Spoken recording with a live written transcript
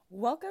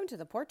Welcome to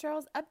the Port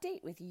Charles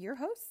Update with your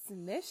hosts,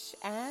 Mish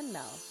and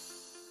Mel.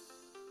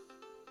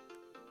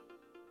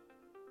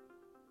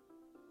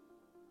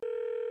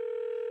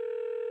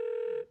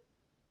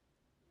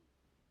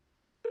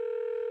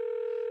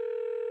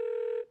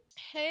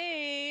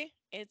 Hey,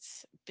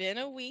 it's been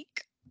a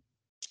week.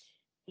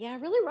 Yeah,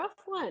 really rough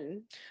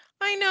one.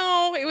 I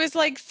know. It was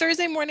like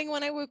Thursday morning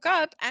when I woke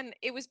up, and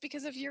it was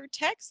because of your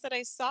text that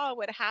I saw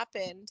what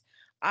happened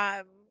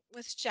um,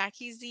 with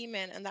Jackie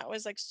Zeman. And that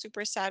was like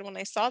super sad when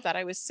I saw that.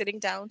 I was sitting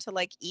down to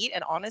like eat,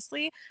 and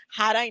honestly,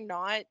 had I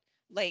not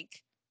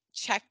like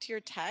checked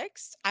your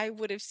text, I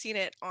would have seen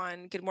it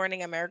on Good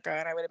Morning America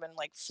and I would have been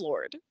like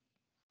floored.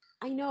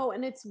 I know,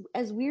 and it's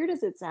as weird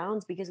as it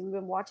sounds because we've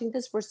been watching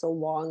this for so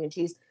long, and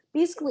she's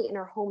basically in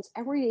our homes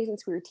every day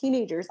since we were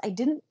teenagers. I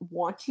didn't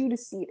want you to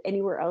see it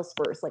anywhere else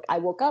first. Like I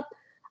woke up,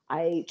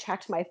 I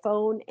checked my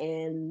phone,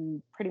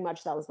 and pretty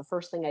much that was the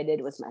first thing I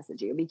did was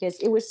message you because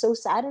it was so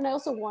sad, and I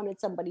also wanted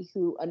somebody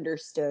who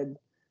understood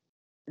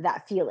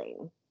that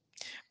feeling.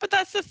 But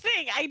that's the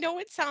thing. I know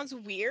it sounds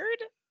weird,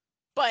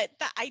 but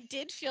that I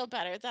did feel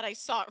better that I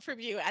saw it from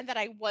you and that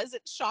I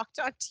wasn't shocked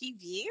on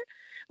TV.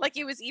 Like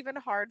it was even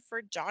hard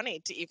for Johnny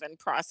to even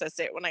process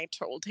it when I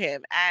told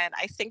him. And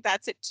I think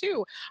that's it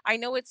too. I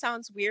know it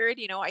sounds weird.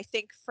 I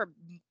think for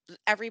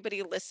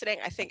everybody listening,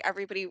 I think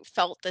everybody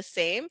felt the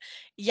same.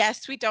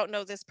 Yes, we don't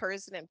know this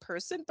person,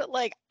 but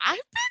like I've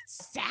been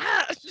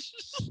sad.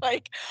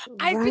 Like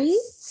I've been Right?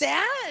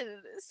 sad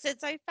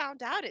since I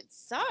found out. It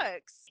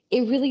sucks.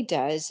 It really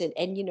does. And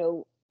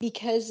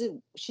because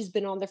she's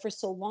been on there for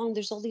so long,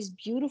 there's all these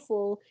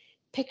beautiful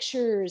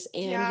pictures.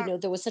 And, Yeah,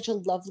 there was such a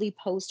lovely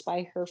post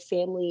by her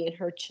family and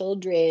her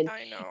children.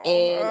 I know.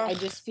 And I Ugh.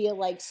 just feel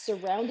like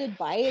surrounded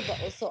by it,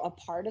 but also a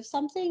part of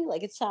something.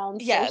 Like it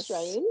sounds so Yes.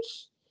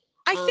 strange.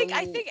 I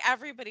Um, think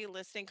everybody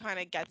listening kind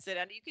of gets it,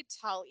 and you could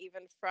tell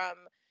even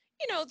from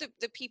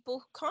the people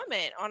who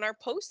comment on our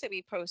post that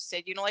we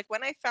posted. Like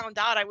when I found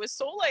out, I was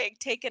so like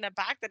taken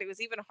aback that it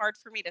was even hard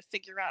for me to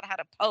figure out how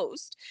to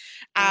post.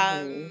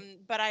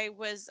 mhm. But I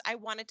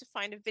wanted to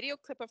find a video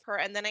clip of her,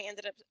 and then I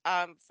ended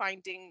up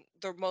finding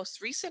the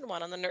most recent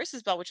one on the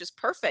Nurse's Bell, which is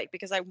perfect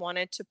because I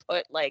wanted to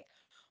put like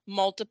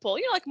multiple,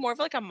 like more of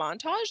like a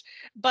montage.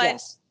 But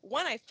Yes.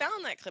 when I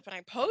found that clip and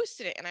I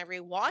posted it and I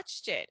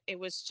rewatched it, it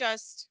was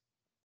just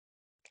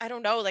I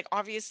don't know, like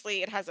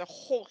obviously it has a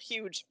whole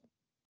huge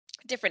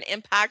different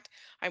impact.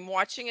 I'm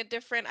watching it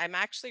different. I'm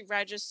actually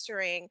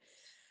registering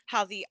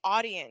how the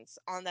audience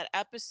on that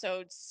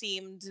episode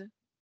seemed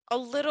a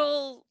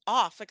little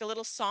off, like a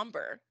little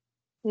somber.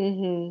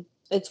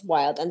 It's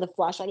wild. And the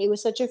flashback, it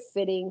was such a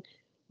fitting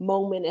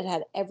moment. It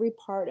had every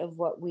part of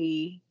what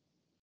we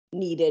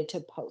needed to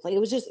post. Like it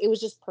was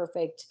just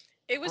perfect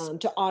It was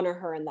to honor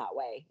her in that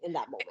way, in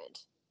that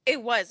moment.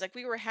 it was like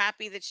we were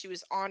happy that she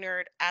was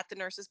honored at the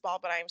nurses ball,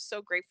 but I am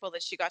so grateful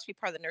that she got to be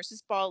part of the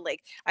nurses ball.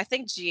 Like I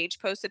think GH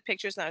posted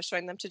pictures and I was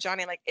showing them to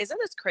Johnny. I'm like, isn't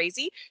this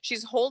crazy?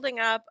 She's holding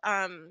up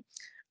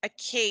a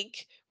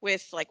cake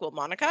with like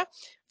Monica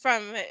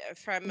from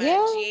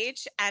Yeah.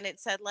 GH, and it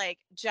said like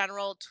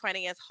General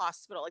 20th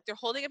Hospital. Like they're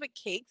holding up a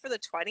cake for the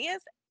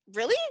 20th.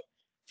 Really?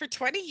 For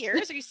 20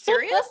 years? Are you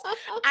serious?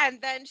 And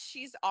then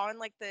she's on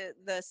like the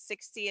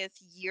 60th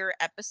year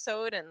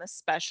episode and the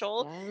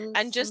special,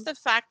 and Yes. just the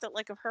fact that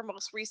like of her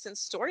most recent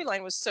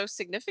storyline was so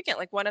significant.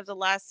 Like one of the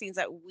last scenes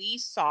that we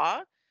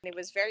saw, it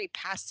was very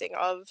passing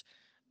of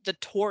the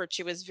torch.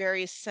 It was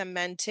very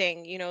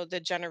cementing, the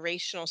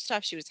generational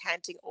stuff. She was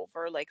handing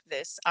over like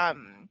this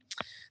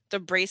the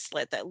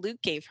bracelet that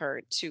Luke gave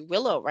her to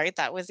Willow, right?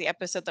 That was the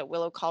episode that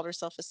Willow called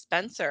herself a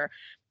Spencer.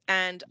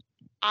 And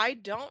I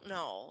don't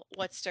know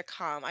what's to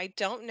come. I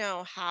don't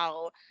know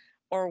how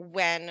or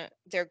when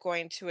they're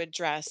going to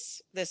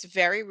address this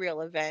very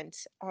real event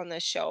on the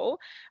show.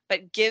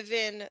 But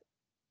given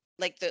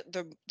like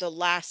the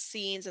last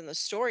scenes and the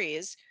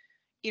stories,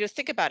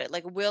 think about it.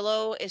 Like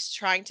Willow is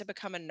trying to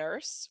become a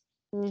nurse.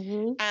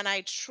 Hmm. And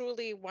I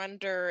truly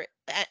wonder,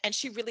 and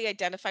she really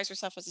identifies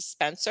herself as a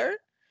Spencer,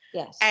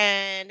 Yes.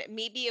 and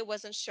maybe it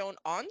wasn't shown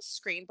on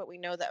screen, but we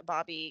know that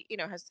Bobby,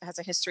 has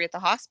a history at the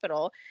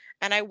hospital.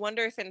 And I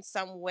wonder if in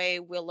some way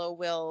Willow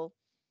will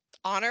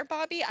honor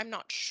Bobby. I'm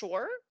not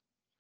sure.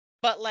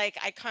 But like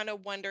I kind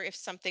of wonder if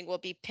something will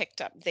be picked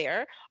up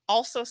there.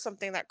 Also,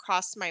 something that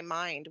crossed my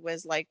mind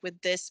was like,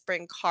 would this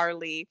bring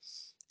Carly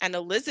and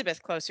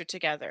Elizabeth closer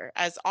together?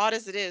 As odd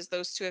as it is,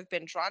 those two have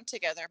been drawn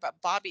together. But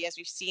Bobby, as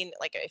we've seen,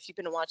 like if you've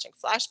been watching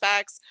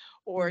flashbacks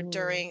or Hmm.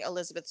 during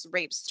Elizabeth's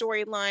rape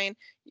storyline,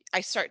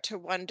 I start to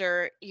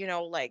wonder,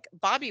 like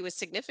Bobby was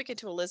significant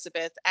to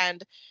Elizabeth,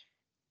 and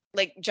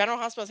like General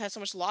Hospitals had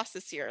so much loss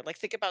this year. Like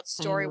think about I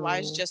story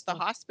wise, know. just the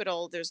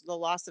hospital. There's the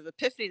loss of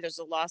Epiphany. There's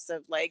the loss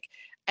of like,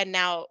 and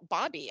now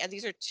Bobby. And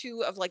these are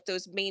two of like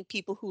those main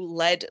people who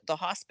led the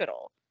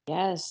hospital.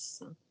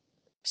 Yes.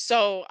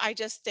 So I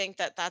just think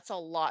that that's a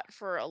lot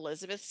for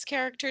Elizabeth's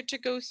character to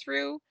go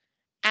through,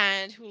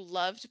 and who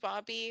loved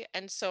Bobby.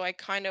 And so I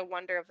kind of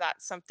wonder if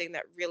that's something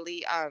that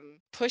really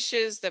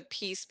pushes the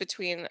peace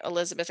between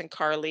Elizabeth and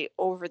Carly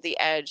over the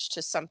edge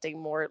to something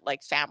more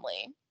like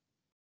family.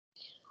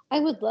 I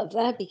would love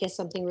that because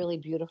something really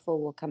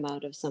beautiful will come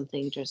out of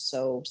something just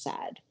so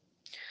sad.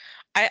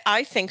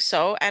 I think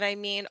so. And I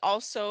mean,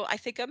 also, I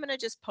think I'm going to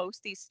just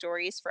post these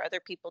stories for other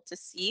people to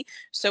see.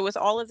 So, with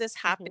all of this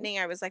Mhm. happening,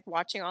 I was like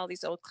watching all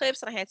these old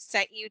clips and I had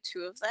sent you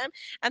two of them.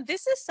 And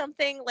this is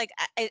something like,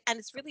 and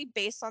it's really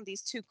based on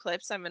these two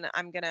clips I'm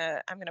going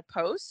to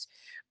post.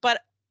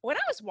 But when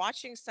I was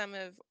watching some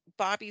of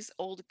Bobby's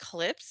old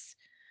clips,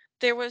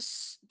 they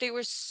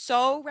were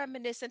so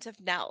reminiscent of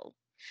Nell.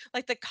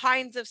 Like the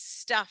kinds of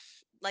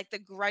stuff, like the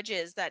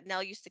grudges that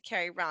Nell used to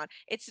carry around.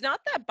 It's not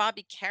that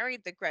Bobby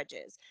carried the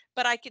grudges,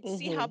 but I could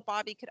see how Mhm.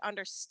 Bobby could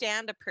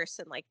understand a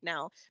person like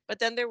Nell. But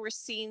then there were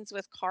scenes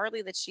with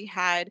Carly that she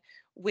had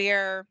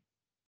where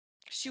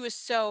she was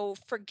so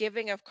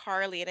forgiving of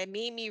Carly, and it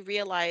made me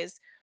realize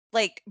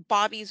like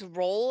Bobby's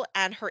role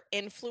and her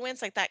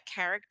influence, like that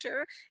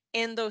character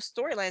in those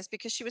storylines,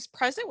 because she was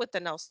present with the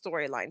Nell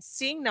storyline,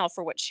 seeing Nell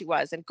for what she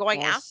was and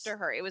going after Yes.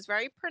 her. It was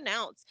very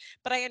pronounced,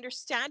 but I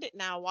understand it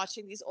now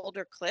watching these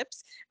older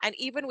clips. And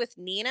even with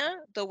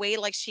Nina, the way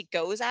like she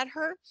goes at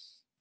her,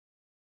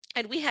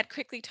 and we had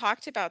quickly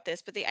talked about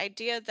this, but the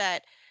idea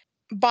that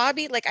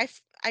Bobby, like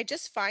I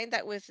just find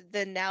that with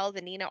the Nell,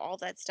 the Nina, all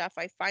that stuff,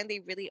 I find they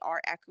really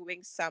are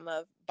echoing some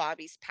of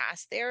Bobby's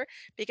past there,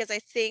 because I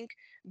think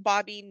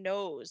Bobby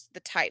knows the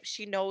type.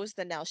 She knows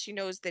the Nell, she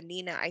knows the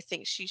Nina. I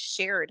think she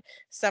shared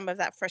some of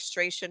that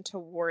frustration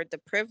toward the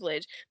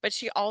privilege, but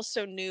she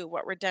also knew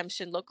what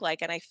redemption looked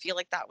like. And I feel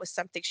like that was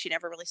something she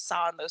never really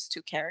saw in those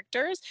two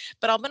characters.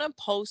 But I'm gonna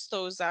post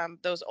those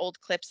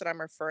old clips that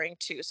I'm referring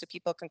to so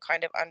people can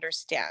kind of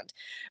understand.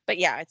 But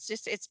yeah,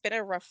 it's been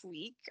a rough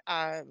week.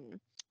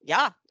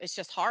 Yeah, it's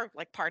just hard.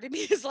 Like part of me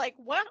is like,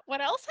 what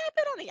else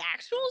happened on the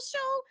actual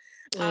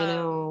show? I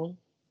know.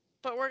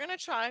 But we're gonna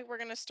try. We're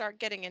gonna start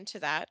getting into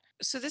that.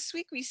 So this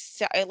week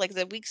like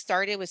the week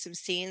started with some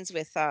scenes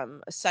with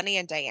Sonny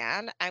and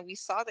Diane, and we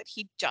saw that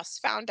he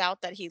just found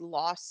out that he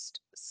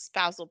lost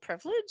spousal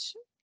privilege.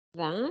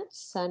 That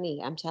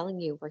Sunny, I'm telling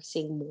you, we're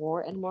seeing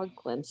more and more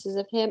glimpses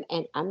of him.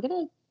 And I'm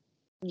going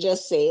to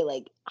just say,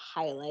 like,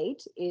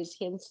 highlight is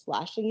him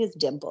flashing his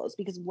dimples.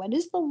 Because when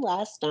is the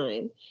last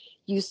time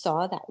you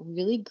saw that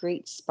really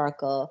great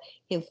sparkle,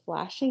 him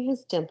flashing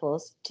his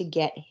dimples to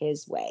get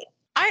his way?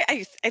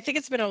 I think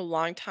it's been a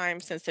long time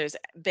since there's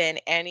been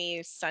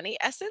any Sunny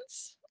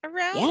essence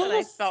around, and I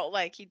Yes. felt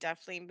like he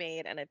definitely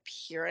made an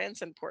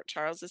appearance in Port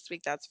Charles this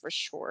week, that's for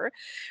sure.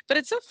 But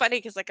it's so funny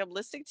because like I'm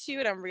listening to you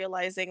and I'm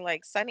realizing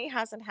like Sunny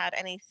hasn't had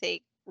anything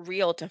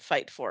real to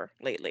fight for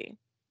lately,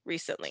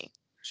 recently.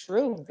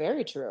 True.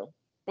 Very true.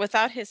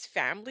 Without his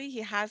family,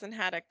 he hasn't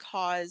had a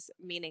cause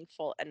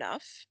meaningful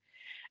enough.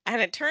 And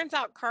it turns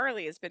out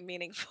Carly has been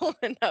meaningful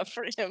enough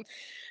for him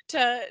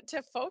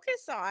to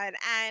focus on.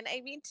 And I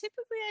mean,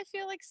 typically I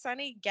feel like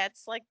Sonny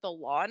gets like the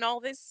law and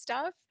all this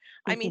stuff.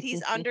 I mean,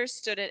 he's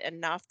understood it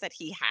enough that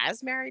he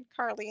has married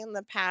Carly in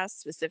the past,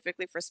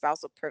 specifically for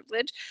spousal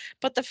privilege.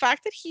 But the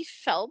fact that he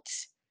felt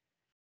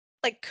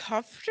like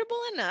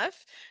comfortable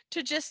enough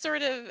to just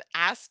sort of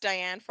ask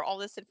Diane for all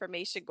this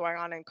information going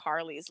on in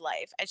Carly's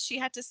life, and she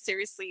had to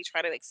seriously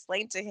try to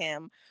explain to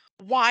him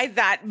why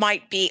that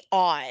might be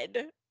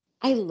odd.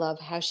 I love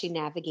how she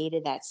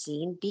navigated that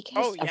scene Oh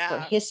because of her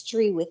yeah.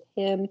 history with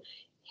him,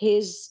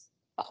 his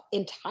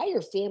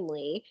entire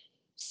family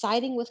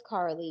siding with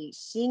Carly,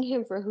 seeing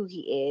him for who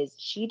he is.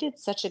 She did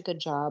such a good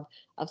job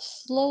of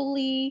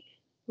slowly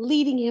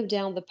leading him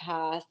down the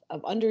path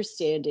of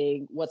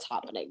understanding what's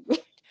happening.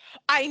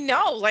 I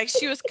know, like,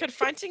 she was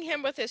confronting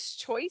him with his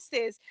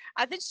choices.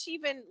 I think she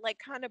even, like,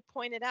 kind of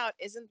pointed out,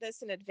 "Isn't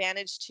this an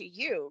advantage to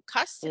you, Hmm.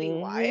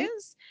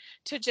 custody-wise,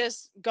 to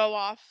just go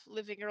off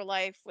living your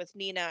life with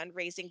Nina and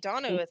raising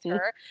Donna with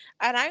her?"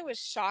 And I was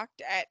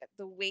shocked at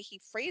the way he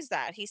phrased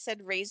that. He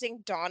said, "Raising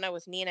Donna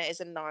with Nina is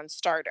a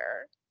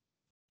non-starter."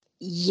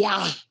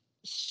 Yeah,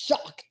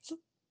 shocked.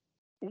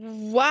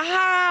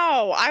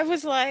 Wow! I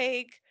was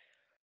like,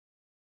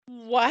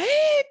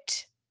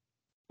 "What?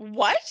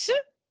 What?"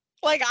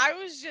 Like, I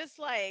was just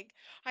like,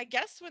 I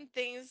guess when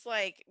things,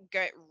 like,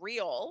 get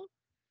real,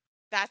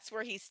 that's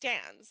where he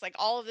stands. Like,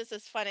 all of this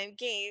is fun and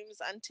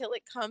games until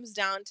it comes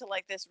down to,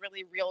 like, this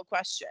really real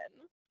question.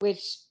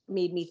 Which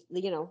made me,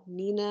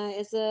 Nina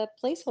is a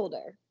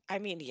placeholder. I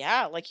mean,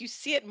 yeah, like, you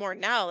see it more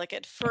now. Like,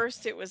 at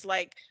first, it was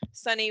like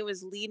Sonny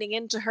was leaning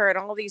into her and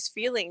all these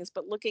feelings,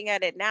 but looking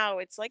at it now,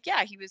 it's like,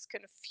 yeah, he was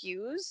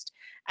confused,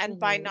 and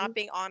by not Hmm.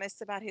 being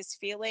honest about his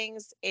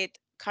feelings, it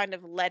kind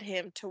of led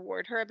him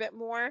toward her a bit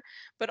more.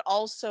 But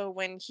also,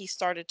 when he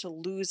started to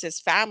lose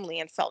his family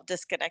and felt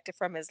disconnected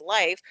from his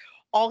life,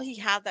 all he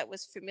had that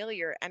was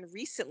familiar and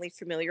recently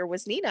familiar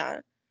was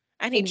Nina.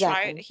 And he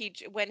tried,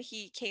 Exactly. when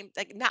he came,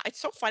 like, now it's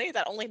so funny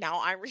that only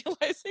now I'm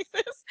realizing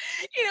this,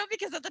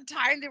 because at the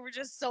time there were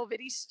just so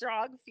many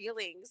strong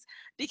feelings,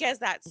 because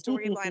that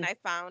storyline I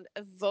found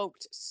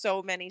evoked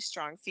so many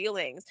strong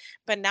feelings.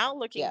 But now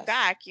looking Yes.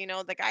 back,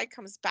 the guy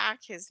comes back,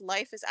 his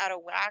life is out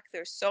of whack,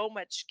 there's so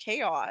much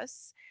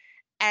chaos.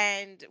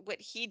 And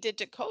what he did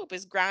to cope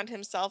is ground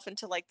himself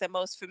into like the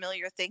most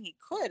familiar thing he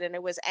could. And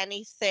it was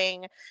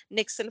anything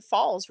Nixon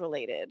Falls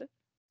related.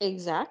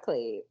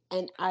 Exactly.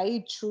 And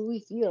I truly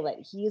feel that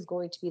he is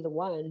going to be the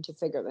one to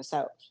figure this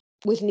out.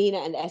 With Nina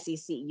and the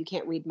SEC, you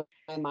can't read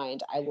my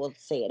mind. I will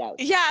say it out.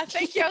 Yeah,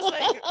 thank you. I was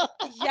like,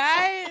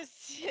 yes.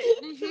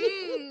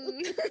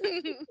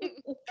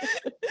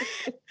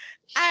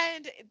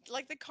 And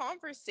like the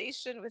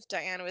conversation with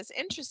Diane was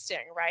interesting,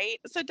 right?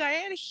 So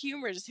Diane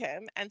humors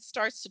him and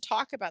starts to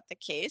talk about the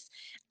case.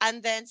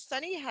 And then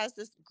Sonny has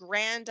this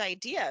grand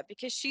idea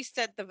because she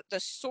said the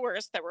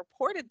source that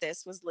reported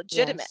this was Yes.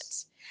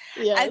 legitimate.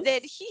 And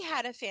then Yes. he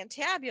had a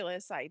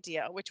fantabulous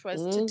idea, which was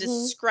to Hmm.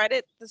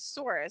 discredit the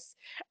source.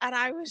 And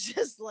I was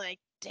just like,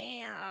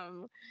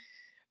 damn,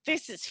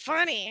 this is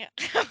funny.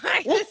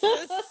 Like, this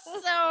is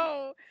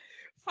so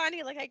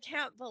funny. Like, I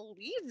can't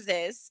believe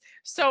this.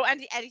 So, I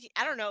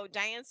don't know.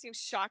 Diane seems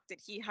shocked that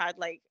he had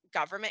like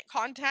government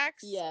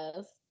contacts. Yes.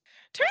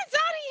 Turns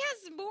out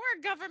he has more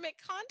government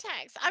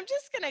contacts. I'm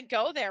just gonna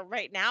go there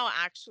right now.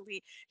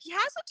 Actually, he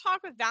has a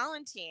talk with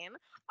Valentine.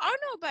 I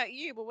don't know about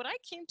you, but what I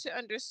came to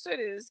understood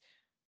is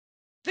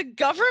the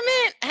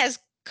government has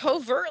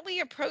covertly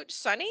approached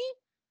Sonny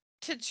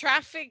to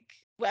traffic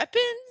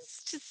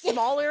weapons to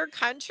smaller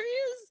countries.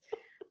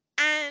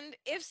 And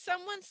if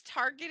someone's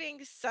targeting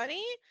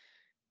Sonny,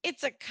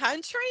 it's a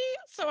country.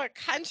 So a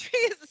country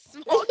is a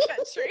small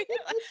country.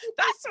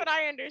 That's what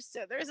I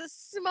understood. There's a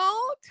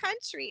small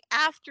country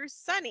after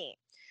Sonny.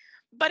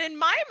 But in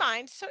my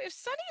mind, so if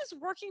Sonny is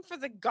working for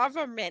the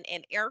government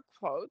in air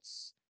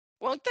quotes,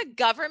 won't the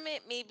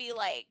government maybe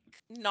like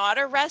not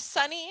arrest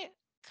Sonny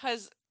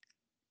because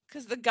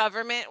the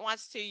government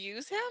wants to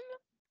use him?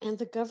 And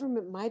the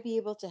government might be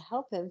able to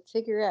help him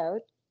figure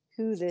out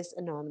who this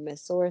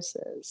anonymous source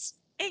is.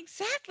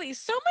 Exactly.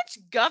 So much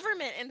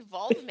government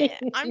involvement.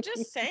 I'm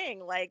just saying,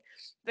 like,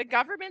 the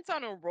government's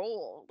on a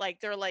roll. Like,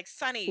 they're like,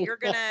 Sonny, you're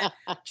gonna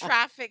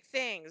traffic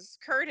things.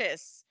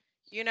 Curtis,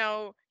 you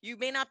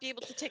may not be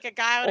able to take a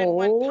guy out in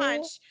one Oh,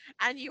 punch,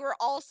 and you were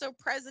also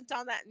present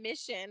on that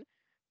mission.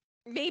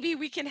 Maybe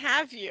we can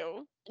have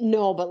you.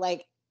 no, but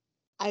like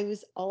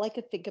all I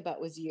could think about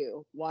was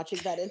you watching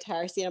that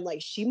entire scene. I'm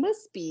like, she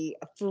must be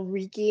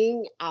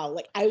freaking out.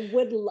 Like, I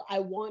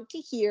want to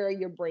hear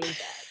your brain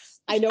thoughts.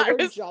 I know I we're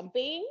was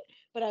jumping,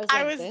 but I was I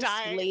like, was this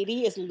dying.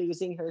 lady is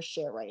losing her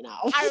shit right now.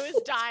 I was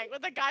dying.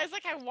 When the guy's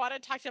like, I want to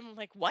talk to him, I'm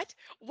like, what?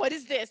 What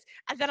is this?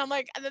 And then I'm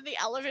like, and then the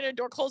elevator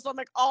door closed. I'm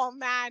like, oh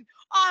man,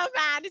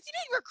 is he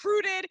being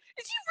recruited?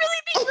 Is he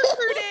really being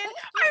recruited?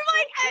 I'm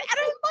like, and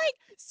I'm like,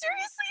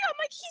 seriously? I'm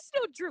like, he's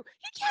no Drew.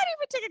 He can't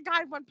even take a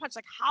guy in one punch.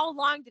 Like, how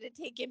long did it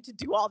take him to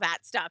do all that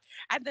stuff?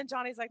 And then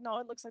Johnny's like, no,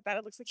 it looks like that.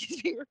 It looks like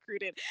he's being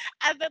recruited.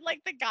 And then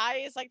like the guy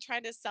is like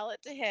trying to sell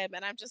it to him.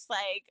 And I'm just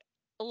like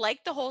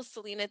the whole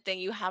Selena thing,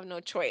 you have no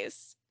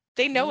choice.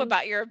 They know Mhm.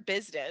 about your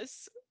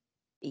business.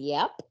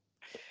 Yep.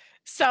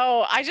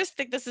 So I just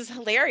think this is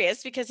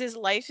hilarious because his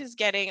life is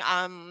getting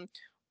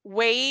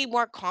way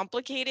more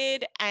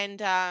complicated and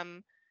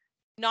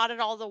not at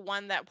all the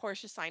one that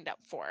Portia signed up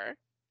for.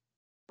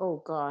 Oh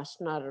gosh,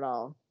 not at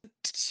all.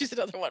 She's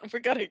another one we're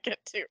gonna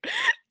get to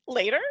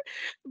later.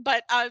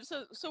 But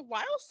so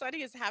while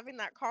Sonny is having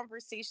that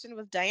conversation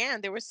with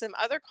Diane, there were some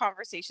other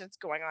conversations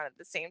going on at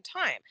the same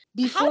time. How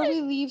Before did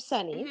we leave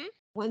Sunny, mhm.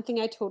 one thing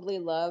I totally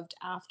loved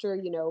after,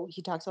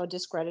 he talks about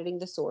discrediting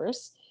the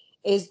source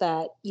is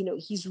that,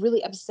 he's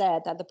really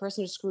upset that the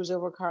person who screws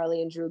over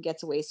Carly and Drew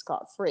gets away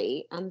scot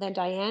free. And then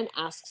Diane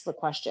asks the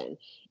question,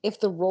 if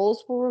the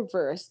roles were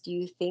reversed, do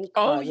you think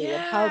Oh Carly would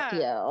help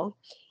yeah. you?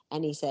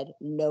 And he said,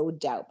 no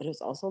doubt. But it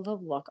was also the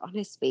look on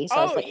his face.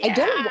 I was Oh like,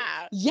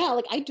 yeah. yeah,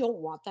 I don't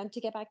want them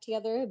to get back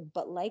together.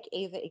 But like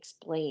Ava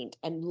explained,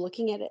 and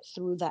looking at it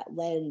through that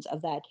lens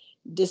of that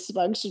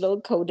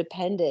dysfunctional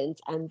codependence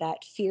and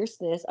that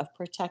fierceness of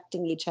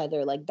protecting each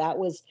other, like that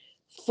was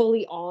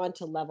fully on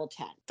to level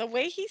 10. The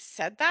way he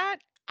said that,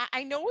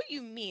 I know what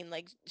you mean.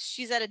 Like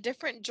she's at a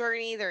different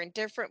journey, they're in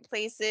different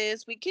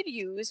places. We could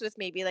use with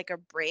maybe like a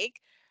break,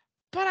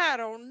 but I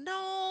don't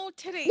know.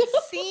 Today's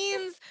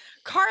scenes,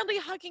 Carly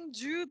hugging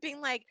Drew,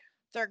 being like,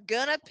 they're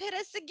gonna pit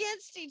us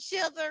against each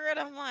other. And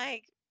I'm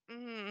like,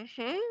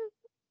 mm-hmm.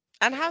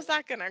 And how's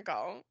that gonna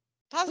go?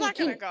 How's Wait, that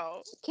gonna can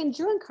go? can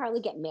Drew and Carly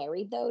get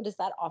married though? Does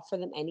that offer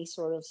them any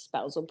sort of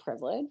spousal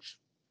privilege?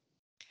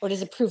 Or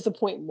does it prove the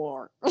point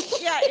more?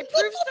 Yeah, it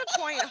proves the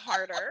point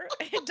harder.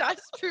 It does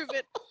prove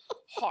it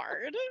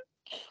hard.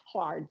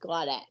 Hard,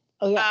 got it.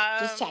 Okay,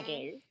 just Um,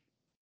 checking.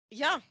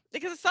 yeah,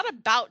 because it's not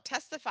about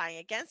testifying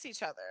against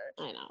each other.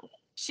 I know.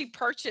 She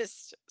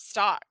purchased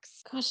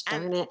stocks. Gosh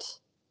And darn it.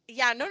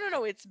 yeah,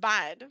 no, it's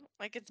bad.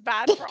 Like it's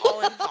bad for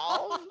all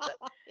involved.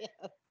 Yeah.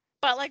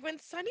 But like when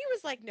Sonny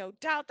was like, no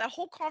doubt, that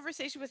whole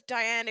conversation with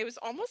Diane, it was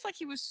almost like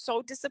he was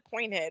so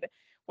disappointed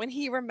when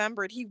he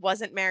remembered he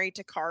wasn't married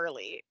to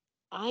Carly.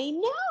 I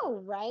know,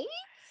 right?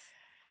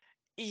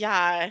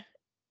 Yeah.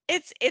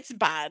 It's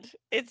bad.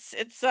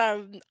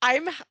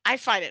 I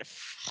find it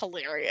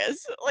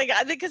hilarious. Like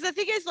because the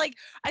thing is like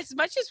as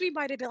much as we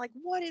might have been like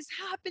what is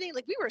happening?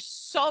 Like we were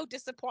so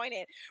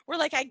disappointed. We're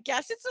like I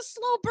guess it's a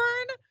slow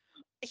burn.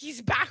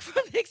 He's back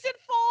from Vixen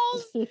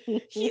Falls.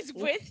 He's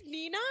with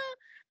Nina.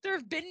 there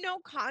have been no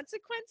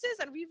consequences,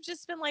 and we've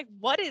just been like,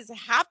 what is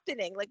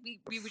happening? Like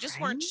we just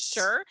weren't Right?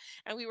 sure,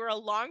 and we were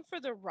along for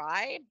the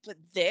ride. But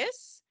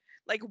this,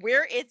 like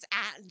where it's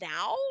at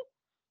now,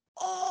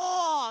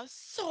 oh,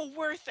 so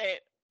worth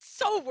it.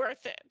 So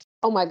worth it.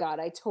 Oh my God,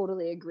 I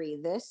totally agree.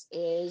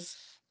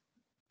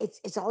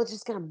 It's all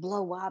just gonna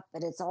blow up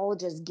and it's all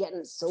just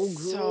getting so good.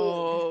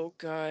 So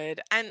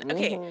good. And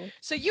okay, Hmm.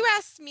 so you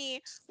asked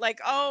me like,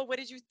 oh, what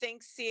did you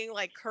think seeing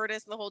like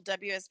Curtis and the whole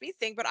WSB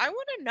thing? But I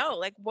want to know,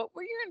 like, what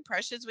were your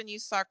impressions when you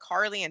saw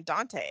Carly and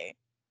Dante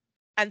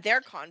and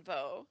their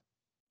convo?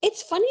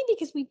 It's funny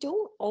because we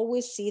don't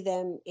always see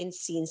them in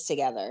scenes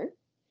together.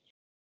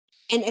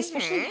 And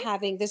especially Mm-hmm.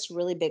 having this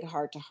really big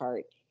heart to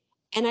heart.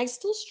 And I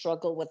still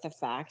struggle with the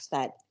fact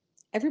that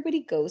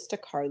everybody goes to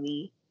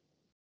Carly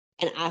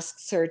and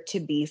asks her to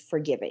be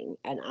forgiving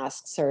and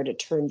asks her to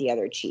turn the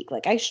other cheek.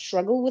 Like, I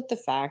struggle with the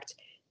fact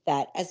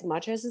that as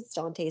much as it's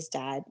Dante's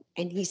dad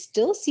and he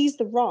still sees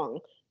the wrong,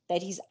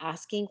 that he's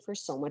asking for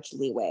so much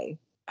leeway.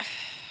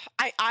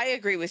 I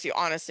agree with you,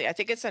 honestly. I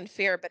think it's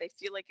unfair, but I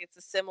feel like it's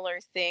a similar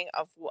thing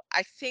of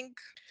I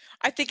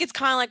think it's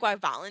kind of like why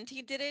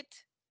Valentine did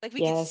it. Like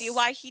we could see Yes.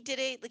 why he did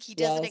it. Like he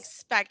doesn't Yes.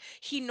 expect,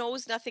 he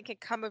knows nothing can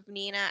come of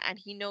Nina, and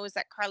he knows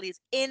that Carly is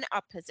in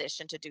a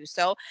position to do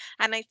so.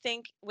 And I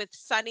think with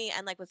Sonny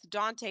and like with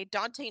Dante,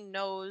 Dante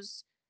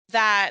knows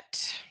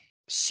that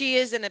she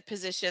is in a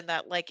position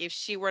that like if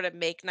she were to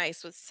make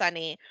nice with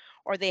Sonny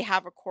or they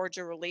have a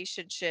cordial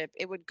relationship,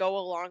 it would go a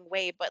long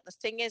way. But the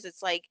thing is,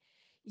 it's like,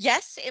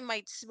 yes, it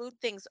might smooth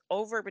things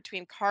over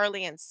between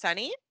Carly and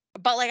Sonny,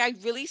 but like I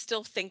really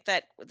still think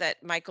that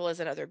Michael is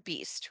another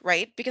beast,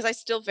 right? Because I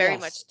still very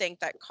much Yes. think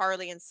that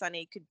Carly and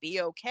Sonny could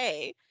be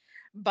okay,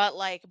 but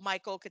like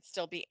Michael could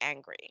still be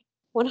angry.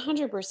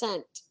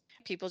 100%.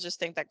 People just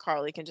think that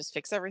Carly can just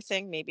fix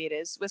everything. Maybe it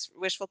is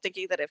wishful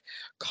thinking that if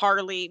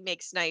Carly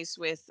makes nice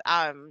with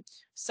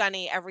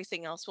Sonny,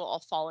 everything else will all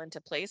fall into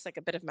place, like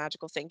a bit of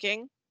magical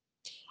thinking.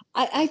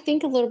 I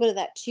think a little bit of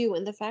that too.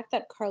 And the fact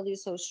that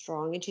Carly's so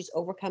strong and she's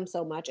overcome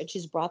so much and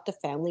she's brought the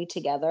family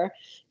together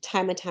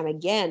time and time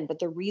again, but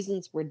the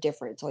reasons were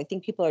different. So I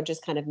think people are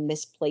just kind of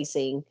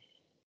misplacing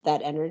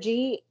that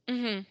energy.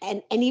 Hmm.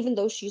 And even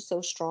though she's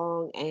so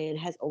strong and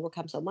has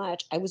overcome so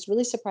much, I was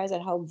really surprised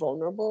at how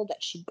vulnerable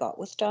that she got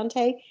with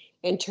Dante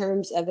in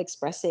terms of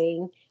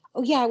expressing,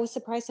 oh yeah, I was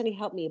surprised that he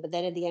helped me. But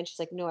then in the end, she's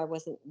like, no, I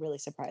wasn't really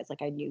surprised.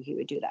 Like I knew he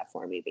would do that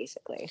for me,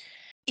 basically.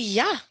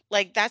 Yeah,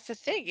 like that's the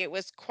thing. It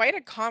was quite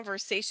a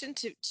conversation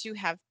to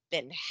have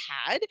been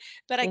had.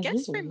 But I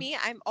guess for Hmm. me,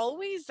 I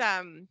always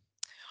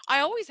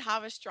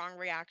have a strong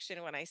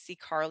reaction when I see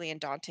Carly and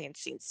Dante in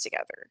scenes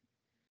together.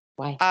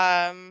 Why?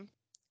 Um,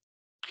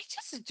 I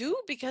just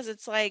do because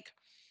it's like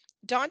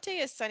Dante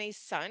is Sunny's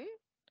son,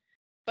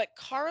 but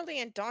Carly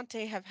and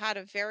Dante have had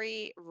a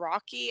very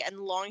rocky and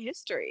long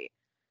history.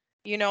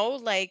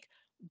 Like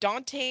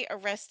Dante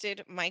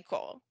arrested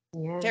Michael.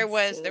 There Yes,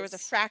 was there was a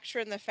yes. fracture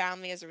in the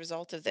family as a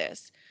result of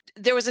this.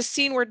 There was a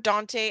scene where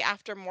Dante,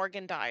 after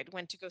Morgan died,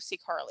 went to go see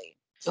Carly.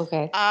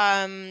 Okay.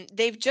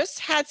 They've just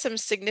had some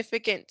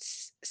significant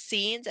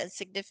scenes and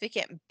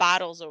significant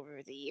battles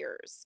over the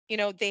years.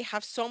 They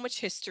have so much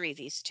history,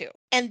 these two.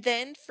 And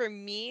then for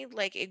me,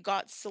 like it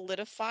got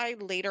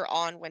solidified later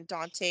on when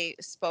Dante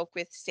spoke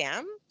with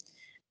Sam.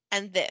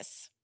 And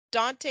this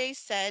Dante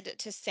said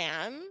to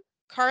Sam,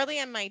 Carly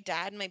and my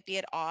dad might be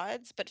at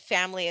odds, but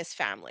family is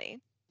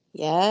family.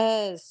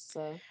 Yes.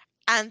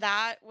 And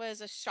that was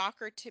a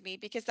shocker to me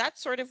because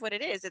that's sort of what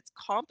it is. It's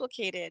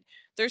complicated.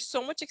 There's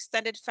so much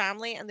extended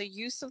family, and the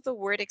use of the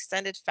word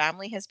extended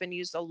family has been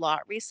used a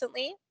lot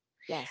recently.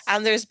 Yes.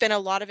 And there's been a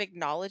lot of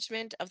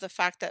acknowledgement of the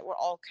fact that we're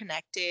all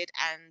connected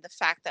and the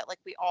fact that like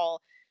we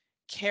all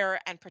care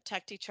and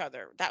protect each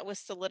other. That was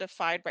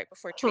solidified right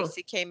before Huh.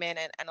 Tracy came in,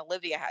 and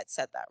Olivia had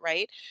said that,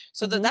 right?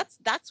 So Hmm.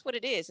 that's what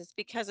it is. It's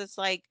because it's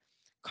like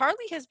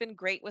Carly has been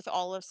great with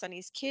all of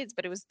Sunny's kids,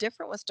 but it was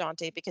different with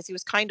Dante because he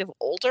was kind of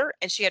older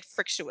and she had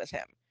friction with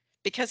him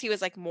because he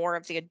was like more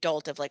of the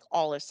adult of like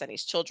all of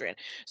Sunny's children.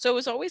 So it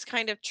was always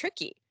kind of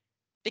tricky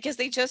because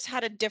they just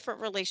had a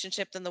different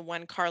relationship than the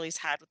one Carly's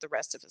had with the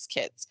rest of his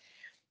kids.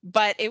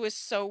 But it was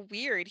so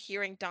weird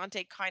hearing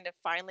Dante kind of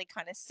finally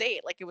kind of say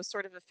it, like it was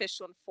sort of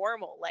official and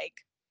formal, like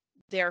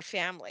their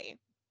family.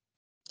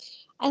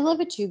 I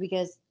love it too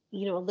because,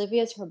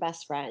 Olivia's her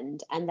best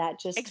friend, and that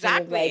just kind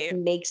of like Exactly.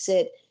 makes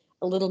it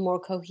a little more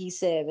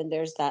cohesive. And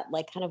there's that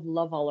like kind of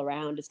love all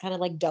around. It's kind of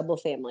like double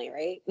family,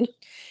 right?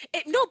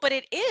 No, but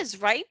it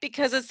is, right?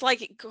 Because it's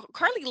like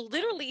Carly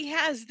literally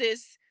has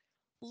this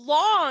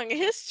long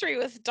history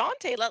with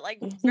Dante that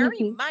like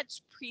very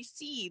much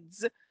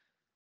precedes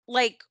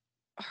like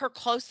her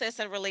closeness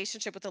and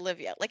relationship with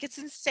Olivia. Like it's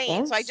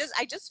insane. So I just Yes.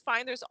 I just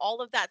find there's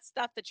all of that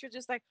stuff that you're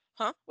just like,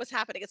 huh, what's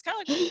happening? It's kind of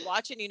like when you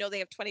watch and they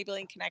have 20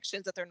 billion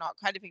connections that they're not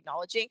kind of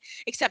acknowledging,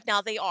 except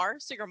now they are.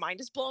 So your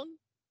mind is blown.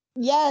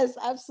 Yes,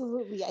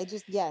 absolutely.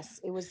 Yes,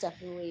 it was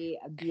definitely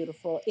a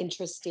beautiful,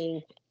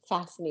 interesting,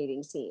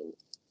 fascinating scene.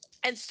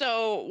 And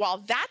so while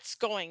that's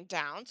going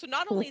down, so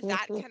not only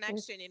that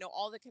connection,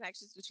 all the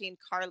connections between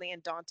Carly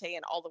and Dante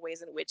and all the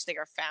ways in which they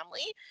are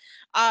family,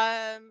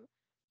 um,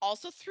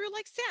 also through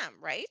like Sam,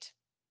 right?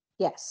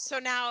 Yes. So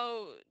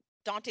now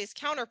Dante's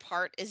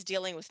counterpart is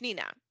dealing with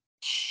Nina.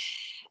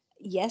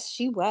 Yes,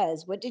 she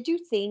was. What did you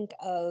think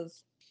of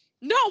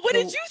No, what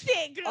did the? you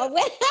think? Oh,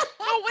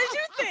 No, what did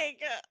you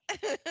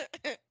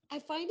think? I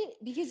find it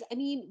because I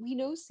mean we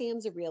know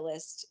Sam's a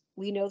realist.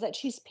 We know that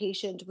she's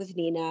patient with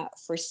Nina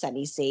for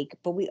Sonny's sake,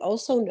 but we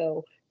also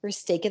know her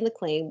stake in the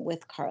claim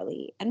with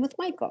Carly and with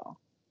Michael.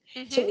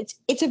 So Hmm.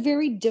 it's a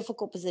very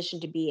difficult position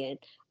to be in.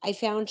 I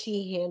found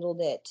she handled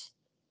it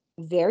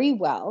very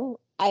well.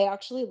 I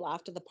actually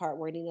laughed at the part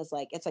where Nina's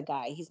like, "It's a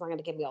guy. He's not going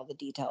to give me all the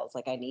details.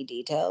 Like I need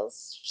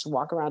details." Just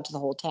walk around to the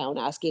whole town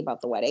asking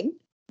about the wedding.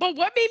 But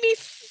what made me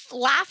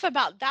laugh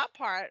about that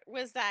part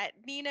was that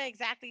Nina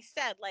exactly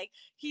said, like,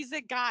 he's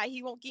a guy,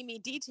 he won't give me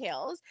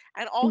details.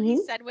 And all he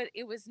Mm-hmm. said was,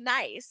 it was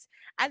nice.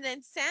 And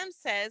then Sam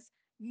says,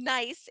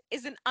 nice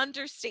is an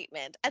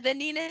understatement. And then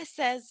Nina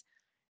says,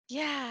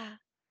 yeah,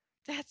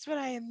 that's what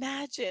I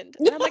imagined.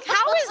 And I'm like,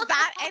 how is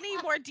that any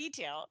more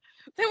detail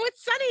than what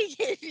Sonny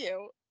gave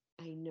you?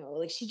 I know.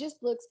 Like she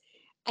just looks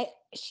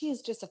she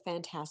is just a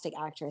fantastic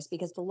actress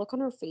because the look on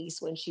her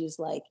face when she's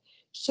like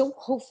so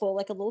hopeful,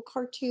 like a little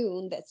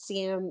cartoon that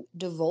Sam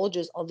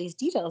divulges all these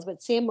details,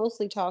 but Sam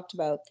mostly talked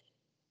about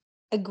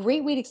a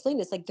great way to explain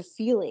this, like the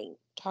feeling.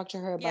 Talk to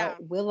her Yeah.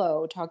 about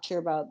Willow, talk to her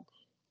about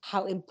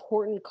how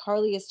important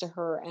Carly is to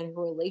her and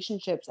her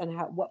relationships and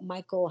how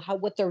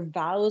what their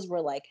vows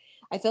were like.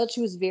 I felt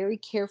she was very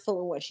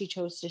careful in what she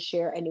chose to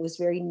share and it was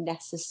very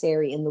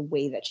necessary in the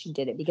way that she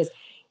did it because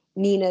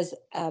Nina's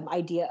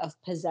idea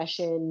of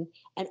possession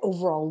and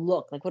overall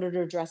look. Like, what did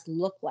her dress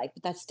look like?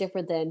 But that's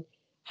different than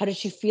how did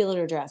she feel in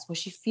her dress? Was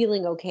she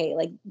feeling okay?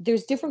 Like,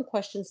 there's different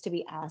questions to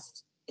be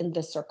asked in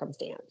this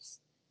circumstance.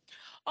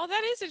 Oh,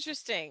 that is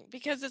interesting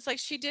because it's like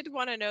she did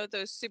want to know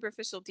those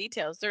superficial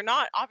details. They're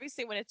not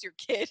obviously when it's your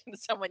kid and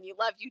someone you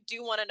love, you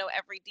do want to know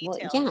every Well,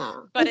 detail.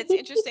 yeah. But it's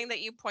interesting that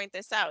you point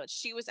this out.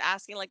 She was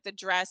asking like the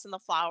dress and the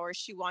flowers,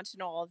 she wanted to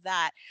know all of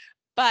that.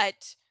 But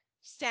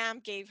Sam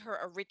gave her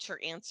a richer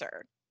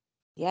answer.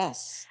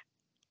 Yes.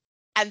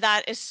 And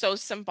that is so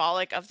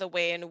symbolic of the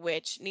way in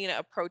which Nina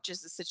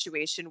approaches the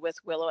situation with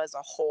Willow as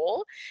a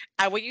whole.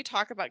 And when you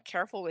talk about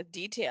careful with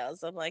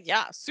details, I'm like,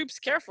 yeah, Soup's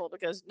careful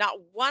because not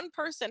one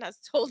person has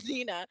told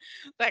Nina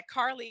that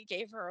Carly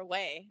gave her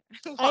away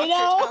and I walked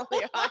her know. down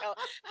the aisle.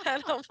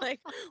 And I'm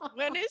like,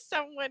 when is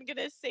someone going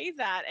to say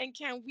that? And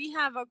can we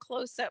have a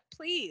close up,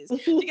 please?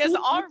 Because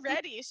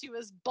already she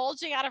was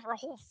bulging out of her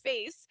whole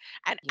face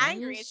and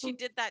angry. And Yes. she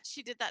did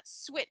that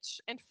switch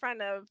in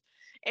front of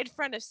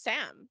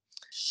Sam.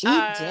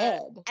 She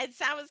did. And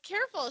Sam was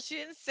careful. She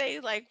didn't say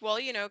like, well,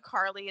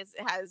 Carly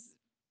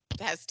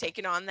has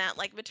taken on that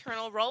like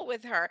maternal role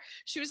with her.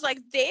 She was like,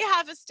 they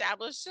have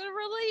established a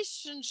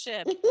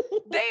relationship.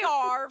 They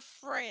are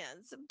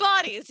friends,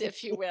 buddies,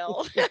 if you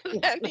will.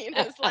 And then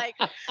Nina's like,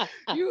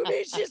 you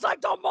mean she's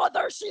like the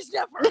mother she's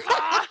never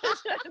had?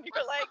 And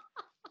you're like,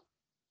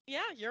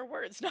 yeah, your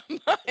words, not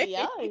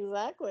Yeah, mine.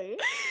 exactly.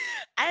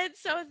 And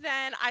so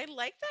then I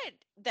like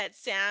that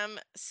Sam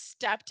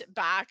stepped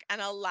back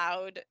and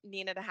allowed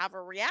Nina to have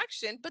a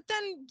reaction, but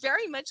then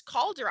very much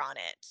called her on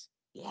it.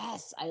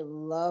 Yes, I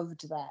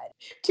loved that.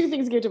 Two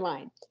things came to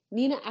mind.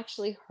 Nina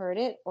actually heard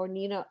it, or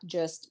Nina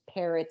just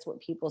parrots what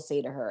people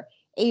say to her.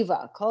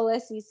 Ava, call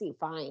SEC.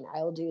 Fine,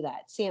 I'll do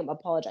that. Sam,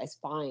 apologize.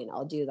 Fine,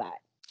 I'll do that.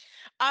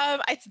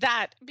 It's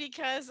that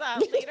because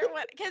later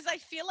because I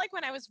feel like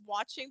when I was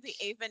watching the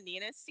Ava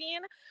Nina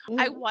scene,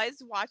 I Mhm.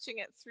 was watching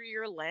it through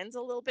your lens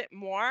a little bit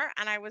more,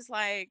 and I was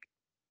like,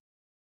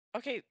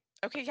 okay,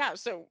 okay, yeah,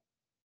 so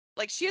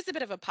like she is a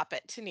bit of a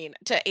puppet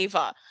to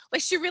Ava.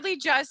 Like she really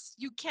just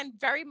you can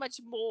very much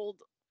mold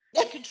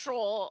and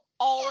control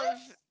all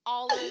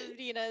of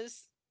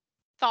Nina's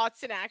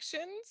thoughts and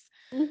actions.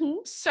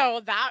 Mhm.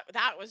 So that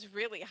was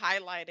really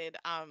highlighted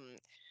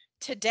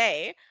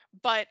today.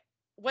 But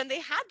when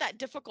they had that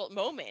difficult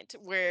moment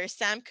where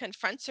Sam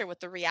confronts her with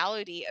the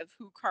reality of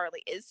who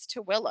Carly is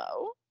to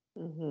Willow,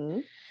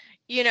 Mhm.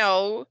 you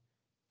know,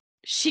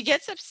 she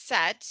gets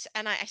upset,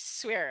 and I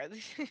swear,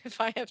 if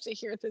I have to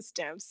hear this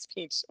damn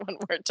speech one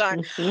more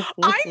time,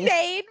 I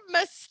made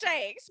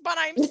mistakes, but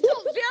I'm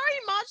still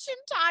very much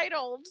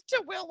entitled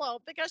to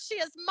Willow because she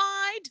is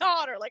my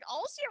daughter. Like,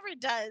 all she ever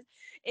does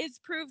is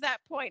prove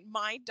that point,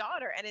 my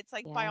daughter. And it's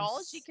like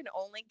biology Yes. can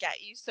only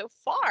get you so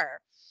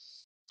far.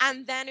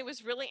 And then it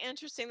was really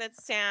interesting that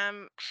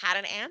Sam had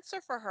an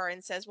answer for her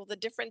and says, well, the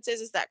difference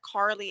is that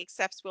Carly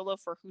accepts Willow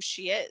for who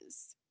she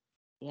is.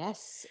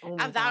 Yes. Oh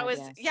my And that God, was,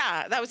 yes.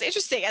 yeah, that was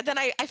interesting. And then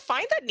I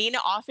find that Nina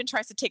often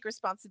tries to take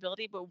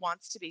responsibility but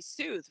wants to be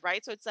soothed,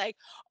 right? So it's like,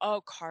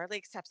 oh, Carly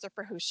accepts her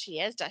for who she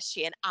is, does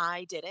she? And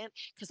I didn't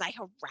because I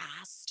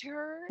harassed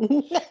her,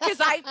 because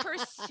I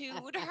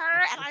pursued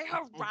her and I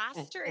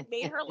harassed her and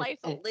made her life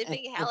a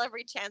living hell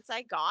every chance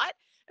I got.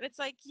 And it's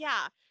like,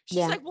 yeah. She's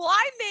Yeah. like, well,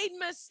 I made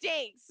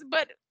mistakes,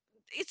 but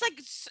it's like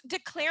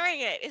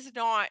declaring it is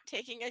not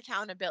taking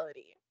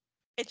accountability.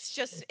 It's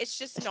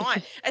just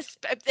not.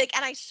 Like,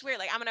 and I swear,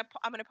 like I'm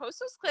gonna post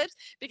those clips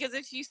because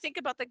if you think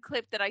about the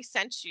clip that I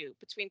sent you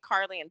between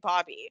Carly and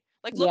Bobby,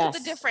 like look at the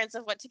Yes. difference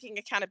of what taking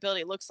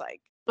accountability looks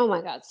like. Oh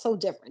my God, so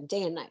different,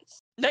 day and night.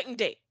 Night and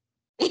day.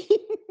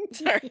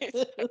 Sorry,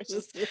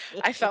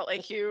 I felt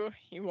like you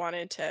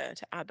wanted to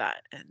add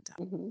that, and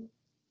Mhm.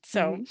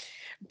 so, Mhm.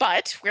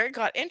 but where it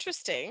got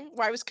interesting,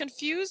 where I was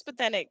confused, but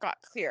then it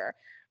got clear,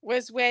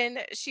 was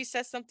when she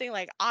says something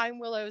like, "I'm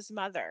Willow's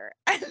mother,"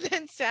 and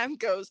then Sam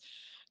goes,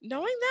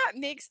 "Knowing that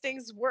makes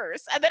things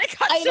worse." And then it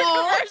cuts I to know.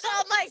 commercial.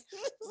 I'm like,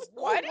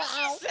 "What did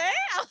Wow. she say?"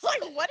 I was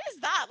like, "What is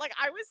that?" Like,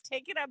 I was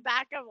taken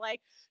aback of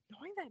like,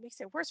 knowing that makes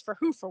it worse for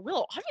who? For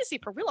Willow. Obviously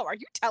for Willow. Are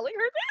you telling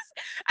her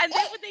this? And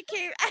then when they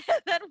came,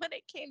 and then when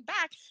it came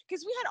back,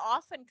 because we had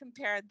often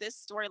compared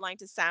this storyline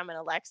to Sam and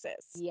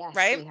Alexis, Yes,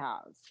 right? we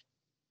have.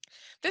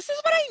 This is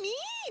what I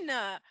mean.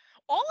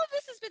 All of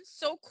this has been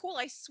so cool.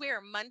 I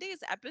swear,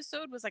 Monday's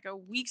episode was like a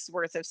week's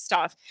worth of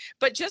stuff.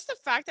 But just the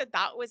fact that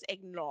that was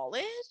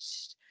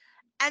acknowledged,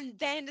 and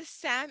then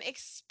Sam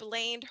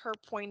explained her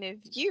point of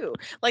view.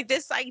 Like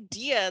this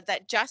idea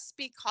that just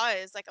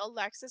because like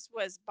Alexis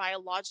was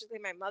biologically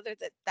my mother,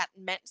 that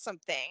meant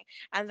something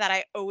and that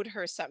I owed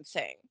her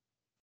something.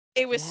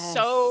 It was Yes.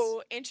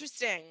 so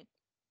interesting.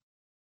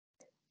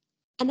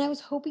 And I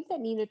was hoping that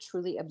Nina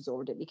truly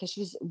absorbed it because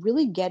she's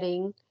really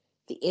getting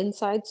the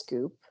inside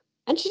scoop.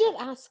 And she did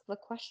ask the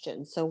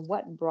question, so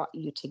what brought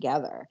you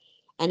together?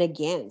 And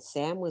again,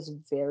 Sam was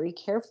very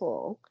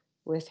careful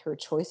with her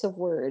choice of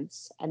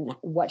words and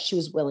what she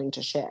was willing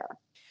to share.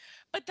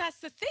 But that's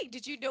the thing.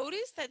 Did you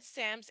notice that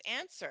Sam's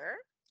answer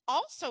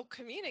also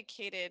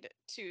communicated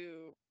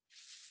to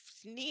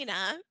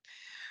Nina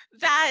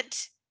that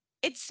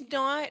it's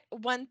not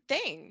one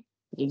thing?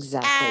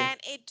 Exactly. And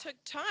it took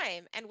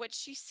time. And what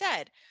she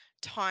said,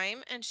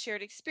 time and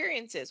shared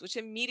experiences, which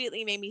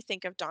immediately made me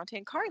think of Dante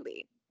and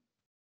Carly.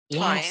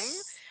 Time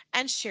Yes.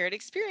 and shared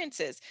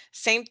experiences.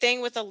 Same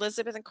thing with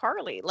Elizabeth and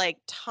Carly, like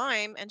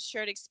time and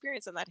shared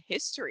experience and that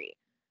history.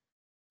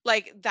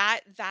 Like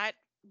that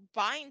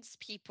binds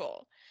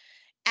people.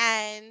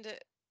 And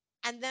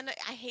then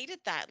I hated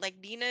that. Like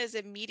Nina's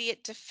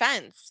immediate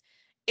defense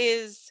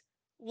is,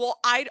 well,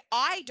 I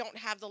don't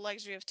have the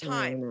luxury of I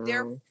time. know.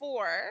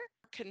 Therefore,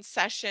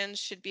 concessions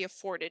should be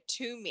afforded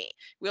to me.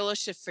 Willow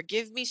should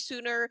forgive me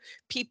sooner.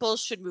 People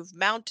should move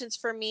mountains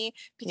for me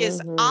because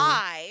Hmm.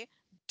 I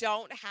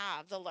don't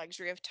have the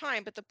luxury of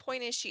time. But the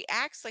point is she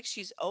acts like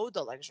she's owed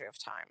the luxury of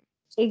time.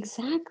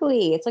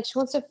 Exactly. It's like she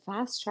wants to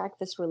fast track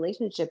this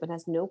relationship and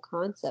has no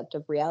concept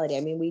of reality. I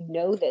mean, we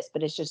know this,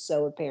 but it's just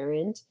so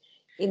apparent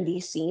in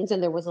these scenes.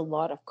 And there was a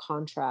lot of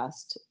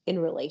contrast in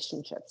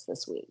relationships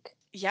this week.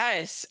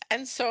 Yes.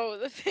 And so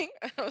the thing,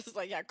 I was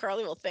like, yeah,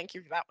 Carly will thank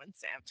you for that one,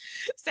 Sam.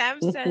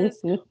 Sam says,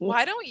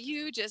 why don't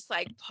you just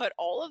like put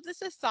all of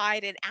this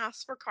aside and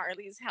ask for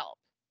Carly's help?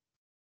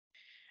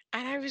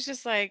 And I was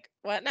just like,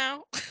 what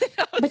now?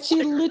 I But was she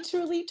like,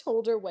 literally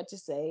told her what to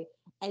say,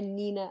 and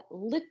Nina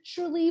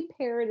literally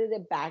parroted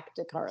it back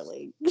to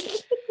Carly.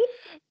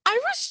 I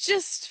was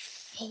just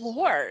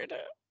floored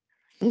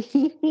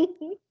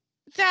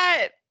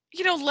that,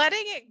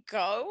 letting it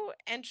go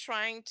and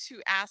trying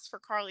to ask for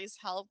Carly's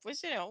help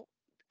was,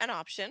 an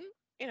option,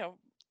 you know,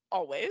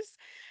 always.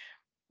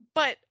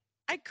 But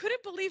I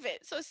couldn't believe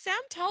it. So Sam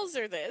tells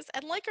her this,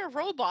 and like a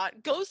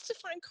robot, goes to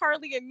find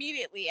Carly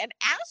immediately and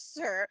asks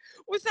her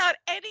without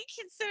any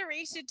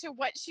consideration to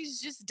what she's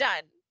just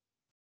done.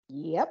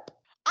 Yep.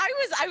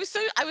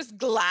 I was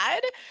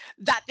glad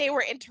that they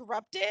were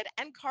interrupted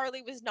and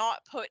Carly was not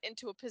put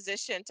into a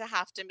position to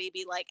have to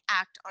maybe like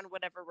act on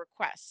whatever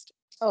request.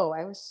 Oh,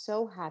 I was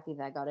so happy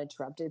that got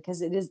interrupted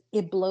because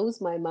it blows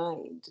my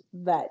mind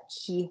that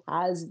she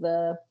has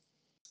the,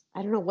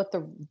 I don't know what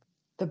the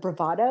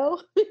bravado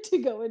to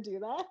go and do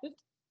that.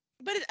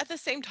 But at the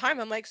same time,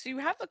 I'm like, so you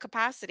have the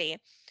capacity.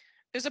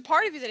 There's a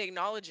part of you that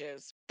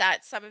acknowledges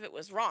that some of it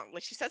was wrong.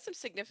 Like she said some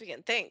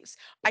significant things.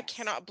 I Yes.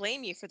 cannot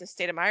blame you for the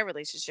state of my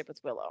relationship with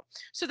Willow.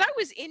 So that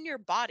was in your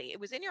body. It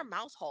was in your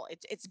mouth hole.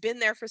 It's been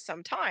there for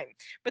some time.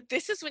 But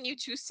this is when you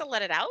choose to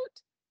let it out.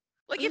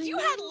 Like if I you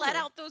had let know.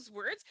 out those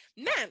words,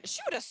 man,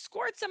 she would have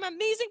scored some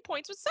amazing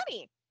points with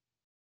Sonny.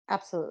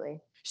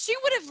 Absolutely. She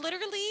would have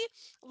literally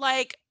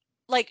like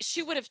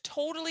she would have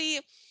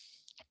totally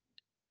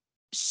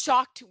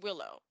shocked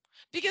Willow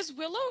because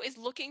Willow is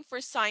looking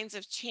for signs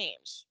of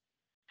change.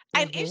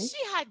 And if Hmm. she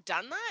had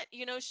done that,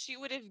 she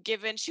would have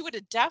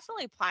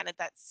definitely planted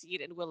that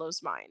seed in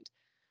Willow's mind.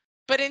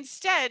 But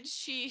instead,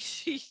 she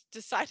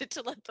decided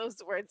to let those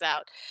words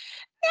out.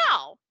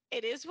 Now,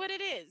 it is what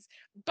it is.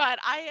 But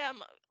I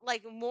am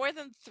like more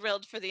than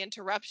thrilled for the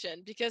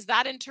interruption because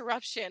that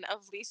interruption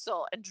of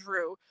Liesel and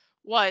Drew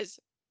was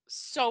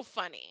so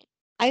funny.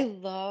 I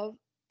love,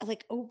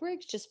 like,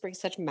 Obriggs just brings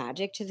such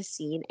magic to the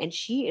scene, and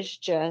she is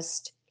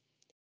just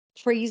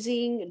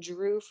praising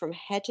Drew from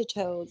head to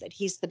toe that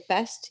he's the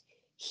best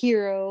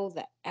hero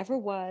that ever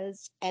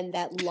was, and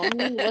that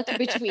longing look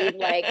between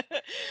like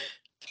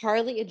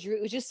Carly and Drew,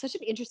 it was just such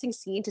an interesting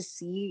scene to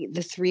see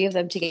the three of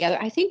them together.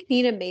 I think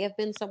Nina may have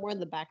been somewhere in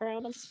the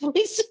background of this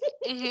place,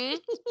 Hmm.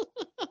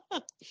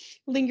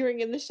 lingering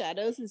in the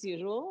shadows as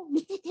usual.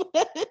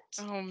 But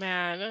Oh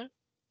man.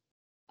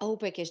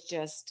 Obik is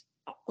just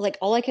like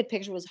all I could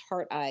picture was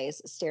heart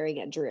eyes staring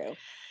at Drew.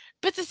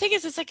 But the thing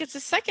is, it's like it's the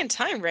second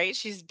time, right?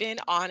 She's been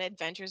on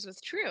adventures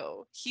with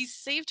Drew. He's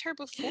saved her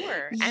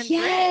before, and Britt.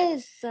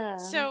 Yes.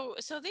 So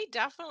they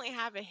definitely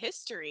have a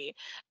history.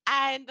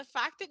 And the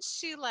fact that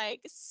she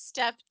like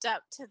stepped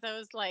up to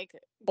those like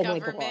Oh my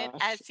government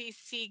gosh.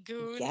 SEC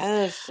goons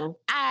Yes.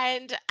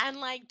 and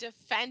like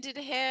defended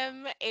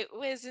him, it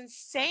was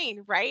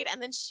insane, right?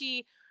 And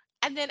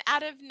then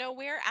out of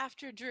nowhere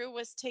after Drew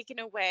was taken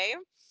away,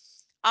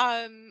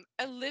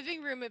 a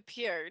living room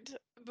appeared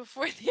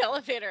before the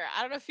elevator.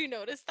 I don't know if you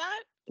noticed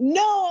that.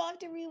 No, I have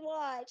to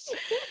rewatch.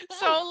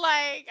 So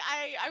like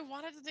I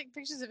wanted to take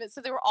pictures of it.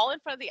 So they were all in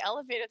front of the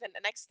elevator. Then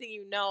the next thing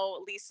you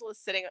know, Lisa is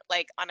sitting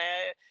like on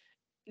a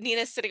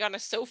Nina's sitting on a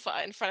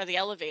sofa in front of the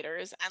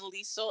elevators, and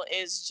Liesel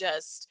is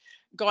just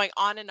going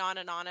on and on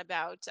and on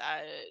about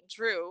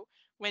Drew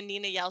when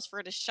Nina yells for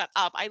her to shut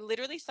up. I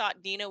literally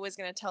thought Nina was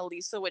going to tell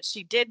Lisa what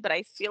she did, but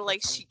I feel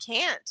like she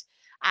can't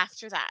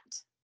after that.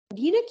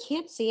 Nina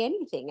can't say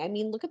anything. I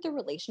mean, look at the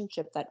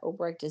relationship that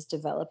Obrecht is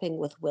developing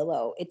with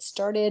Willow. It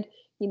started,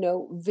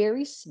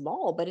 very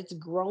small, but it's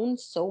grown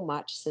so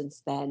much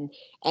since then.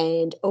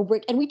 And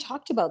Obrecht, and we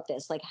talked about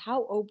this, like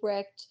how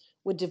Obrecht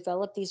would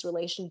develop these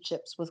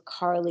relationships with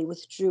Carly,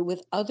 with Drew,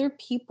 with other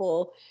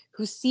people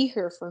who see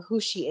her for who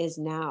she is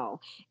now.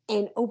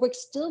 And Obrecht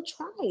still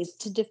tries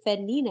to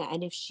defend Nina.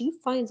 And if she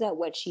finds out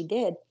what she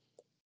did,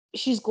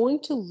 she's going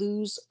to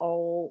lose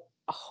all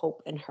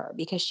hope in her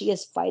because she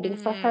is fighting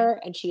for Hmm.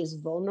 her and she is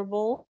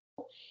vulnerable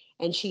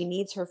and she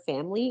needs her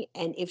family.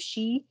 And if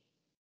she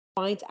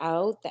finds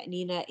out that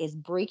Nina is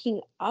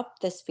breaking up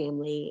this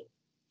family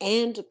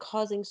and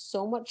causing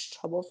so much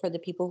trouble for the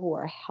people who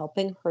are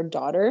helping her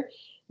daughter,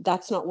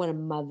 that's not what a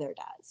mother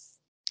does.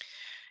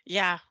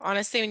 Yeah,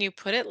 honestly, when you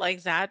put it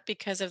like that,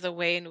 because of the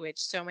way in which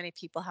so many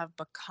people have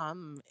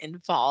become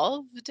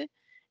involved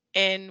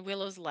in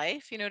Willow's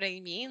life, you know what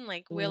I mean?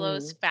 Like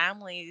Willow's Mm.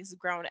 family's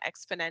grown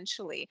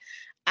exponentially.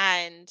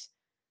 And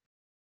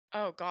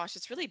oh gosh,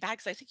 it's really bad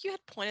because I think you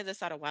had pointed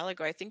this out a while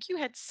ago. I think you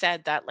had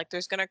said that like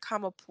there's going to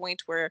come a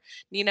point where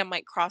Nina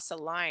might cross a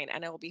line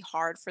and it will be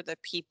hard for the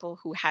people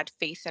who had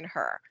faith in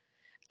her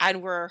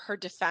and were her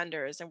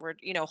defenders and were,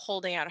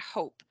 holding out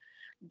hope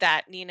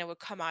that Nina would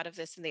come out of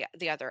this in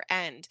the other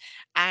end.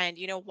 And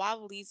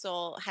while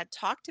Liesel had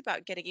talked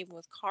about getting even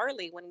with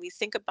Carly, when we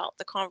think about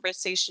the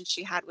conversation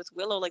she had with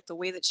Willow, like the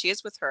way that she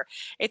is with her,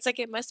 it's like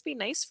it must be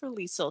nice for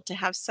Liesel to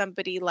have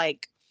somebody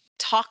like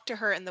talk to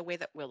her in the way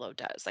that Willow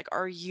does. Like,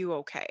 are you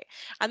okay?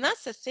 And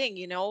that's the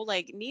thing,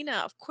 like Nina,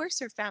 of course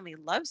her family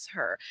loves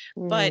her,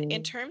 but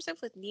in Mm. terms of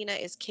what Nina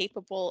is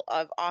capable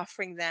of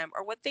offering them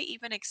or what they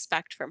even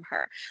expect from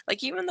her,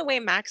 like even the way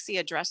Maxie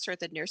addressed her at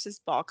the nurses'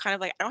 ball, kind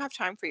of like, I don't have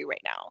time for you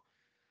right now.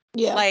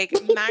 Yeah. Like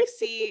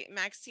Maxie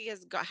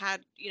has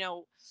had,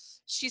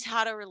 she's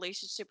had a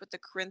relationship with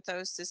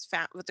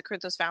with the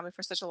Corinthos family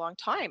for such a long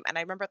time. And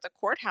I remember at the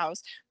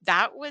courthouse,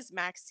 that was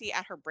Maxie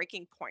at her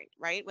breaking point,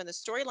 right? When the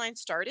storyline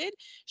started,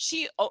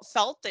 she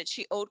felt that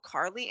she owed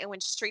Carly and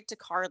went straight to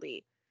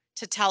Carly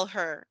to tell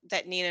her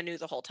that Nina knew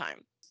the whole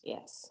time.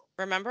 Yes.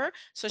 Remember?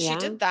 So she Yeah.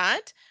 did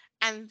that.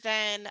 And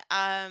then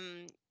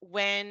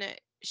when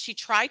she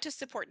tried to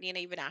support Nina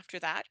even after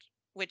that,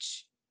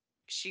 which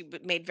she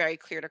made very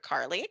clear to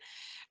Carly,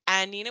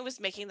 and Nina was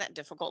making that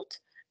difficult.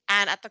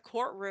 And at the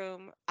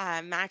courtroom,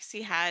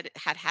 Maxie had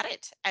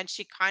it, and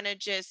she kind of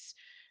just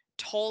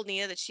told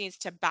Nina that she needs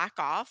to back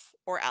off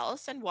or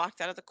else, and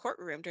walked out of the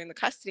courtroom during the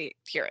custody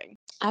hearing.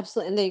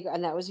 Absolutely. And,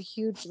 and that was a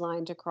huge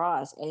line to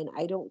cross. And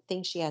I don't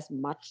think she has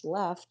much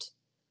left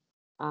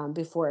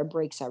before it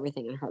breaks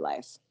everything in her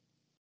life.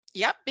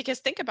 Yep, because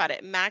think about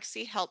it,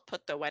 Maxie helped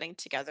put the wedding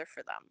together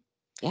for them.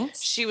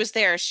 Yes. She was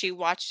there. She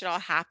watched it all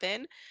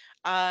happen.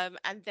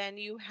 And then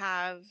you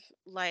have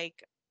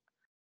like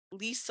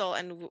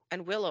Liesel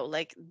and Willow.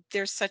 Like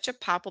there's such a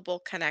palpable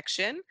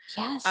connection.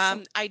 Yes.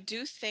 I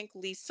do think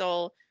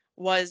Liesel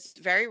was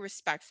very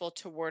respectful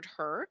toward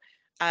her.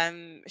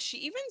 She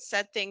even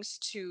said things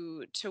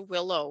to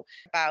Willow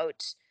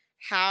about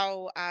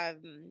how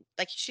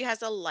like she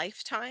has a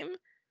lifetime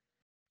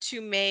to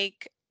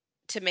make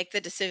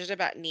the decision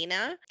about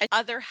Nina and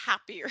other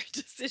happier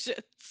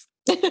decisions.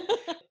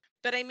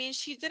 But I mean,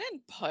 she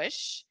didn't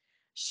push.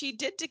 She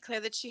did declare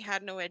that she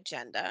had no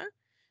agenda.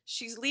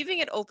 She's leaving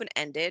it open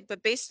ended,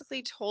 but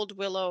basically told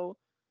Willow,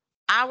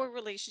 our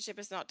relationship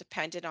is not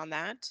dependent on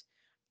that.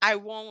 I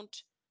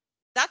won't,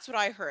 that's what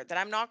I heard, that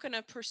I'm not going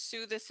to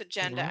pursue this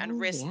agenda and No,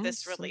 risk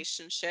this yes.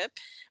 relationship.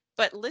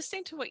 But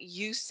listening to what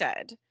you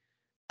said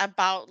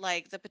about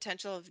like the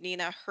potential of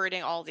Nina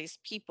hurting all these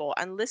people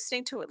and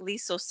listening to what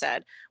Liso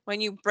said, when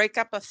you break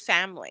up a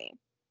family,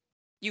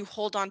 you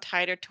hold on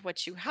tighter to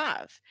what you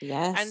have. And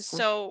Yes.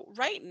 so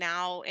right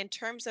now, in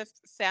terms of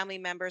family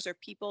members or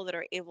people that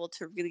are able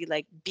to really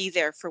like be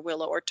there for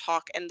Willow or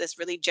talk in this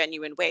really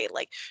genuine way,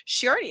 like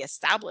she already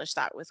established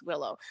that with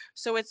Willow.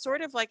 So it's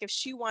sort of like if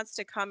she wants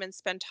to come and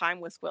spend time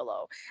with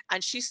Willow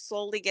and she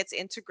slowly gets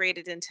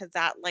integrated into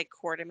that like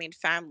Quartermain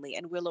family,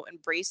 and Willow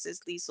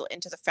embraces Liesel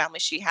into the family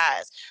she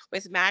has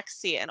with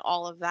Maxie and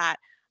all of that,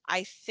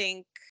 I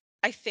think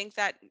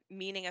that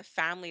meaning of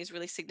family is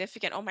really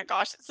significant. Oh my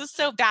gosh, this is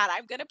so bad.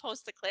 I'm going to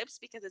post the clips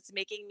because it's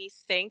making me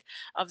think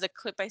of the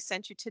clip I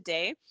sent you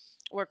today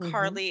where Hmm.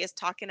 Carly is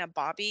talking to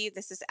Bobby.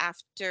 This is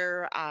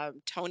after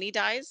Tony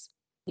dies.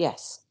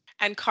 Yes.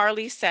 And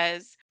Carly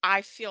says,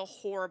 I feel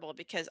horrible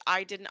because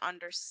I didn't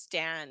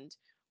understand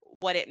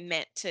what it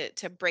meant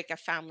to break a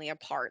family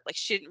apart. Like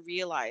she didn't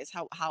realize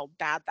how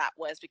bad that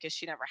was because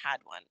she never had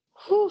one.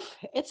 Whew,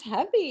 it's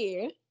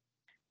heavy.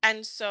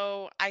 And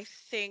so I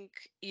think,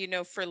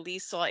 for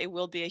Lisa, it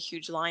will be a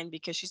huge line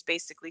because she's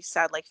basically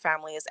said like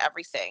family is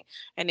everything.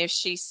 And if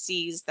she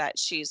sees that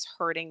she's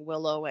hurting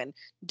Willow and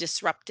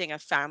disrupting a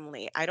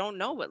family, I don't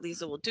know what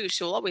Lisa will do.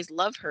 She'll always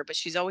love her, but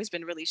she's always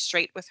been really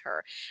straight with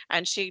her.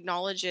 And she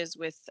acknowledges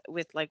with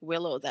like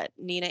Willow that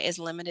Nina is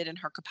limited in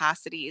her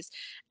capacities.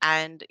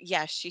 And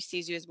yes, she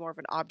sees you as more of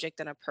an object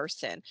than a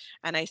person.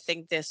 And I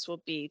think this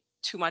will be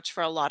too much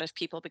for a lot of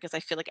people because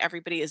I feel like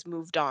everybody has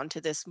moved on to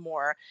this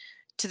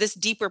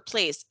deeper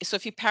place. So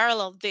if you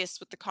parallel this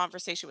with the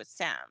conversation with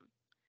Sam,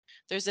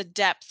 there's a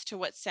depth to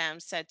what Sam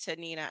said to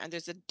Nina, and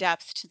there's a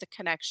depth to the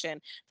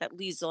connection that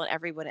Liesel and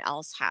everyone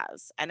else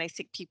has. And I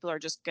think people are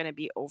just going to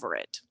be over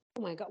it.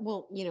 Oh my God.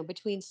 Well,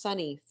 between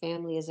Sonny,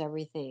 family is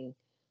everything.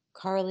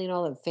 Carly and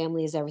Olive,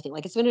 family is everything.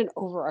 Like it's been an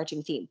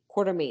overarching theme.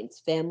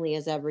 Quartermains, family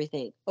is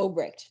everything.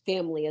 Obrecht,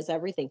 family is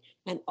everything.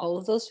 And all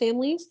of those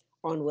families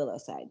are on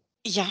Willow's side.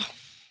 Yeah.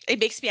 It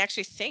makes me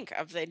actually think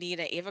of the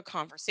Nina Ava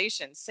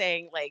conversation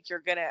saying, like, you're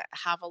going to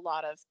have a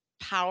lot of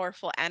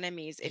powerful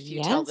enemies if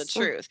you tell the Yes.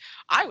 truth.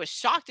 I was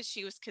shocked that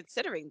she was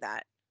considering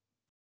that.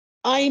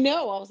 I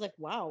know. I was like,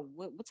 wow,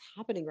 what's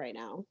happening right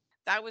now?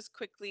 That was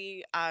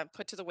quickly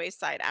put to the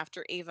wayside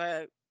after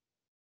Ava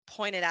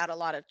pointed out a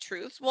lot of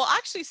truths. Well,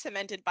 actually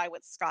cemented by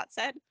what Scott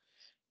said.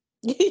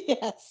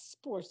 Yes,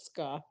 poor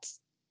Scott.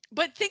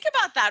 But think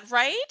about that,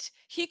 right?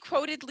 He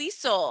quoted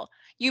Liesel.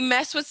 You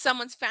mess with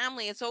someone's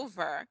family, it's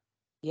over.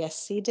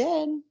 Yes, he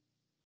did.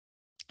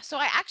 So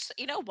I actually,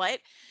 you know what?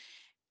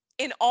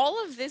 In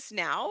all of this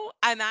now,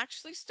 I'm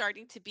actually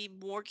starting to be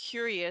more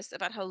curious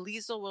about how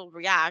Liesel will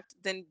react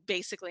than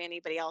basically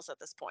anybody else at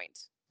this point.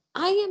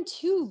 I am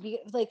too,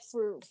 like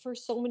for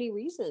so many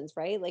reasons,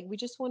 right? Like we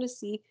just want to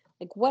see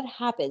like what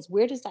happens.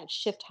 Where does that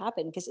shift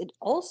happen? Because it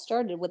all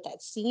started with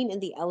that scene in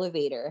the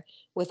elevator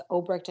with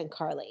Obrecht and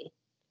Carly.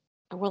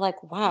 And we're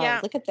like, wow, Yeah.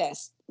 look at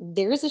this.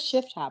 There's a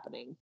shift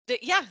happening.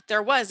 Yeah,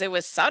 there was. It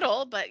was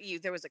subtle, but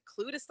there was a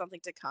clue to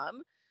something to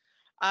come.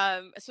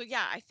 So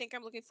yeah, I think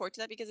I'm looking forward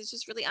to that because it's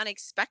just really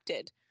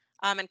unexpected,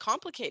 and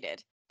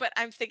complicated. But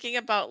I'm thinking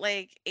about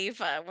like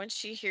Ava when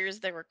she hears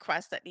the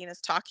request that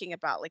Nina's talking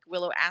about, like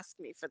Willow asked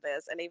me for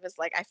this, and Ava's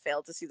like, I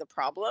failed to see the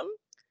problem.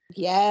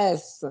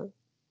 Yes.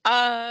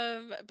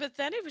 But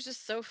then it was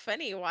just so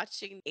funny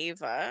watching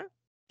Ava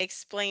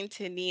explain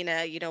to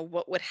Nina,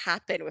 what would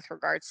happen with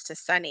regards to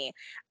Sonny,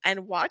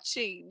 and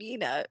watching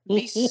Nina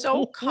be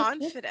so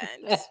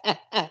confident.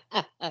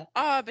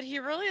 Oh, but he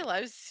really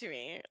loves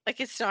me.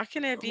 Like, it's not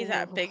gonna be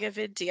that Oh, big of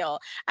a deal.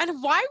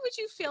 And why would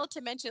you fail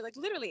to mention, like,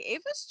 literally,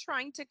 Ava's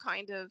trying to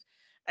kind of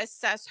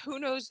assess who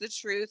knows the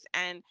truth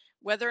and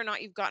whether or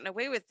not you've gotten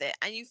away with it.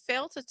 And you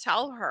fail to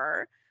tell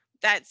her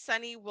that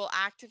Sunny will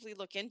actively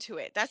look into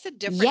it. That's a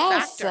different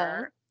yes.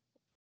 factor.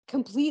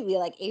 Completely.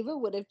 Like Ava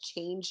would have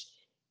changed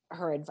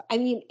her advice. I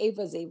mean,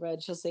 Ava's Ava,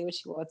 and she'll say what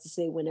she wants to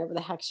say whenever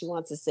the heck she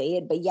wants to say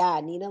it. But yeah,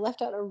 Nina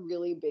left out a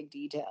really big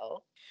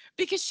detail.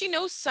 Because she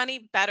knows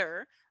Sunny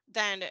better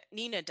than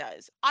Nina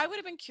does. I would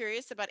have been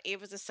curious about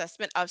Ava's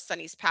assessment of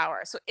Sunny's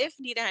power. So if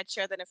Nina had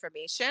shared that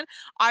information,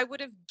 I would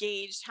have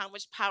gauged how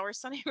much power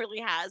Sunny really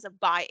has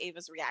by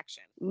Ava's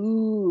reaction.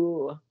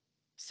 Ooh.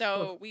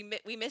 So we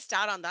missed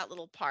out on that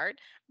little part.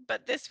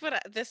 But this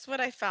what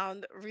I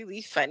found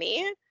really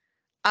funny.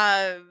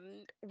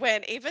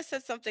 When Ava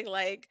said something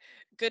like,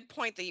 "Good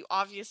point that you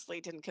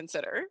obviously didn't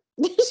consider."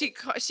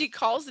 She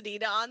calls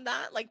Nina on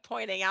that, like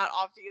pointing out,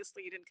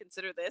 obviously you didn't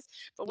consider this.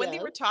 But when they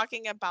Yeah. were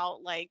talking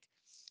about like,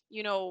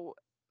 you know,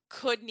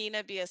 could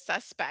Nina be a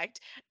suspect?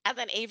 And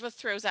then Ava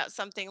throws out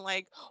something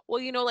like,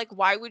 well, like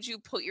why would you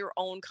put your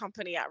own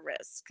company at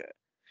risk?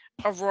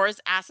 Aurora's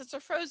assets are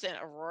frozen.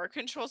 Aurora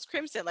controls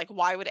Crimson. Like,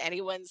 why would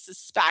anyone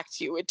suspect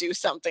you would do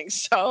something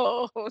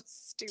so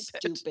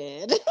stupid?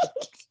 Stupid.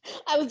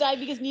 I was dying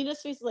because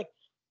Nina's face is like,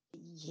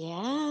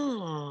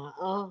 yeah,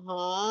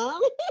 uh-huh.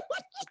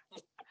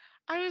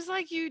 I was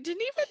like, you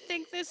didn't even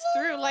think this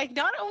through. Like,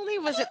 not only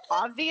was it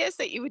obvious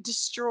that you would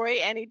destroy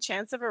any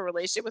chance of a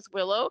relationship with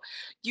Willow,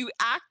 you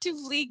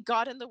actively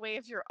got in the way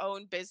of your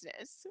own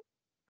business.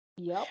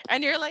 Yep.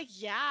 And you're like,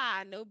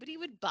 yeah, nobody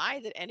would buy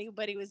that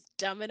anybody was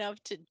dumb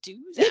enough to do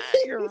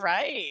that. You're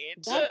right.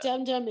 That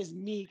dum dum is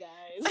me,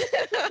 guys.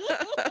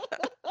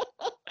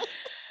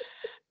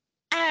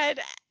 and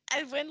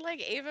when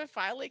like Ava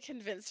finally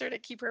convinced her to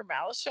keep her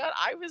mouth shut,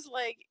 I was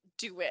like,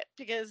 do it,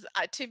 because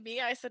to me,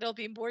 I said it'll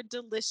be more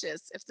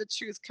delicious if the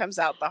truth comes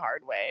out the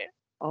hard way.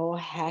 Oh,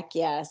 heck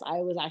yes. I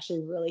was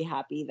actually really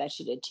happy that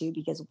she did too,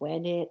 because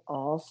when it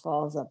all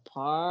falls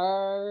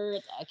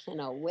apart, I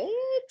cannot wait.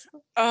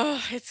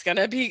 Oh, it's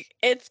gonna be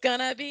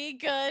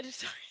good.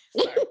 Sorry.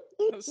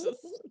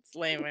 It's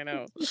lame, I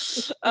know.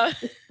 Uh,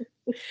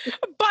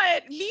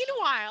 but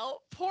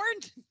meanwhile, poor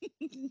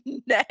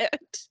Ned.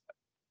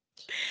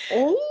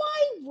 Oh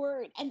my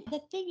word. And the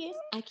thing is,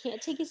 I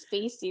can't take his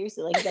face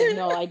seriously. Like, he's like,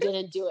 no, I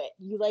didn't do it.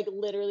 You like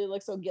literally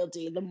look so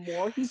guilty. The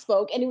more he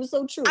spoke, and it was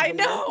so true. I The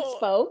more he know.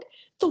 spoke,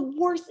 the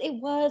worse it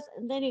was.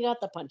 And then he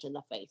got the punch in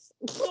the face.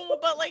 No,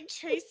 but like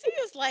Tracy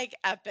is like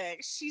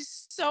epic.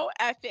 She's so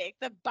epic.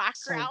 The So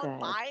background good.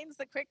 lines,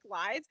 the quick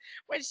lines,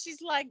 when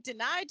she's like,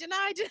 deny,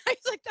 deny, deny.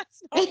 It's like,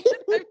 that's not what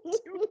I'm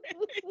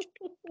doing.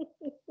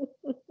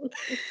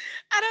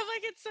 And I'm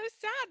like, it's so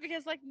sad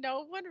because like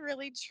no one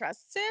really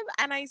trusts him.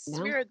 And I No.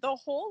 swear the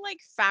whole like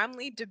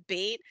family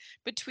debate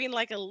between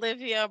like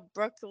Olivia,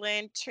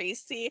 Brooklyn,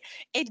 Tracy,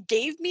 it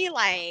gave me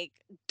like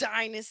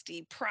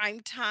Dynasty prime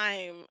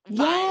time vibes.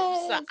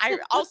 Yes. I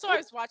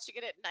was watching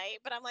it at night,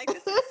 but I'm like,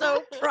 this is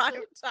so prime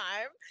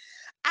time.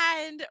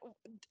 And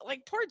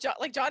like poor John,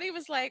 like Johnny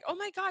was like, oh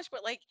my gosh,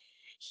 but like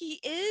he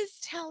is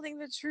telling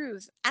the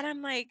truth. And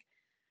I'm like,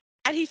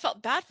 and he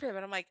felt bad for him.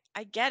 And I'm like,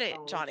 I get it,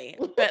 Don't. Johnny.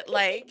 But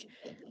like,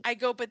 I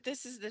go, but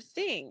this is the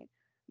thing.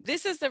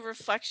 This is the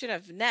reflection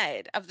of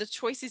Ned, of the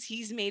choices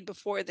he's made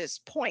before this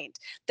point,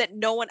 that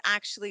no one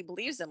actually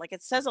believes him. Like,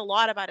 it says a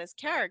lot about his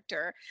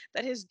character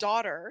that his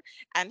daughter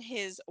and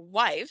his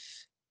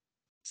wife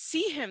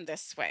see him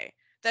this way,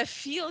 that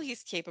feel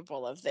he's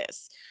capable of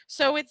this.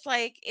 So it's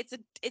like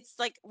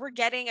we're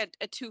getting a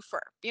twofer.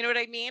 You know what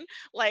I mean?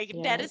 Like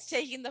Ned is Yes.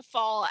 taking the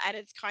fall and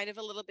it's kind of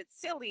a little bit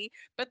silly,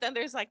 but then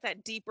there's like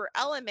that deeper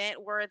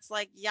element where it's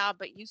like, yeah,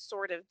 but you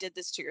sort of did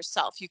this to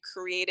yourself. You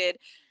created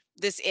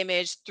this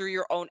image through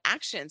your own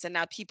actions and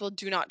now people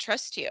do not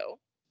trust you.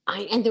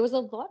 And there was a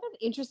lot of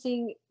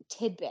interesting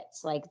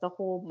tidbits, like the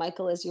whole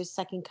Michael is your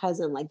second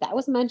cousin, like that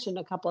was mentioned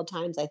a couple of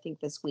times, I think,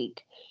 this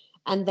week.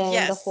 And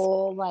then the Yes.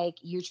 whole like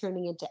you're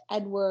turning into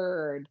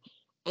Edward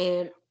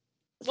and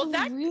Well,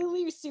 some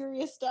really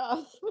serious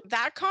stuff.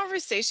 that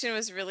conversation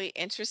was really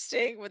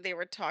interesting when they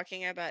were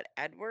talking about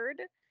Edward.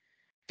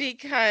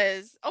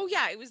 Because oh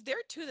yeah, it was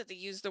there too that they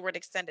used the word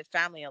extended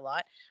family a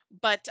lot.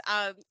 But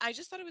I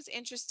just thought it was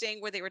interesting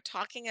where they were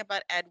talking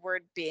about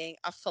Edward being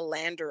a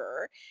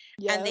philanderer,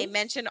 and they Yes.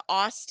 mentioned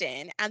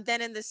Austin, and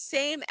then in the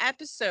same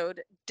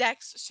episode,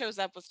 Dex shows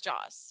up with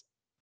Joss.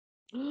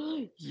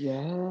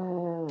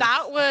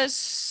 That Yes. was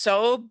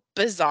so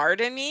bizarre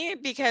to me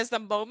because the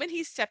moment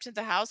he stepped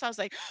into the house, I was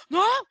like,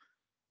 no,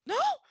 no.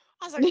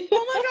 I was like,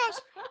 oh my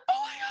gosh,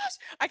 oh my gosh.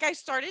 Like I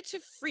started to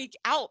freak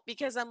out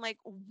because I'm like,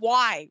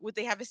 why would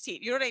they have a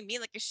seat? You know what I mean?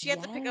 Like if she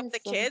had to pick up the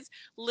Yes. kids,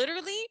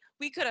 literally,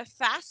 we could have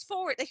fast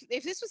forward. Like,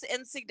 if this was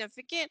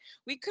insignificant,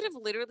 we could have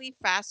literally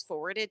fast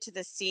forwarded to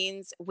the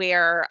scenes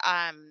where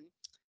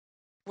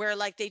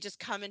like they just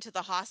come into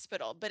the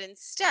hospital. But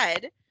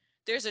instead,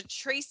 there's a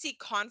Tracy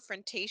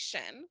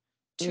confrontation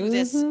to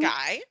this Mm-hmm.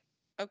 guy.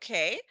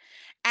 Okay.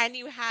 And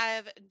you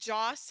have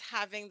Joss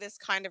having this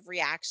kind of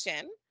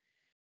reaction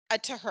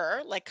to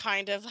her, like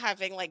kind of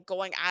having like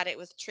going at it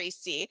with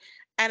Tracy.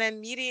 And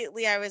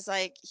immediately I was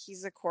like,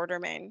 he's a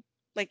quarterman.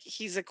 Like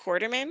he's a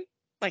quarterman.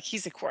 Like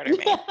he's a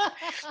quarterman.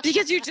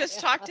 Because you just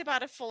talked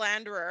about a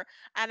philanderer.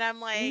 And I'm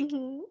like,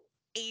 Mm-hmm.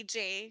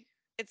 AJ,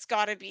 it's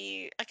gotta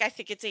be like I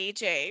think it's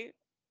AJ.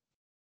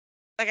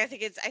 Like I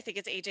think it's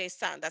AJ's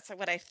son. That's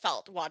what I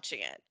felt watching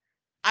it.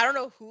 I don't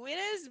know who it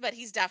is, but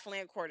he's definitely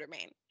a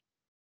quartermain.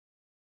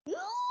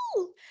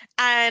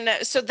 And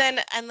so then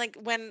and like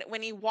when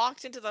he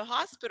walked into the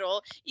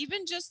hospital,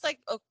 even just like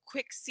a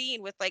quick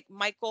scene with like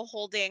Michael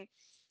holding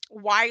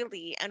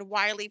Wiley and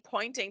Wiley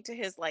pointing to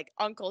his like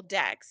uncle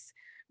Dex,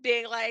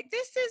 being like,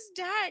 this is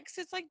Dex,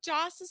 it's like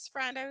Joss's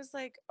friend. I was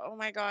like, oh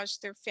my gosh,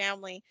 they're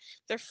family,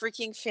 they're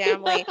freaking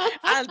family.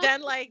 And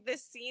then like the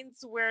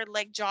scenes where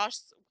like Josh,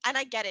 and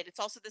I get it, it's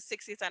also the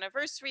 60th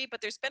anniversary,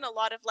 but there's been a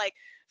lot of like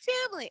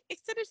family,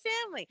 extended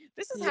family,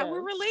 this is how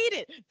we're Yes.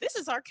 related, this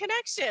is our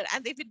connection,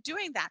 and they've been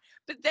doing that.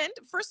 But then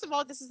first of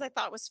all, this is I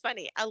thought was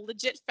funny, a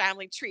legit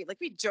family tree. Like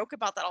we joke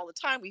about that all the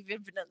time, we've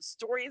even done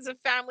stories of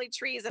family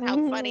trees and how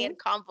funny Mhm. and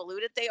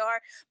convoluted they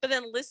are. But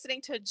then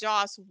listening to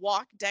Joss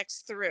walk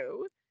Dex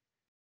through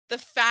the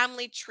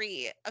family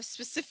tree of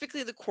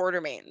specifically the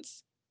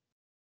Quartermains,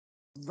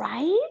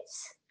 Right?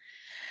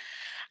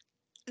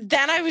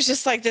 then I was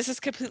just like, this is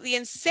completely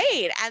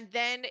insane. And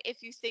then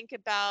if you think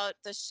about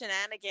the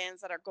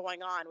shenanigans that are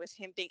going on with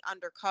him being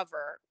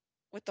undercover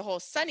with the whole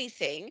Sonny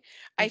thing,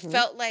 I Mhm.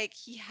 felt like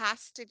he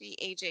has to be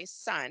AJ's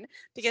son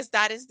because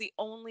that is the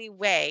only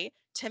way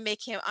to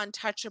make him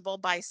untouchable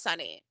by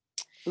Sonny.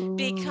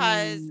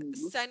 because Ooh.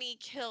 Sonny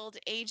killed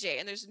AJ,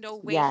 and there's no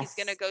way he's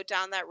gonna Yes. go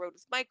down that road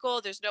with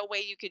Michael. There's no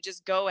way you could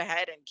just go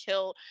ahead and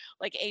kill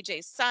like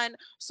AJ's son.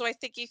 So I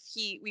think if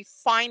we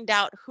find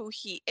out who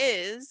he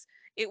is,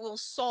 it will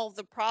solve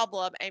the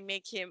problem and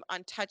make him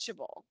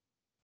untouchable.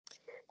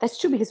 That's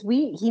true because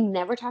he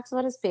never talks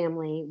about his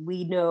family.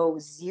 We know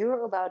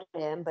zero about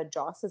him, but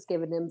Joss has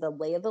given him the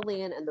lay of the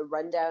land and the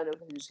rundown of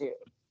who's who.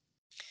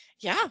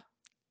 Yeah.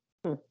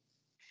 Hmm.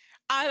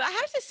 I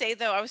have to say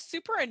though, I was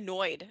super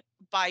annoyed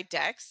by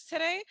Dex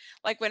today.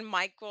 Like when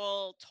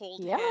Michael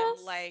told him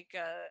Yes.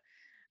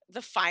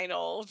 the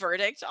final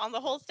verdict on the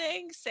whole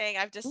thing, saying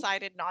I've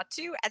decided not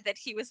to, and that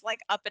he was like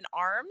up in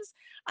arms.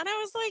 And I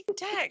was like,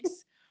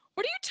 Dex,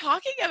 what are you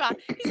talking about?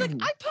 He's like,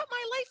 I put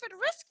my life at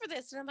risk for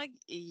this. And I'm like,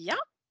 yep.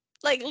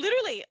 Like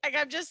literally, like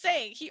I'm just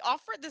saying, he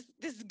offered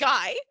this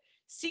guy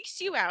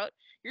seeks you out.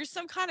 You're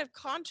some kind of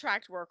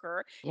contract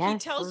worker. He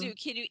Yes. tells you,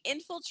 can you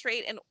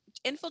infiltrate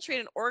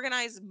an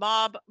organized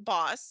mob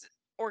boss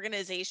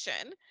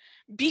organization,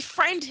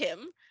 befriend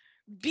him,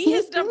 be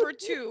his number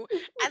two,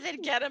 and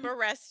then get him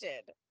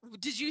arrested?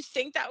 Did you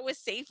think that was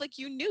safe? Like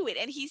you knew it,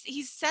 and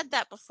he's said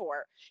that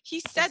before. He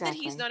said that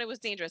he's Exactly. known it was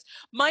dangerous.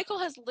 Michael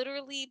has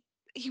literally,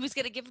 he was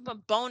going to give him a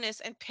bonus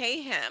and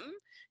pay him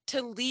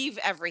to leave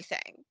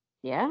everything,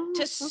 Yeah.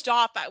 to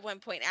stop at one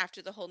point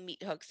after the whole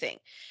meat hook thing.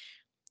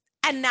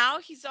 And now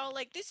he's all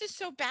like, this is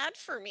so bad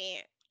for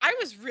me. I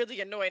was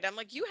really annoyed. I'm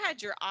like, you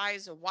had your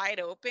eyes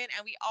wide open,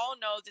 and we all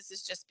know this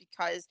is just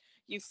because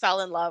you fell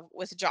in love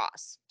with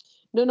Joss.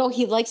 No,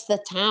 he likes the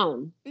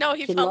town. No,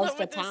 he He fell in loves love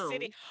the with the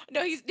city. town.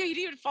 No, he didn't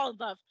even fall in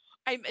love.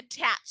 I'm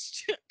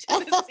attached to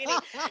the city.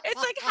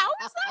 It's like, how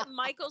is that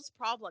Michael's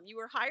problem? You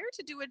were hired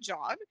to do a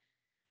job,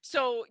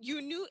 so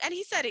you knew. And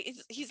he said it.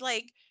 He's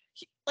like,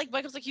 like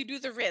Michael's like, you knew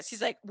the risk.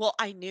 He's like, well,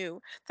 I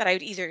knew that I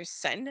would either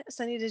send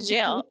Sonny to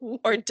jail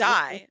or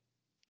die.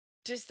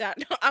 Just that.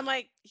 No, I'm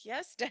like,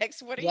 yes,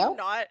 Dex. What are you Yep.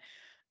 not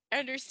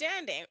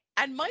understanding?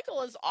 And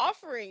Michael is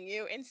offering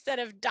you, instead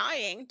of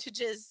dying, to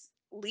just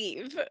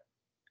leave.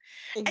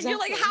 And you're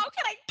like, Exactly. how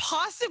can I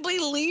possibly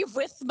leave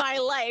with my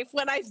life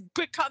when I've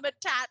become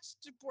attached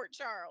to Port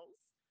Charles?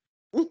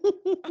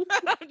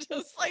 I'm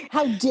just like,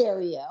 How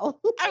dare you?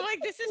 I'm like,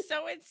 this is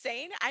so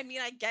insane. I mean,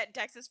 I get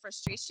Dex's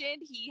frustration.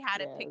 He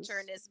had a picture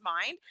in Yes. his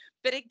mind.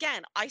 But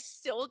again, I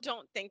still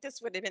don't think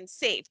this would have been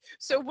safe.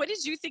 So what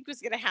did you think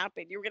was going to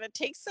happen? You were going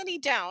to take Sonny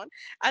down,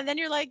 and then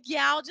you're like,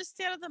 yeah, I'll just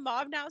stay out of the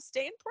mob now,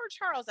 stay in Port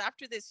Charles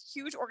after this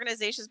huge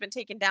organization has been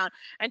taken down,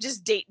 and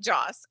just date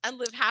Joss and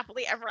live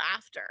happily ever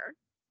after.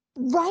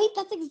 Right?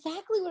 That's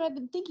exactly what I've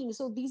been thinking.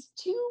 So these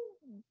two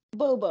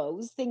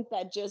Bobos think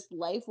that just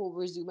life will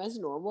resume as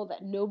normal,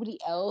 that nobody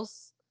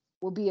else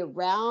will be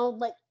around.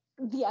 Like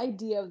the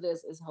idea of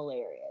this is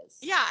hilarious.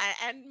 Yeah,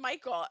 and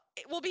Michael,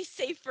 it will be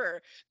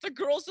safer. The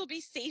girls will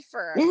be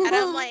safer. And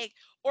I'm Yeah. like,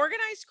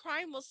 organized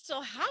crime will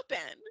still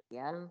happen.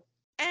 Yeah.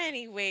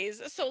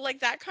 Anyways, so like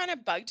that kind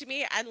of bugged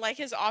me, and like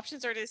his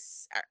options are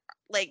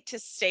like to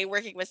stay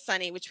working with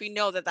Sonny, which we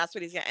know that that's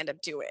what he's gonna end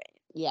up doing,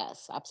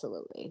 Yes,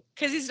 absolutely.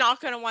 because he's not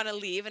going to want to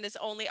leave, and his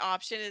only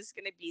option is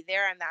going to be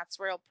there, and that's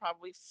where he'll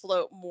probably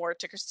float more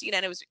to Christina.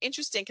 And it was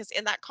interesting because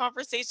in that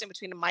conversation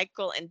between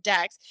Michael and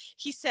Dex,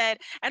 he said,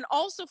 and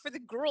also for the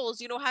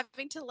girls,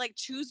 having to like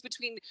choose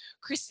between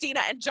Christina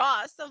and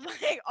Joss. I'm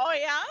like, oh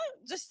yeah,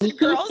 just the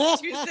girls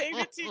choosing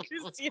between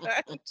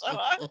Christina and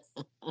Joss.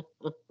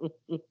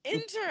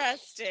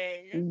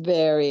 Interesting.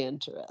 Very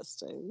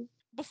interesting.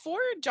 Before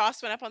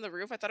Joss went up on the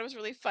roof, I thought it was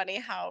really funny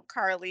how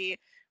Carly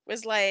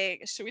was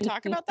like, "Should we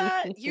talk about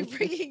that? You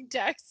bringing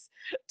Dex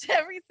to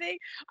everything?"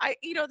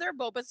 Their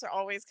moments are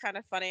always kind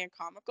of funny and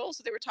comical.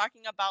 So they were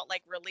talking about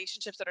like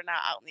relationships that are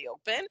not out in the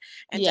open,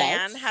 and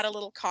Diane had Yes. a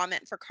little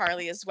comment for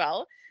Carly as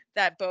well,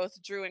 that both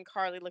Drew and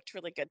Carly looked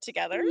really good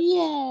together.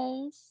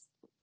 Yes.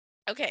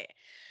 Okay,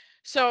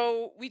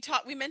 so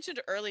we mentioned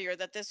earlier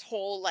that this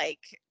whole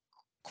like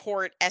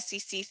court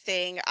SEC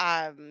thing,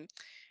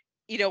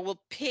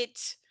 will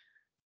pit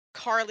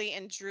Carly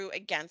and Drew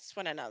against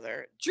one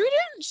another. Drew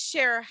didn't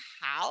share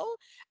how,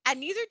 and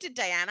neither did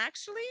Diane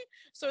actually.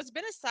 So it's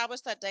been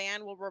established that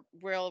Diane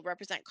will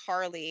represent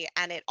Carly,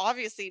 and it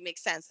obviously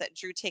makes sense that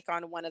Drew take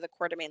on one of the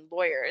Coeur d'Alene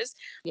lawyers.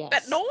 But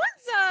Yes. no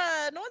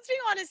one's being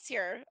honest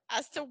here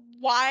as to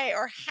why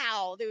or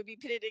how they would be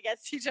pitted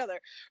against each other.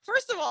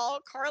 First of all,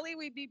 Carly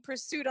would be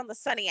pursued on the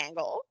Sunny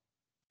angle,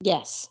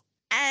 Yes.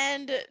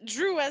 and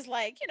Drew as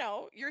like,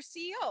 your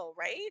CEO,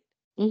 right?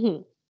 Hmm.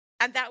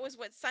 And that was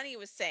what Sonny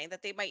was saying,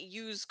 that they might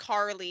use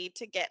Carly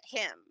to get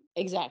him.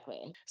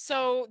 Exactly.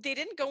 So they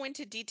didn't go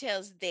into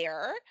details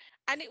there.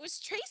 And it was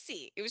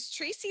Tracy. It was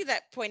Tracy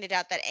that pointed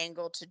out that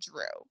angle to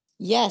Drew.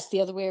 Yes,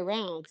 the other way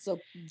around. So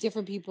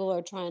different people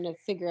are trying to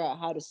figure out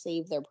how to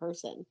save their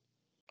person.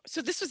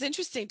 So this was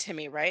interesting to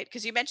me, right?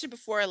 Because you mentioned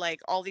before,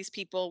 like all these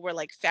people were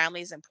like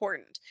families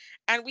important.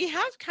 And we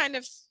have kind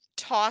of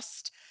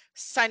tossed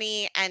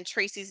Sonny and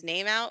Tracy's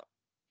name out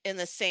in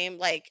the same,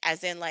 like,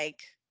 as in,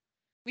 like,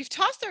 we've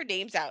tossed their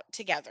names out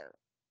together.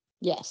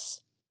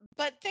 Yes.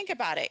 But think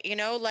about it,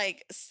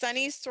 like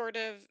Sonny's sort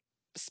of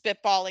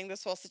spitballing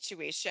this whole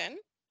situation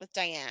with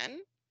Diane.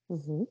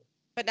 Mm-hmm.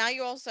 But now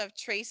you also have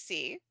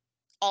Tracy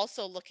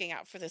also looking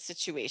out for the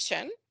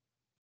situation,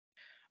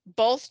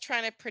 both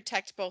trying to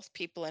protect both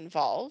people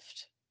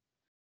involved.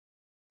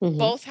 Mm-hmm.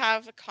 Both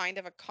have a kind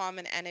of a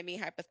common enemy,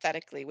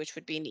 hypothetically, which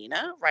would be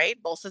Nina,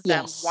 right? Both of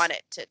them Yes. want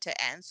it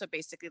to end. So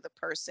basically, the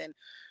person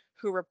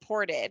who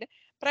reported,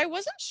 but I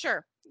wasn't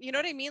sure. You know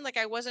what I mean? Like,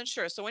 I wasn't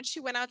sure. So when she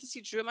went out to see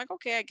Drew, I'm like,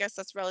 okay, I guess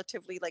that's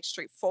relatively like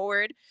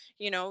straightforward,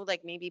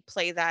 like maybe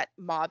play that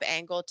mob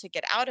angle to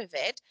get out of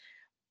it.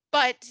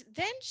 But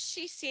then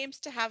she seems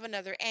to have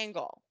another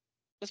angle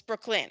with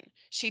Brooklyn.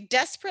 She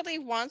desperately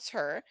wants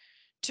her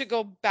to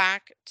go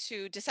back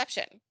to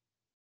deception.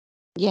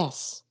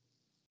 Yes.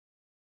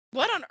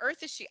 What on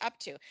earth is she up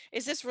to?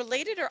 Is this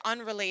related or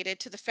unrelated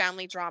to the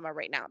family drama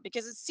right now?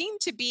 Because it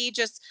seemed to be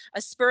just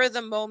a spur of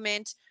the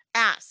moment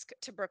ask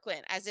to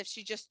Brooklyn, as if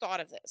she just thought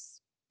of this.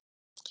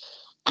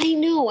 I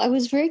know. I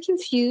was very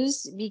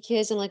confused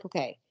because I'm like,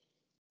 okay,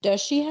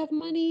 does she have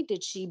money?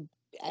 Did she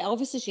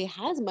obviously she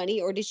has money,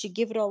 or did she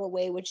give it all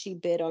away when she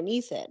bid on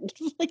Ethan?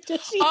 Like,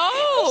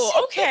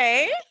 Oh,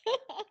 okay.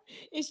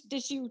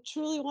 does she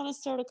truly want to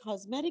start a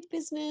cosmetic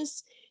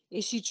business?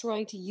 Is she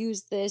trying to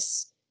use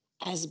this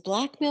as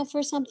blackmail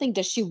for something?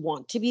 Does she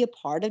want to be a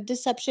part of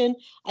deception?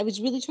 I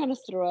was really trying to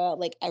throw out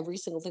like every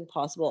single thing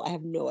possible. I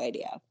have no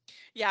idea.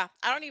 Yeah,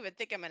 I don't even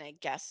think I'm gonna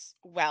guess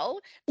well,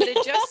 but it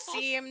just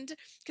seemed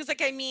because,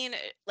 like, I mean,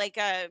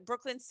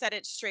 Brooklyn said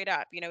it straight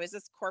up. Is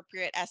this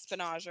corporate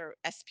espionage or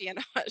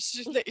espionage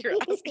that you're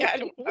asking? I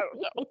don't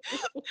know.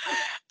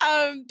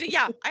 But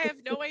yeah, I have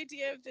no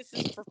idea if this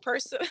is for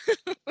person.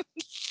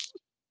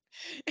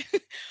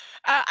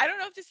 I don't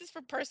know if this is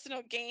for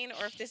personal gain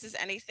or if this is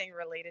anything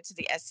related to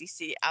the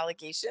SEC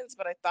allegations,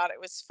 but I thought it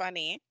was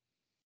funny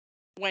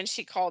when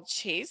she called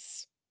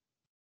Chase.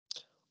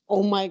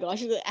 Oh my gosh,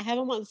 she's like, I have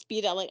him on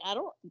speed dial. Like, I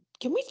don't.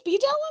 Can we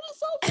speed dial on a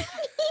cell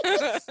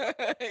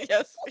phone?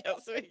 Yes,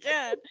 yes, we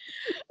can.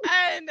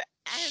 And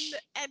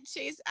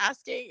Chase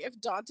asking if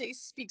Dante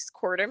speaks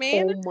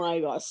Quartermain. Oh my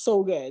gosh,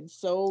 so good,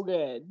 so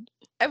good.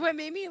 And what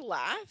made me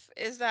laugh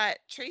is that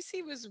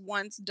Tracy was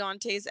once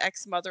Dante's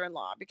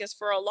ex-mother-in-law, because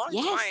for a long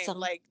Yes. time,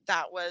 like,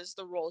 that was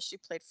the role she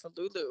played for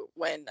Lulu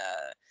when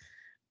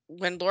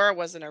Laura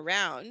wasn't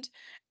around.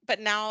 But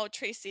now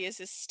Tracy is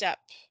his step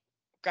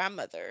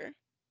grandmother.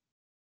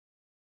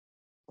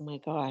 Oh my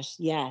gosh,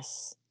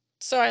 yes.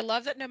 So I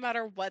love that no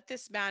matter what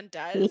this man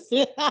does,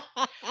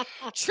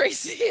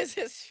 Tracy is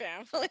his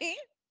family,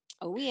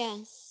 Oh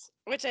yes.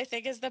 which I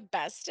think is the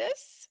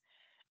bestest.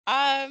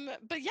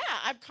 But yeah,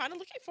 I'm kind of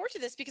looking forward to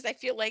this because I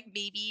feel like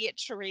maybe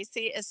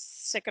Tracy is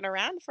sticking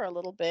around for a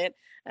little bit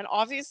and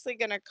obviously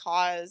gonna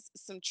cause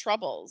some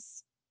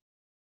troubles.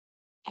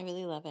 I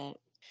really love it.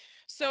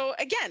 So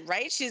again,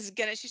 right? She's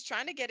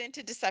trying to get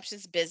into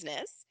Deception's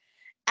business.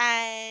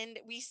 And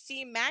we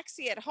see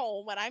Maxie at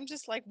home, and I'm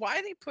just like, why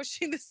are they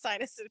pushing the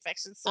sinus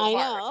infection so I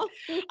hard?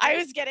 know. I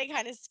was getting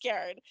kind of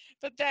scared.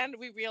 But then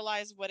we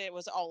realized what it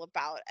was all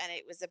about, and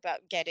it was about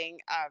getting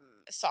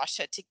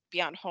Sasha to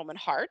be on Home and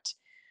Heart.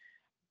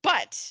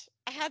 But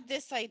I had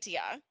this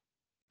idea.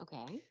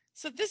 Okay.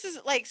 So this is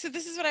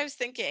what I was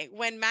thinking.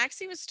 When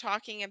Maxie was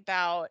talking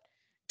about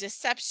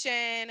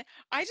deception,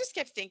 I just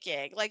kept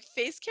thinking, like,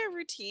 face care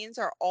routines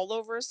are all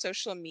over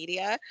social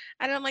media.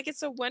 And I'm like,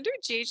 it's a wonder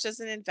JH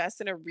doesn't invest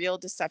in a real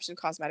deception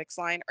cosmetics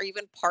line, or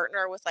even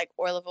partner with like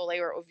Oil of Olay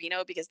or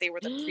Ovino, because they were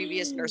the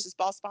previous Nurses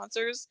Ball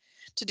sponsors,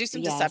 to do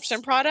some deception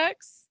Yes.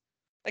 products.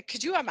 Like,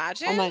 could you Oh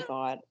imagine? my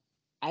god.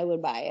 I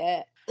would buy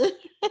it. Do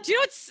you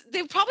know what's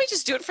they probably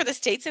just do it for the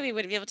States and we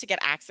wouldn't be able to get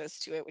access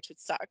to it, which would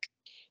suck.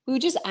 We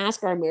would just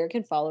ask our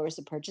American followers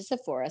to purchase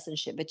it for us and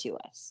ship it to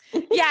us.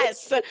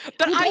 Yes, but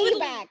We I pay would you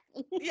back.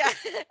 yeah,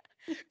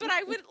 but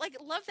I would, like,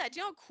 love that. Do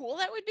you know how cool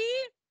that would be?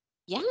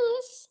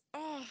 Yes.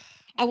 Oh,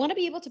 I want to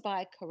be able to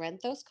buy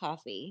Corinthos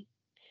coffee,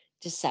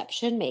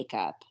 deception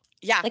makeup.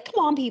 yeah. Like,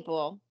 come on,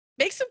 people.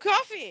 Make some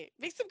coffee.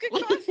 Make some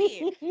good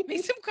coffee.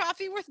 Make some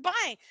coffee worth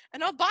buying,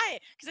 and I'll buy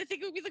it because I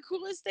think it would be the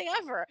coolest thing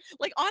ever.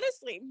 Like,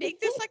 honestly,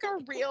 make this like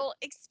a real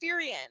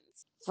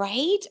experience.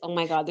 Right? Oh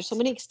my god, there's so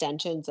many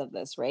extensions of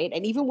this, right?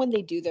 And even when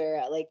they do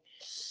their like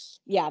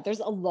yeah, there's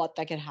a lot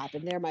that could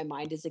happen there. My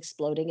mind is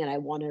exploding and I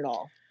want it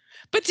all.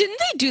 But didn't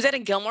they do that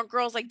in Gilmore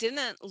Girls? Like,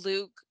 didn't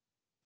Luke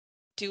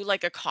do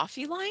like a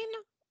coffee line?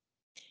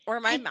 Or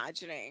am I I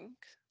imagining?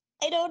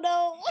 I don't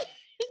know.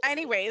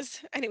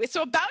 Anyways,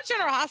 so about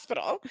General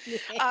Hospital,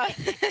 uh,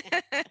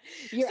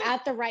 You're so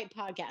at the right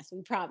podcast,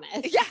 we promise.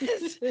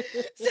 yes,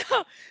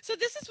 so so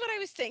this is what I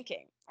was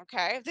thinking.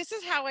 Okay,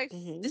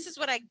 Mhm. this is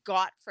what I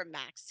got from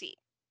Maxie.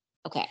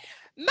 Okay.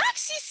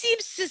 Maxie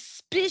seems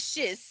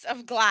suspicious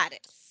of Gladys.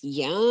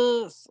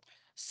 Yes.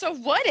 So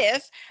what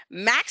if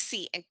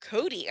Maxie and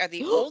Cody are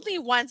the only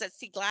ones that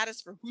see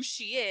Gladys for who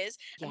she is,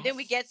 and then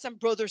we Yes. get some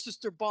brother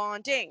sister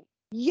bonding?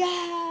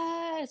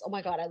 Yes. Oh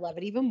my god, I love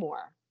it even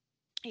more.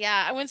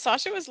 Yeah, and when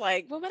Sasha was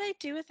like, "What would I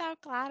do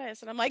without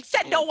Gladys?" and I'm like,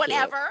 "Said I no know, one cute.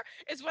 ever,"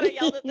 is what I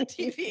yelled at the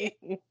TV.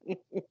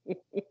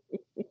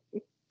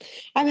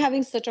 I'm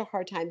having such a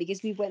hard time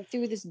because we went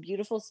through this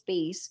beautiful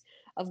space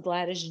of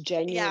Gladys Yeah,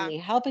 genuinely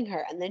helping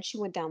her, and then she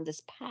went down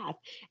this path,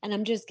 and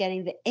I'm just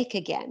getting the ick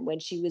again when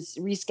she was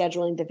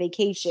rescheduling the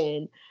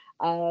vacation,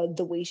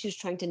 the way she was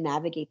trying to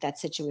navigate that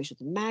situation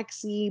with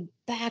Maxie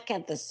back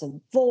at the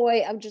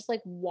Savoy. I'm just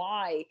like,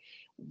 why?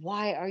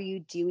 Why are you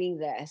doing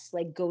this?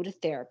 Like, go to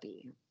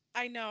therapy.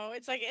 I know.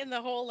 It's like in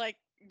the whole like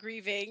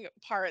grieving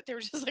part, they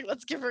were just like,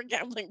 let's give her a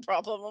gambling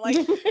problem. I'm like,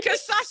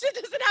 because Sasha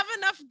doesn't have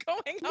enough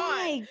going on.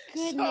 My So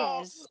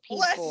goodness,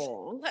 let's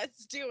people.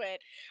 let's do it.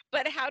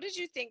 But how did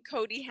you think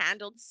Cody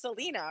handled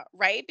Selena,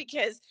 right?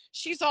 Because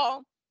she's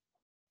all,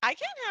 I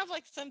can't have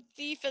like some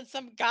thief and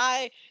some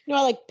guy. No,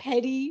 I like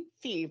petty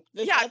thief.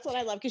 Yeah, That's what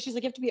I love because she's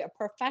like, you have to be a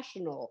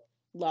professional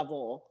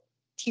level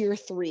tier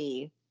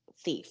 3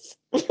 thief.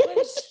 but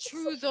it's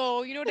true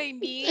though. You know what I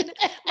mean?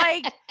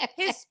 Like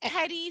his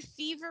petty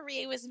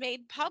thievery was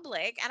made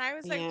public, and I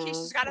was like, okay, Yeah.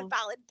 she's got a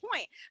valid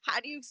point. How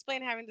do you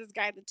explain having this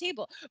guy at the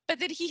table? But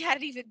then he had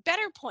an even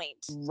better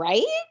point.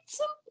 Right?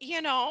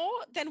 You know,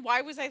 then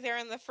why was I there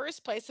in the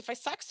first place if I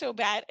suck so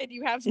bad and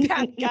you have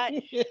bad gut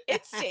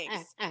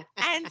instincts?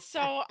 And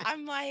so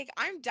I'm like,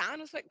 I'm down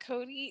with what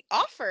Cody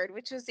offered,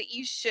 which was that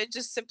you should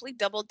just simply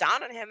double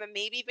down on him and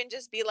maybe even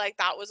just be like,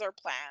 that was our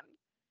plan.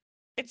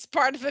 It's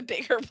part of a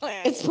bigger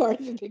plan. It's part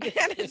of a bigger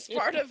And it's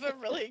part of a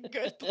really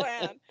good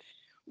plan.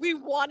 We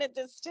wanted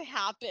this to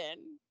happen.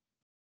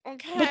 But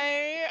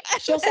Okay.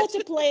 she also had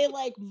to play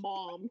like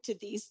mom to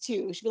these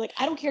two. She'd be like,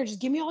 I don't care,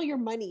 just give me all your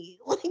money.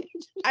 Like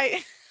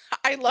I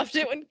I loved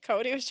it when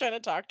Cody was trying to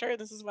talk to her.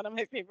 This is one of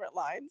my favorite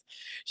lines.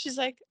 She's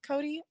like,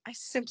 Cody, I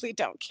simply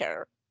don't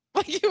care.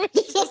 Like it was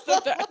just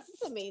the that's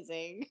best.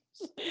 amazing.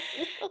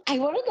 I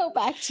want to go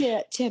back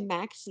to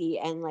Maxie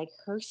and like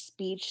her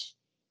speech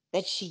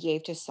that she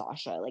gave to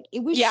Sasha. Like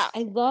it was, Yeah.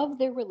 I love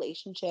their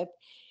relationship,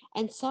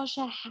 and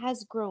Sasha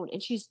has grown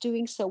and she's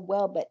doing so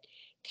well. But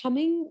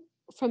coming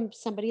from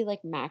somebody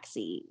like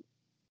Maxie,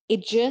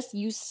 it just,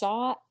 you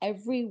saw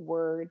every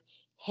word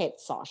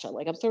hit Sasha.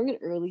 Like I'm throwing an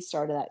early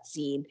start of that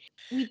scene.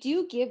 We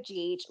do give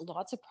GH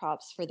lots of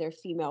props for their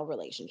female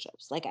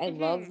relationships. Like I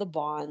love Hmm. the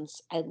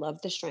bonds, I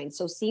love the strength.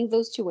 So seeing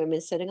those two women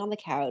sitting on the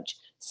couch,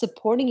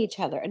 supporting each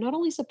other, and not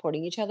only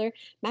supporting each other,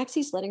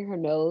 Maxie's letting her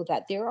know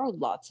that there are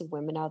lots of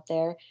women out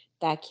there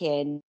that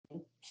can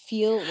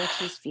feel what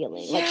she's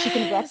feeling. Like she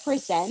can Yes.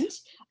 represent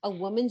a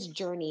woman's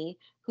journey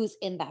who's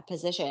in that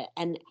position.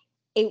 And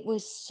it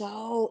was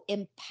so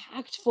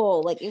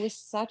impactful. Like it was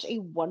such a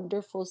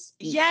wonderful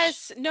speech.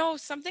 Yes. No,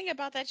 something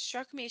about that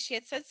struck me. She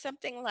had said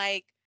something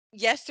like,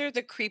 yes, they're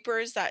the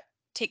creepers that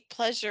take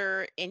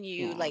pleasure in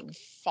you Yeah. like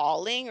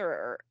falling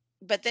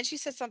but then she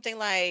said something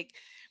like,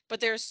 but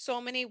there's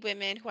so many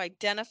women who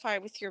identify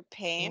with your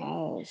pain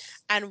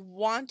Yes. and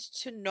want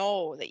to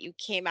know that you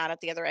came out at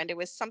the other end. It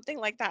was something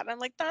like that. And I'm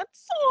like,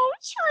 that's so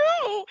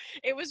true.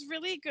 It was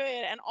really good.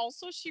 And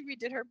also she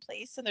redid her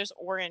place and there's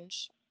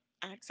orange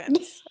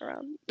accents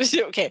around.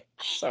 Okay.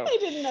 So I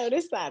didn't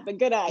notice that, but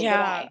good eye, good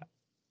yeah. eye.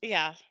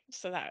 Yeah.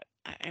 So that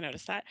I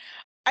noticed that.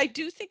 I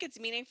do think it's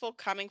meaningful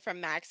coming from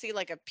Maxie,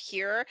 like a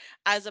peer,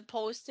 as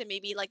opposed to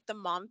maybe like the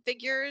mom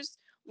figures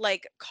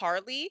like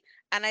Carly.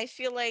 And I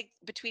feel like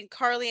between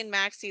Carly and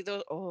Maxie,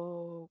 those,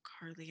 oh,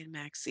 Carly and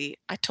Maxie.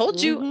 I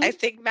told you, I Mm-hmm.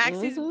 think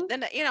Maxie's Mm-hmm.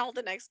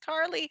 the next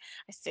Carly.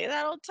 I say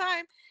that all the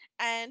time.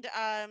 And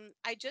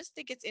I just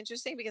think it's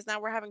interesting because now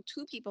we're having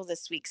two people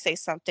this week say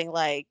something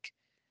like,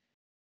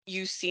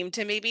 you seem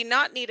to maybe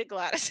not need a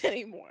Gladys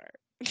anymore.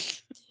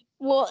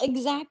 Well,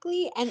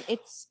 exactly. And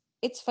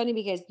it's funny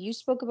because you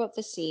spoke about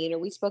the scene, or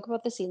we spoke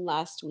about the scene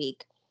last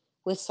week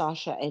with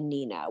Sasha and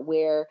Nina,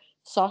 where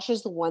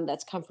Sasha's the one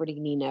that's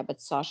comforting Nina,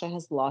 but Sasha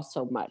has lost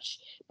so much.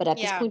 But at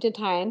this Yeah. point in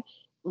time,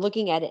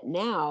 looking at it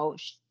now,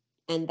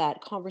 and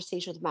that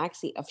conversation with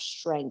Maxie of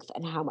strength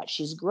and how much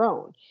she's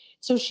grown.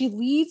 So she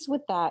leads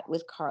with that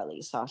with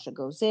Carly. Sasha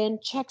goes in,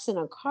 checks in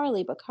on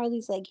Carly, but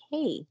Carly's like,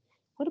 hey,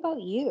 what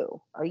about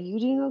you? Are you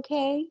doing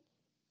okay?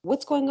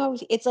 What's going on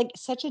with you? It's like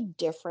such a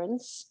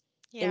difference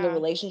in the Yeah.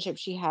 relationship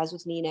she has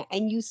with Nina.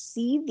 And you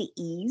see the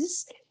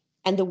ease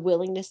and the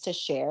willingness to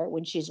share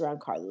when she's around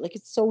Carly. Like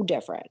it's so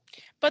different.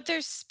 But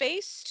there's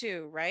space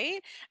too,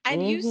 right?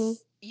 And Mm-hmm.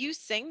 you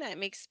saying that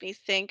makes me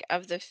think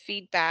of the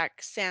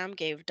feedback Sam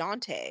gave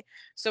Dante.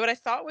 So what I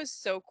thought was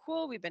so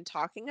cool, we've been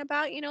talking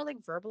about,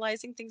 like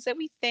verbalizing things that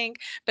we think,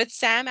 but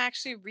Sam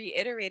actually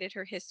reiterated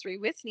her history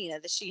with Nina,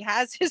 that she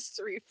has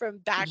history from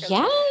back of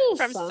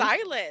from Yes.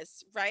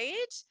 Silas,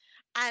 right?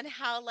 And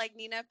how like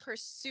Nina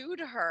pursued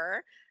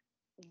her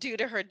due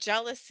to her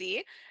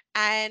jealousy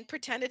and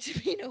pretended to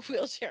be in a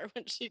wheelchair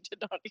when she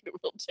did not need a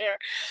wheelchair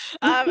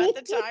at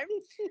the time.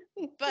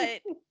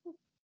 But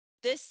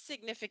this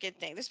significant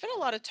thing, there's been a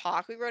lot of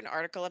talk. We wrote an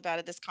article about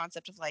it, this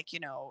concept of like,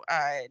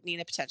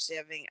 Nina potentially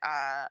having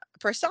a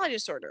personality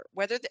disorder,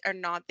 whether or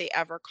not they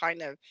ever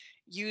kind of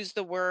use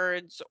the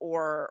words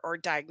or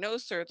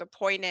diagnose her. The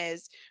point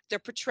is they're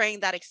portraying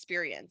that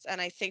experience. And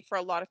I think for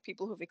a lot of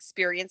people who've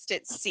experienced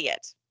it, see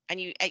it. And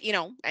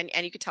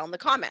and you could tell in the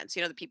comments,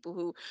 the people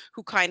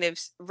who kind of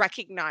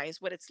recognize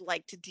what it's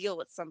like to deal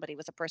with somebody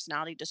with a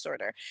personality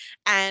disorder.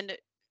 And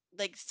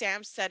like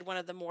Sam said one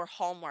of the more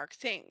hallmark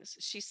things.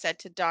 She said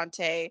to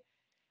Dante,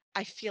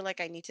 I feel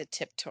like I need to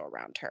tiptoe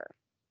around her.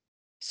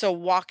 So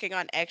walking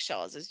on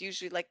eggshells is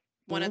usually like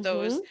one of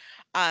those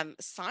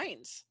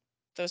signs,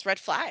 those red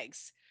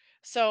flags.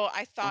 So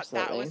I thought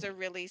that was Absolutely. a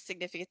really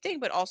significant thing,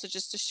 but also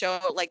just to show,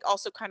 like,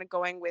 also kind of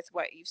going with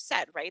what you've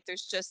said, right?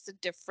 There's just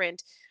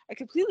a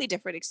completely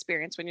different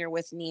experience when you're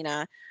with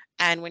Nina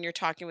and when you're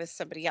talking with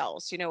somebody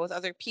else. With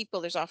other people,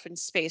 there's often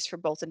space for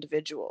both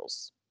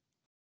individuals.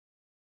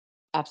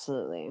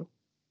 Absolutely.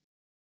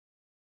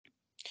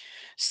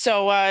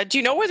 So, do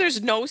you know where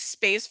there's no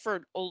space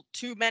for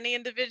too many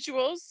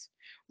individuals?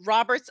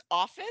 Robert's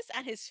office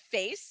and his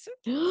face.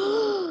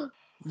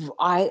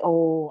 I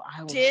was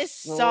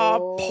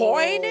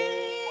Disappointed.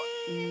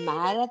 so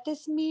mad at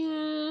this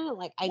man.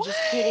 Like, I just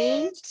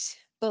couldn't What?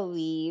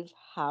 believe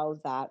how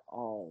that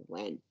all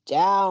went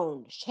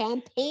down.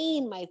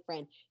 Champagne, my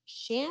friend.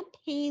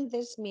 Champagne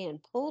this man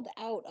pulled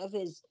out of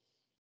his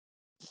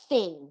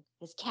thing,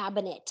 his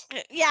cabinet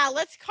Yeah,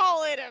 let's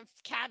call it a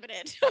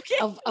cabinet. Okay.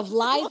 of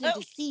lies and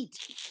deceit.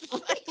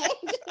 Okay.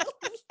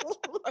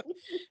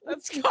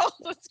 let's call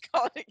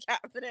it a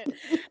cabinet.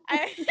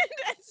 And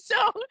so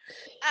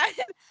and,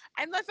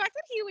 and the fact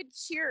that he would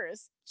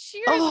cheers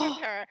with Oh,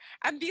 her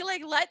and be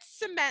like, let's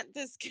cement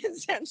this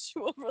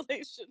consensual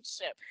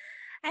relationship.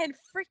 And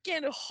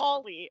freaking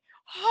Holly.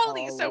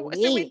 So when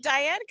Ollie.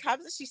 Diane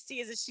comes and she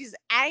sees that she's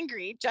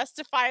angry,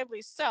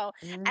 justifiably so.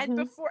 And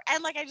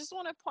Mhm. like, I just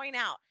want to point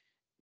out,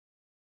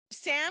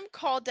 Sam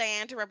called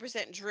Diane to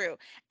represent Drew.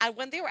 And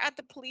when they were at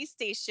the police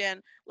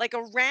station, like,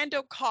 a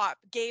rando cop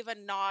gave a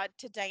nod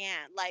to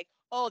Diane, like,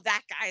 oh,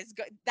 that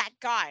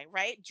guy,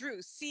 right?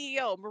 Drew,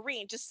 CEO,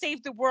 Marine, just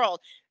saved the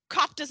world.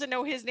 Cop doesn't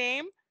know his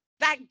name.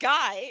 That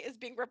guy is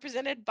being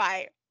represented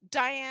by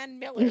Diane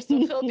Miller. So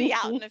he'll be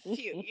out in a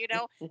few,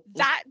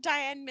 that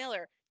Diane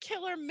Miller,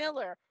 Killer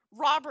Miller.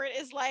 Robert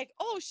is like,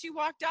 oh, she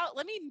walked out.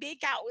 Let me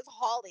make out with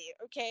Holly.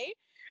 Okay.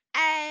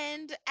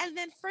 And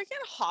then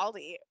freaking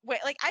Holly,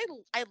 wait, like, I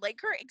like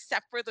her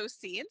except for those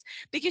scenes,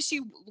 because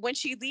when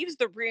she leaves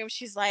the room,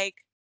 she's like,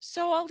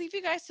 so I'll leave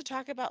you guys to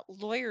talk about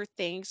lawyer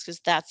things because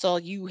that's all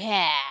you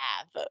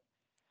have.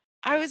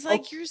 I was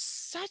like, Okay. you're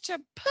such a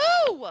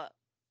poo.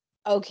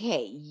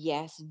 Okay,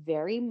 yes,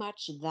 very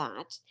much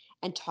that.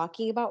 And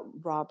talking about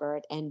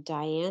Robert and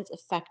Diane's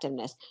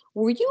effectiveness,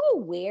 were you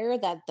aware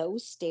that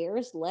those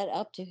stairs led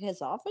up to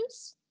his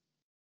office?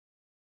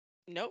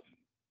 Nope.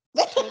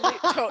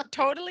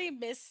 Totally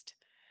missed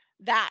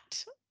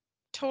that.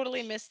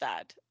 Totally missed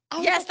that. I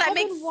was Yes, like, that I've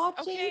been makes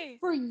watching okay.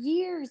 for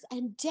years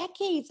and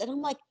decades, and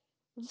I'm like,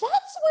 that's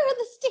where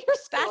the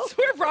stairs That's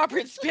go. where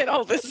Robert spent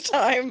all this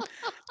time.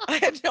 I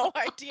had no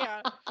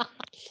idea.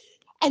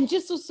 And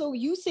just so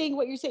you saying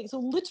what you're saying, so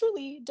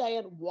literally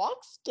Diane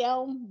walks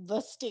down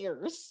the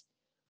stairs,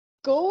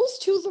 goes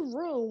to the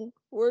room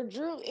where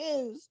Drew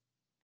is,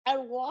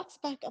 and walks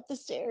back up the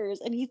stairs,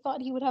 and he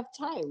thought he would have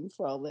time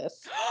for all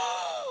this.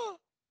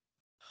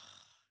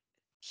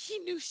 He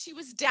knew she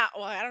was down.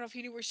 Well, I don't know if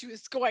he knew where she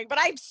was going, but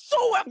I'm so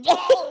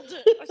appalled.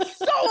 I'm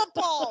so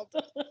appalled.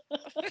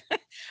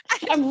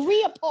 I'm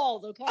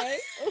re-appalled, okay?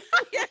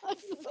 I am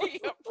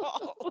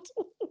re-appalled.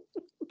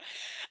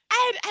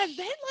 And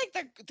then, like,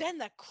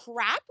 the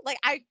crap, like,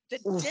 the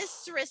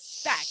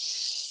disrespect.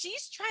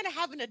 She's trying to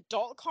have an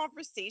adult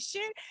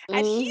conversation,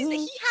 and he Mm-hmm.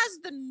 has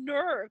the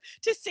nerve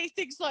to say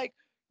things like,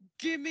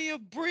 "Give me a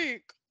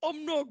break.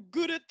 I'm not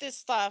good at this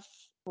stuff."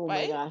 Oh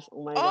my Right? gosh,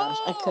 oh my gosh.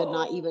 I could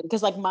not Oh, even,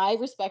 because like my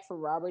respect for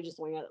Robert just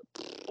went out.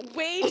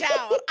 way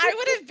down. I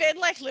would have been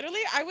like,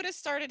 literally, I would have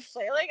started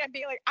flailing and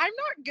being like, I'm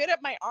not good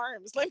at my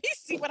arms. Let me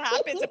see what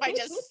happens if I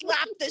just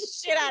slap the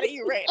shit out of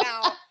you right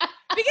now.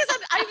 Because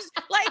I was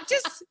like,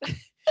 just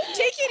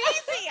take it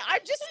easy.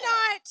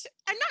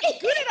 I'm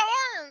not good at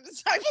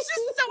arms. I'm just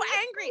so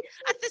angry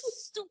at the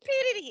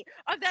stupidity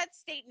of that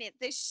statement,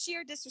 this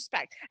sheer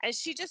disrespect. And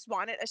she just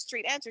wanted a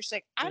straight answer. She's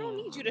like, I don't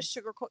need you to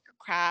Yeah. sugarcoat your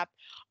crap.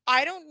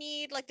 I don't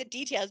need, like, the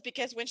details,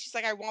 because when she's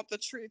like, I want the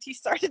truth, he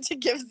started to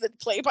give the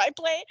play by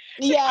play.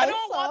 She's like, I Yes.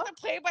 don't want the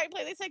play by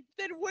play. It's like,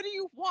 then what do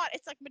you want?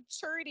 It's like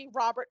maturity,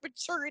 Robert,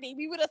 maturity.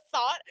 We would have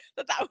thought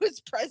that was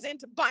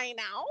present by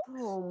now.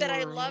 Oh That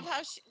I love my.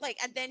 how she, like,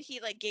 and then he,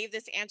 like, gave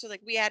this answer,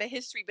 like, we had a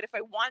history, but if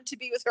I wanted to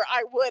be with her,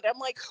 I would. I'm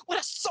like, what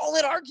a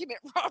solid argument,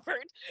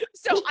 Robert.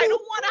 So I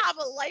don't want to have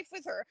a life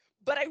with her,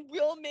 but I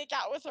will make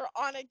out with her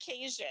on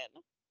occasion.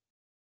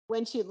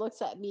 When she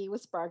looks at me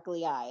with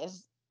sparkly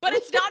eyes. But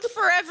it's not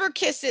forever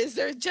kisses.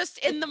 They're just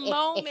in the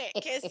moment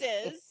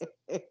kisses.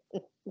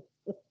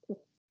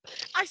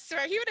 I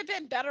swear, he would have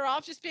been better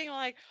off just being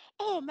like,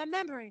 oh, my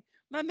memory.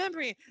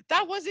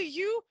 That wasn't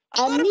you. I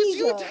thought it was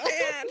you, Amnesia.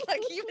 Diane.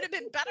 Like, he would have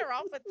been better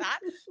off with that.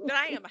 But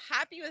I am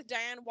happy with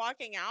Diane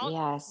walking out.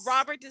 Yes.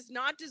 Robert does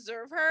not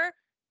deserve her.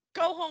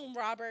 Go home,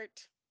 Robert.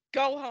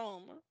 Go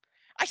home.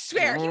 I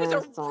swear, he was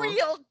a Yes.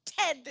 real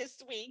Ted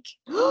this week.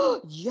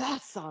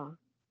 Yes.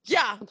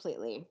 Yeah,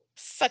 Completely.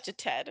 such a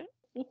Ted.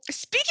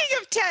 Speaking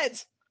of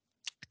Teds,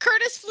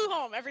 Curtis flew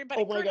home,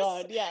 everybody. Oh my Curtis.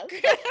 God. Yes.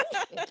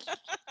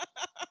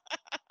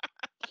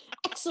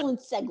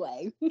 Excellent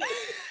segue.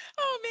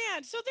 Oh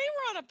understand. So they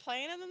were on a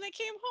plane and then they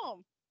came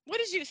home. What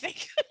did you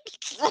think?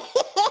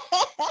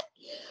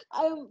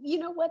 You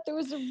know what? There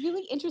was a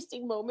really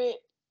interesting moment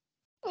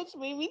which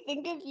made me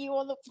think of you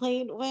on the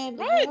plane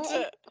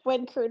What?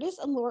 when Curtis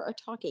and Laura are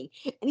talking,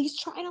 and he's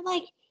trying to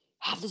like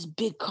have this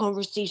big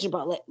conversation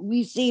about like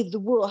we saved the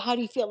world. How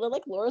do you feel? And then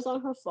like Laura's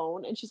on her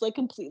phone and she's like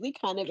completely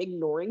kind of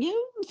ignoring him.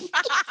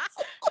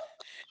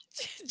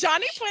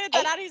 Johnny pointed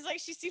that I out. He's like,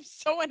 she seems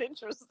so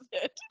uninterested.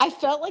 I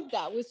felt like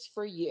that was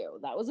for you.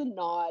 That was a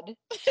nod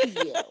to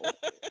you.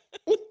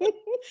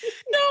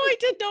 No, I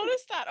did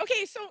notice that.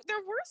 Okay, so there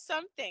were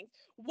some things.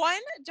 One,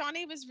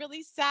 Johnny was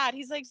really sad.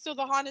 He's like, so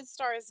the haunted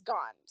star is gone.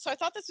 So I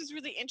thought this was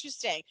really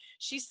interesting.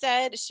 She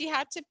said she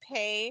had to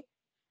pay.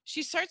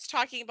 She starts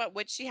talking about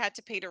what she had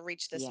to pay to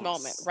reach this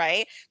moment, Yes.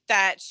 right?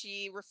 That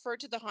she referred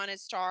to the haunted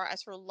star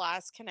as her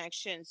last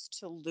connections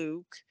to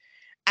Luke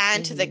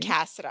and to the Mhm.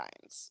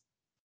 Cassidines.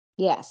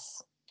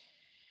 Yes.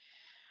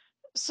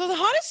 So the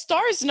haunted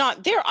star is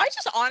not there. I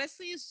just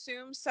honestly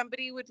assumed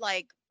somebody would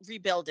like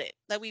rebuild it,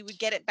 that we would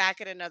get it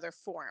back in another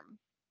form.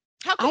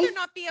 How could I there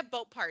not be a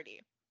boat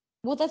party?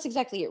 Well, that's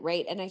exactly it,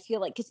 right? And I feel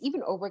like because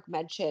even Ulrich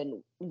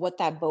mentioned what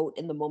that boat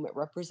in the moment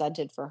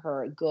represented for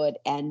her, good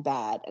and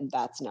bad, and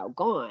that's now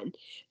gone.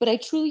 But I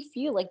truly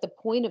feel like the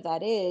point of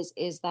that is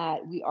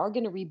that we are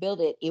going to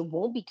rebuild it. It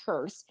won't be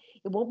cursed.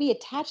 It won't be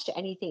attached to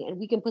anything, and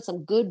we can put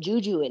some good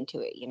juju into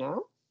it. You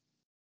know?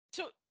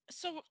 So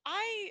so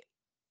I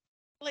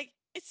like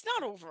it's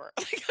not over.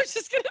 Like I was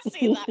just gonna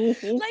say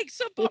that. Like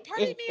so, but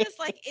part of me is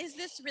like, is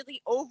this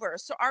really over?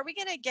 So are we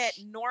gonna get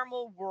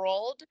normal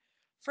world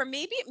for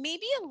maybe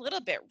a little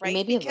bit, right?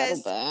 Maybe a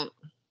little bit.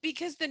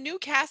 Because the new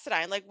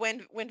Cassadine, like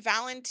when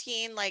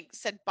Valentine like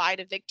said bye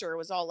to Victor, it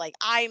was all like,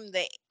 I'm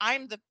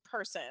the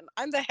person,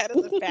 I'm the head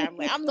of the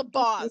family, I'm the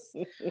boss.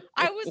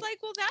 I was like,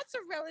 well, that's a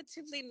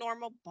relatively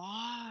normal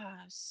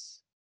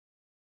boss.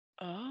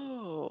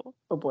 Oh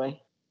Oh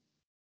boy,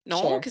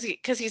 no, share.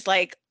 because he's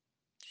like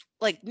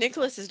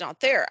Nicholas is not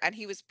there, and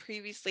he was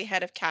previously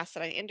head of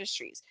Cassadine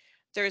Industries.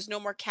 There is no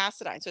more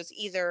Cassadine, so it's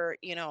either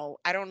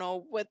I don't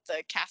know what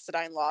the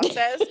Cassadine law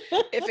says,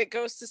 if it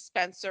goes to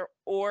Spencer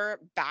or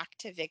back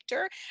to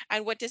Victor.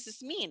 And what does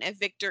this mean if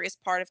Victor is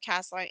part of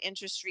Cassadine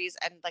Industries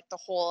and like the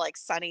whole like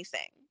Sonny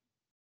thing?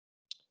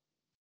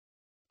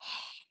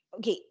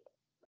 Okay,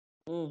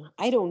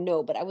 I don't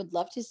know, but I would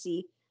love to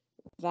see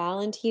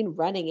Valentine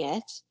running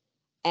it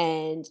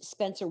and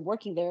Spencer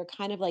working there,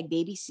 kind of like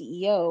baby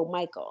CEO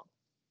Michael.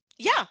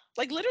 Yeah,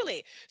 like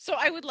literally. So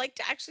I would like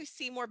to actually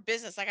see more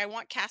business. Like I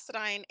want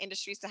Cassadine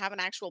Industries to have an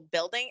actual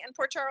building in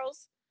Port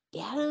Charles.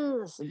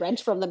 Yes, rent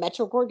from the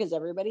Metro Core because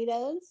everybody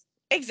does.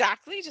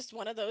 Exactly, just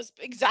one of those.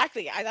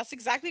 Exactly. That's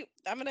exactly.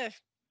 I'm gonna.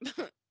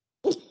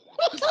 You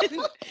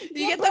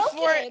Get get the fourth.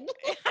 broken.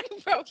 I'm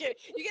broken.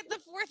 You get the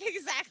fourth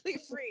exactly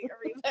free,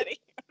 everybody.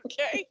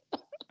 Okay.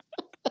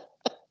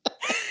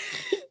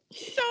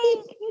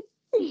 So,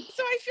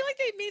 so I feel like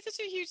they made such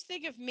a huge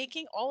thing of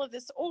making all of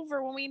this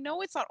over when we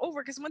know it's not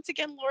over. Because once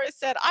again, Laura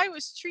said I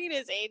was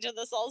Trina's age and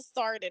this all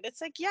started.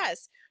 It's like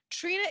yes,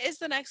 Trina is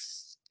the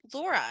next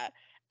Laura,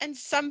 and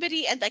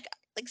somebody and like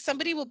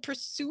somebody will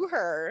pursue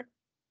her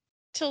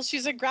till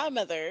she's a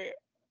grandmother.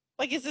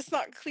 Like, is this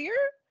not clear?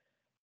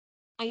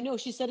 I know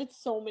she said it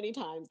so many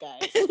times,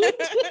 guys.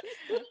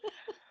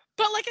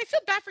 But like I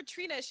feel bad for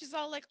Trina. She's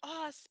all like,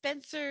 "Oh,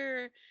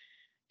 Spencer,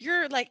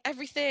 you're like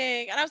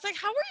everything." And I was like,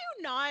 "How are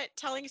you not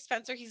telling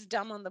Spencer he's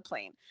dumb on the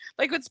plane?"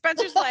 Like when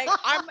Spencer's like,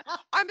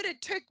 I'm going to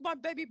take my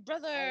baby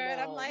brother." I And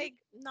I'm know. like,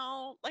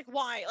 "No, like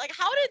why? Like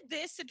how did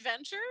this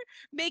adventure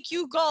make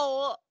you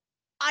go,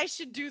 I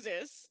should do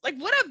this?" Like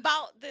what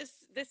about this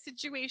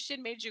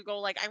situation made you go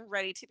like, "I'm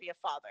ready to be a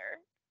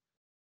father?"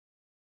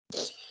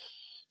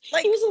 He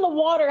Like was in the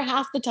water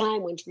half the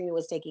time when Trina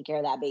was taking care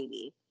of that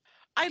baby.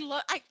 I know,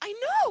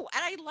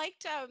 and I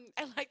liked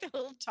the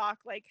little talk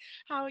like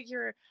how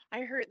you're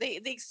I heard they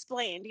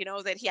explained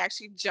that he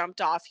actually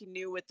jumped off, he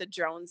knew what the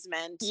drones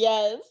meant.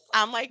 Yes.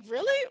 I'm like,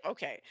 really?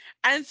 Okay.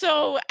 And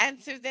so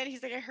then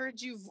he's like, I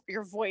heard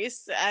your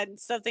voice and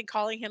something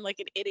calling him like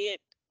an idiot,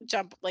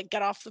 jump, like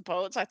get off the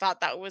boat. So I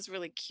thought that was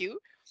really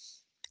cute.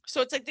 So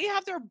it's like they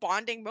have their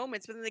bonding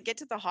moments, but then they get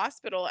to the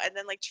hospital and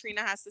then like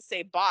Trina has to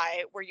say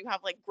bye, where you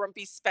have like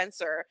grumpy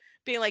Spencer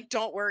being like,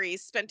 "Don't worry,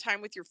 spend time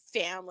with your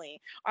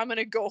family. I'm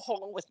gonna go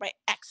home with my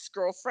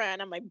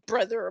ex-girlfriend and my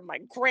brother and my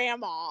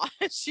grandma."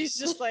 And she's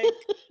just like,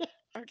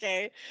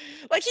 okay.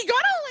 Like he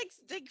got all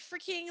like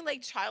freaking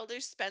like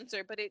childish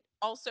Spencer, but it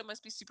also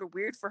must be super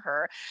weird for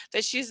her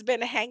that she's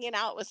been hanging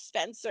out with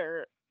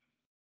Spencer,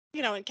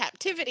 in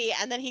captivity,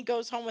 and then he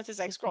goes home with his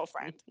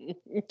ex-girlfriend.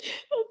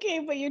 Okay,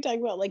 but you're talking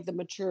about like the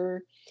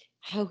mature,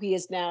 how he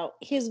is now.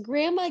 His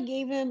grandma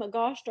gave him a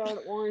gosh darn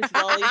orange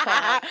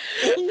lollipop.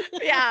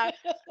 Yeah.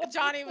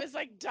 Johnny was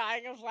like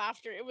dying of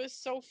laughter. It was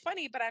so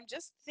funny, but I'm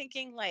just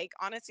thinking like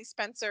honestly,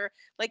 Spencer,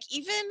 like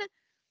even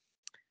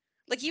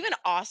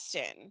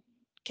Austin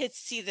could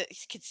see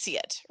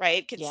it,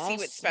 right? Could see what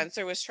Yes.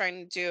 Spencer was trying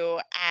to do.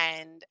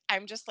 And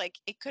I'm just like,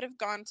 it could have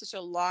gone such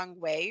a long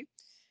way.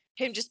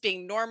 him just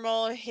being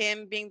normal,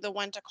 him being the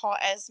one to call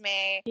Esme,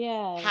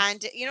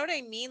 Yes. you know what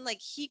I mean? Like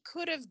he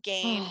could have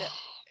gained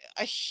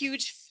a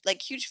huge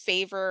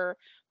favor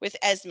with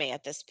Esme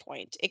at this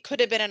point. It could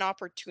have been an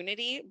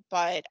opportunity,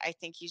 but I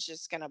think he's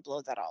just gonna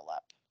blow that all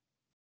up.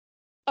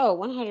 Oh,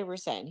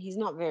 100%. He's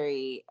not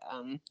very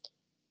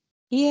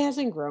he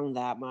hasn't grown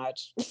that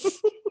much.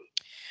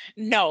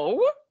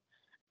 No.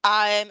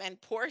 And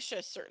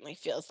Portia certainly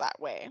feels that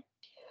way.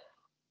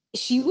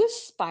 She was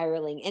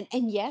spiraling,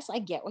 and yes, I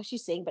get what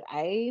she's saying, but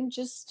I'm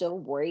just still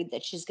worried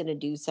that she's going to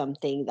do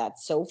something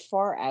that's so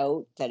far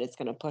out that it's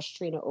going to push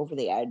Trina over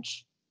the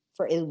edge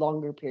for a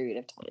longer period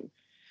of time.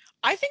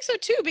 I think so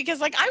too, because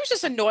like I was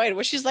just annoyed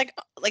where she's like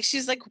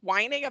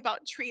whining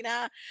about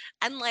Trina,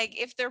 and like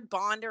if their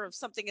bond or if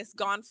something is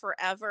gone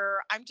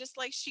forever. I'm just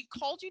like, she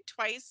called you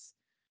twice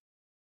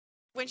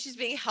when she's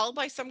being held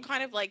by some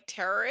kind of like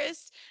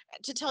terrorist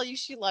to tell you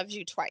she loves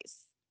you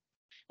twice.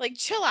 Like,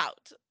 chill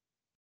out.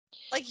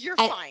 Like, you're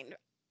And fine.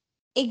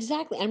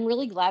 exactly. I'm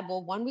really glad.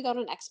 Well, one, we got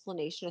an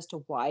explanation as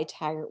to why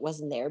Taggart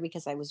wasn't there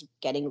because I was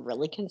getting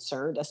really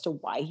concerned as to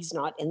why he's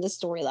not in the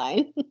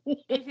storyline.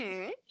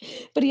 Hmm.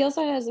 But he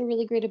also has a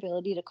really great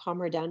ability to calm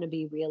her down and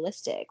be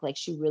realistic. Like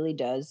she really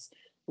does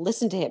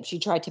listen to him. She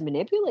tried to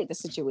manipulate the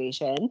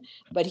situation,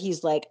 but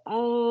he's like,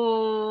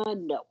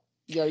 no.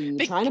 Are you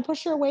trying to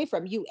push her away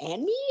from you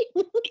and me?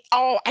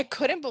 Oh, I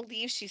couldn't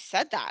believe she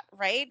said that,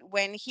 right?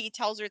 When he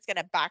tells her it's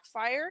gonna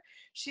backfire,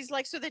 she's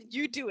like, so then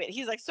you do it.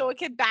 He's like, so it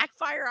can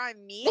backfire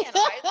on me and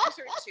I lose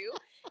her too.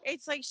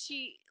 It's like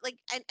she like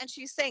and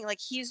she's saying like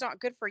he's not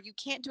good for her. You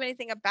can't do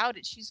anything about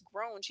it. She's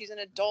grown, she's an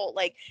adult.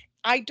 Like,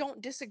 I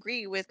don't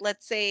disagree with,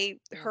 let's say,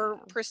 her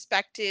Yeah.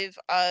 perspective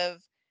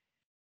of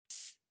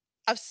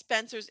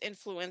Spencer's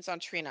influence on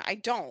Trina. I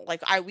don't.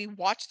 Like, we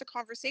watched the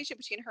conversation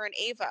between her and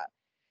Ava,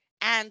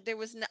 and there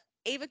was no,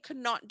 Ava could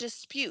not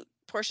dispute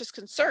Portia's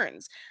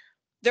concerns.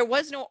 There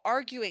was no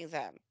arguing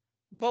them.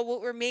 But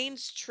what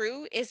remains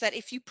true is that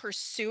if you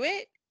pursue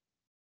it,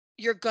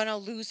 you're gonna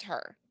lose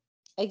her.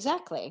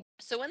 Exactly.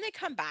 So when they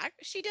come back,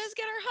 she does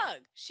get her hug.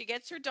 She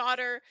gets her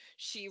daughter.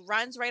 She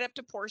runs right up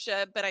to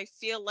Portia. But I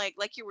feel like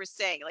you were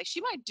saying, like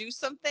she might do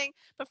something.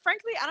 But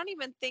frankly, I don't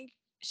even think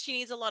she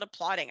needs a lot of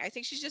plotting. I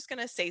think she's just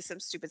gonna say some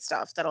stupid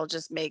stuff that'll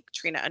just make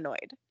Trina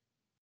annoyed.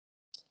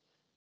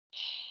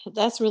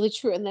 That's really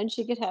true. And then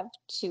she could have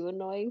two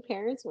annoying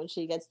parents when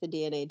she gets the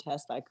DNA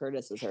test that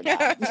Curtis is her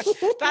dad.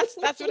 That's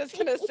what it's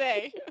gonna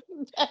say.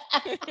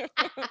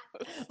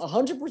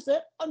 100%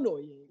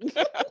 annoying.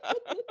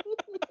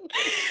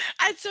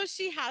 And so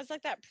she has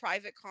like that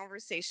private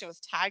conversation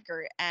with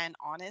Taggart, and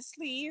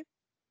honestly,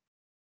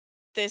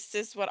 this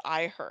is what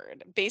I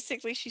heard.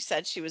 Basically, she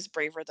said she was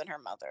braver than her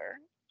mother.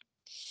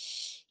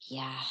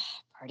 Yeah,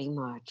 pretty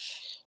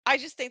much. I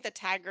just think that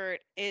Taggart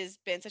has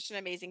been such an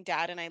amazing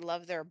dad, and I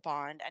love their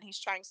bond, and he's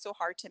trying so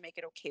hard to make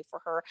it okay for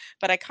her.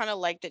 But I kind of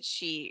like that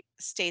she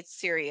stayed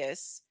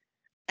serious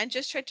and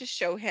just tried to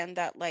show him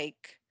that,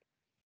 like,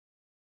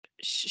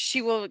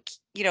 she will,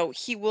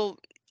 he will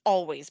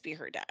always be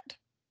her dad.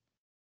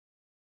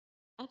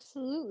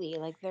 Absolutely.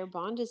 Like their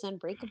bond is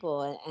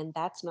unbreakable and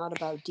that's not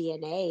about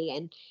DNA.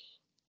 And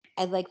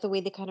I like the way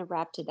they kind of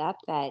wrapped it up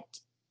that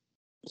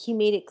he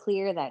made it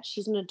clear that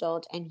she's an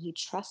adult and he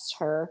trusts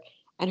her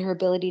and her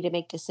ability to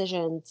make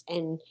decisions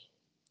and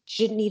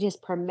she didn't need his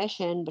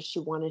permission, but she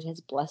wanted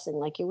his blessing.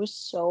 Like it was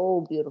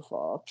so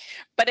beautiful.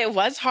 But it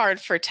was hard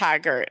for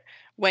Taggart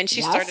when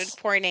she started Yes.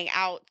 pointing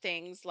out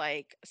things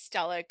like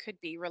Stella could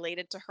be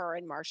related to her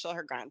and Marshall,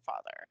 her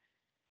grandfather.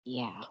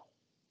 Yeah.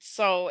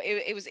 So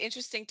it was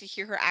interesting to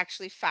hear her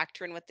actually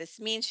factor in what this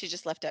means. She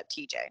just left out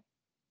TJ.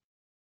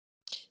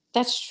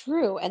 That's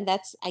true. And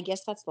that's I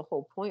guess that's the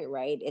whole point,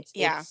 right?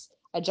 Yeah. It's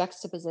a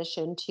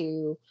juxtaposition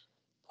to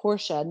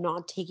Portia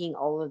not taking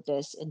all of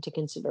this into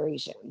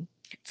consideration.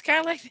 It's kind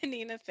of like the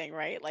Nina thing,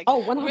 right? Like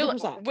Oh,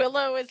 100%.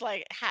 Willow is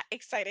like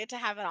excited to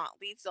have an Aunt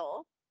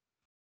Liesel,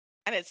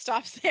 and it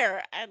stops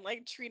there. And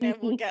like Trina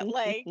will get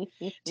like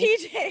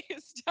TJ,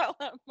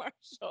 Stella,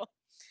 Marshall,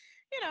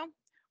 you know,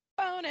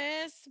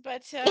 bonus,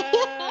 but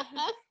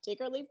Take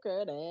or leave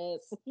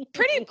Curtis.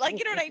 pretty, like,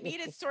 you know what I mean?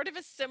 It's sort of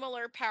a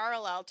similar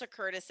parallel to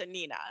Curtis and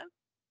Nina.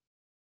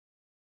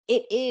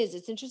 It is.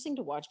 It's interesting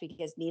to watch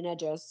because Nina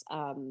just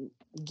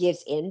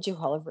gives in to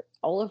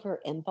all of her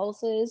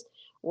impulses,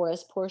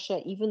 whereas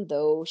Portia, even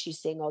though she's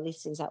saying all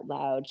these things out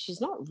loud,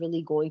 she's not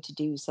really going to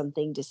do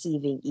something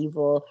deceiving,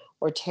 evil,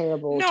 or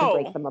terrible to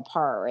break No, them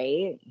apart,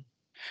 right?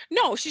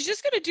 no, she's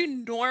just gonna do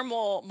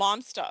normal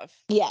mom stuff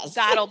Yes.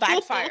 that'll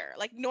backfire,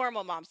 like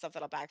normal mom stuff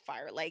that'll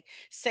backfire, like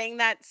saying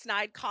that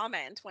snide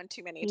comment one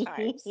too many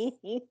times.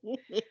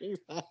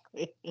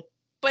 Exactly.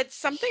 But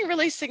something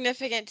really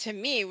significant to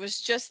me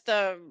was just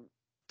the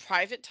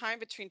private time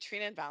between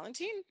Trina and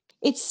Valentine.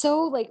 It's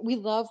so like we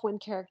love when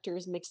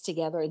characters mix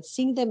together and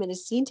seeing them in a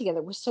scene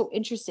together was so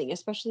interesting,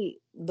 especially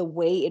the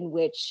way in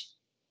which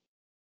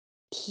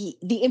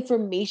the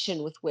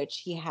information with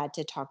which he had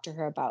to talk to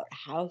her about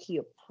how he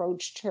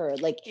approached her.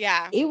 Like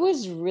Yeah. it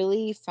was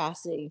really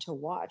fascinating to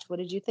watch. What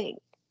did you think?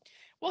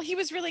 Well, he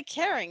was really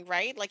caring,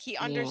 right? Like he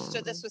Yeah.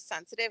 understood this was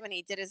sensitive and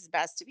he did his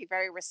best to be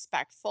very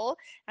respectful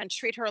and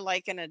treat her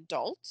like an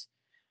adult.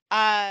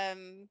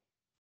 Um,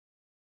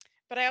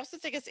 but I also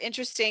think it's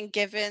interesting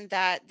given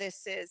that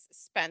this is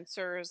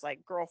Spencer's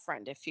like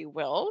girlfriend, if you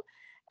will,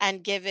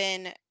 and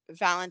given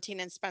Valentine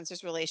and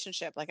Spencer's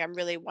relationship, like I'm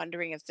really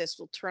wondering if this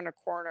will turn a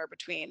corner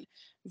between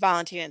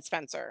Valentine and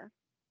Spencer,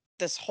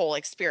 this whole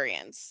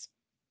experience.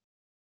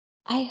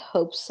 I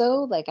hope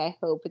so. Like, I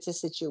hope it's a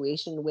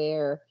situation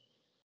where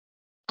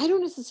I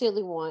don't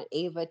necessarily want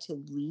Ava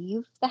to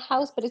leave the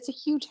house, but it's a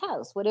huge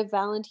house. What if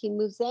Valentine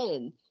moves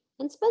in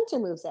and Spencer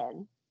moves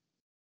in?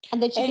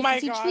 And then she Oh gets to my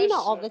see Trina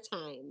gosh. all the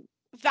time.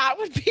 That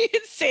would be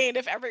insane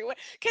if everyone,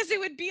 because it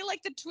would be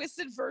like the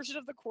twisted version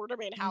of the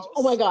Quartermain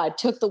Oh my house. God,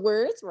 took the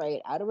words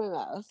right out of my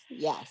mouth.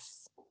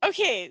 Yes.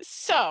 Okay,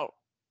 so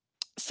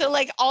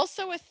like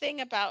also a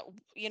thing about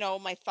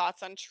my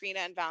thoughts on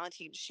Trina and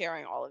Valentine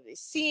sharing all of these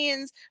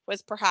scenes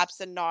was perhaps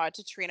a nod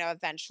to Trina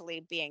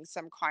eventually being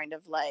some kind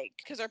of like,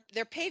 because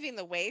they're paving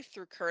the way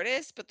through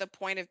Curtis, but the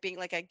point of being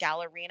like a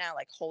gallerina,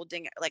 like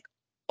holding like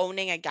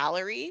owning a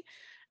gallery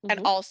and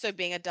Hmm. also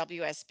being a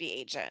WSB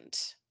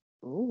agent.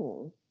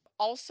 Ooh.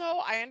 Also,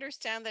 I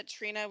understand that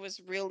Trina was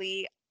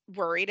really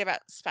worried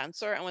about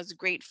Spencer and was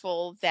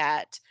grateful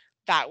that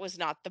that was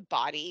not the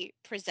body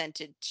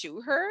presented to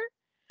her,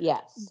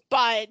 Yes.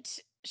 but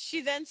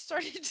she then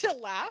started to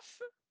laugh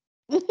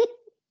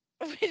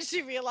when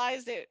she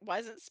realized it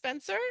wasn't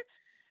Spencer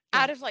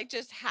out Yeah. of like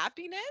just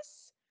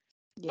happiness.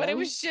 But it Yeah.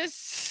 was just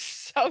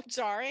so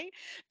jarring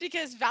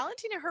because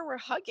Valentine and her were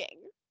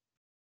hugging.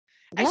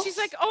 And she's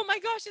like, Yes. oh my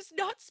gosh, it's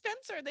not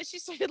Spencer. And then she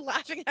started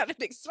laughing, had a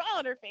big smile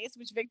on her face,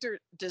 which Victor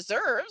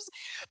deserves.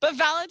 But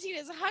Valentine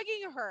is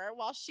hugging her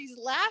while she's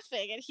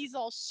laughing. And he's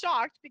all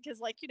shocked because,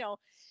 like,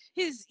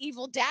 his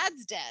evil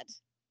dad's dead.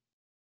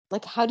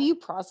 Like, how do you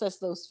process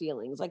those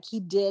feelings? Like,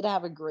 he did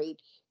have a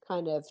great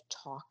kind of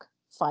talk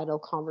final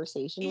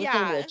conversation with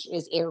him, Yeah. which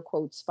is air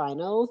quotes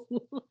final.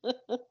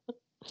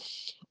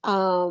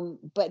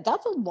 But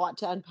that's a lot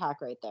to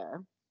unpack right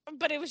there.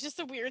 But it was just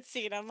a weird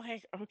scene. I'm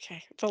like,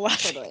 okay, the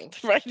laughing Totally.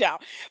 right now.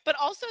 But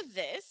also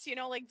this,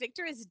 like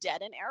Victor is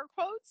dead in air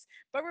quotes.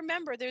 But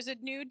remember, there's a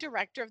new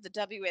director of the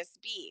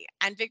WSB,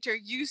 and Victor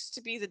used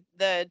to be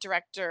the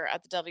director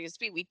at the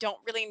WSB. We don't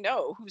really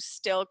know who's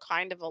still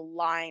kind of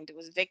aligned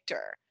with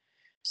Victor.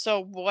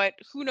 So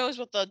who knows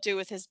what they'll do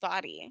with his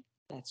body?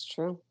 That's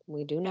true.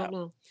 We do Yeah, not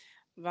know.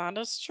 that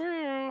is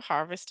true.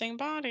 Harvesting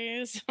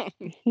bodies.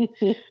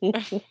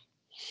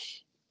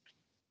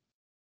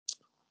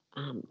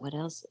 What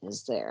else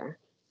is there?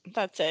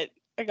 That's it.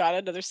 I got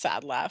another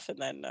sad laugh, and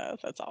then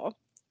that's all.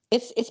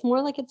 It's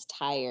more like it's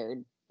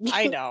tired.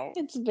 I know.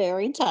 It's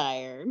very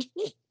tired.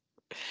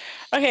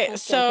 Okay,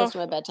 It's getting close so to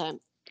my bedtime.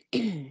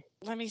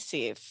 let me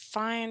see.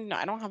 Fine. No,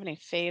 I don't have any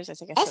faves. I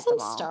think I said SM them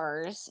all.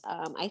 stars.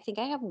 I think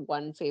I have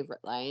one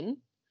favorite line,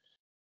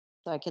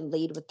 so I can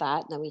lead with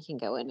that, and then we can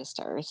go into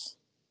stars.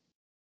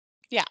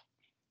 Yeah.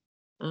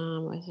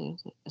 Sorry, I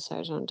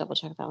just want to double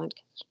check that one.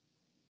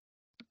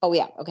 Oh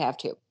yeah, okay, I have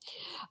two.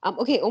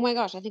 Okay, oh my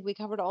gosh, I think we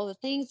covered all the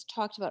things,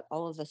 talked about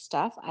all of the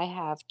stuff. I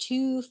have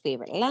two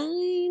favorite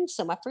lines.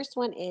 So my first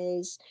one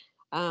is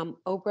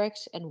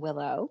Obrecht and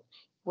Willow.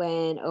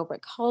 When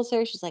Obrecht calls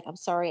her, she's like, I'm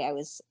sorry, I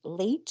was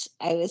late.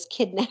 I was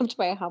kidnapped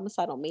by a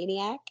homicidal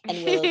maniac.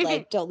 And Willow's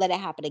like, don't let it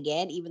happen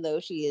again, even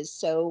though she is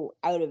so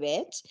out of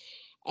it.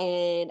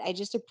 And I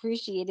just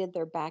appreciated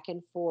their back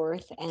and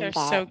forth They're and so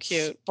that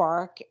cute.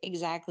 spark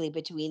exactly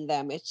between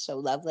them. It's so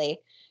lovely.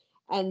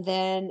 And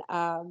then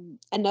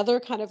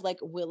another kind of like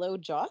Willow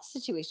Joss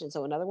situation.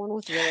 So another one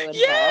with Willow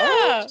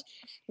Yeah. involved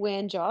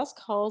when Joss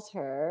calls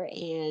her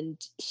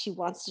and she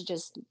wants to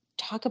just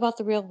talk about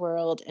the real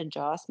world. And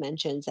Joss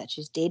mentions that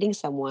she's dating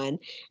someone.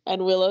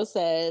 And Willow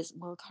says,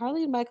 well,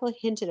 Carly and Michael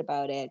hinted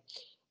about it,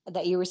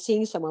 that you were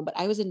seeing someone, but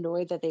I was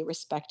annoyed that they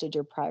respected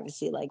your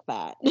privacy like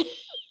that.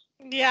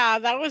 Yeah,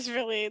 that was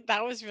really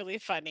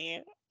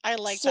funny. I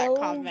like that So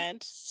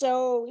comment.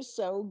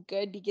 so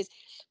good because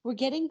we're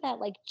getting that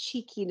like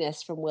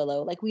cheekiness from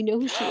Willow. Like we know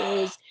who she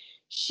is.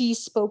 She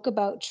spoke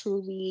about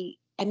truly.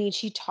 I mean,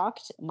 she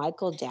talked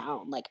Michael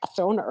down. Like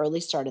throw an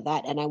early start of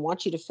that, and I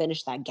want you to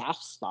finish that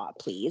gas thought,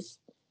 please.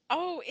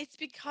 Oh, it's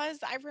because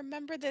I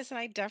remember this, and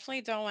I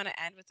definitely don't want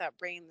to end without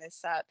bringing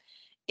this up.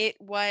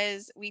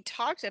 We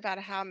talked about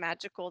how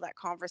magical that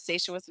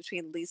conversation was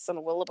between Lisa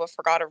and Willow, but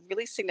forgot a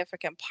really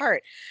significant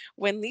part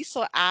when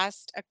Lisa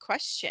asked a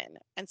question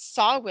and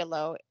saw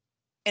Willow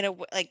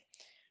like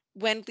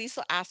when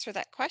Lisa asked her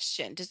that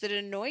question, does it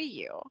annoy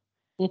you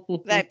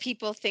that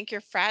people think you're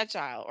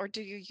fragile or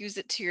do you use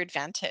it to your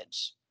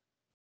advantage?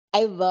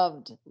 I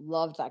loved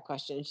that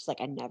question. She's like,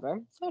 I never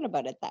thought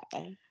about it that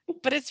way.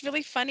 But it's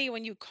really funny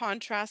when you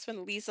contrast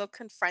when Liesel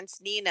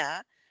confronts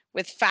Nina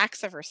with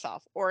facts of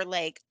herself or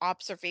like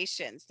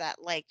observations that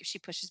like she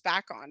pushes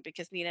back on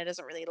because Nina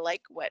doesn't really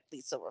like what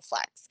Liesel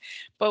reflects.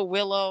 But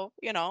Willow,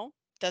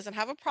 doesn't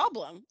have a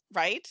problem,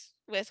 right?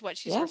 with what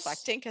she's Yes.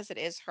 reflecting because it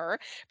is her.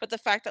 But the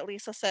fact that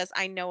Lisa says,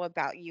 I know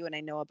about you and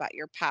I know about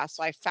your past.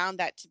 So I found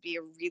that to be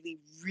a really,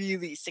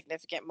 really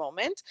significant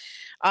moment.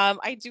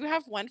 I do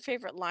have one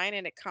favorite line,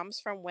 and it comes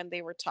from when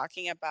they were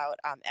talking about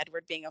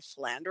Edward being a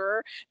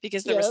philanderer,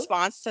 because the Yep.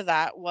 response to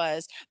that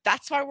was,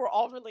 that's why we're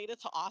all related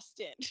to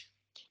Austin.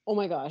 Oh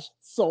my gosh,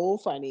 so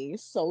funny,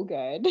 so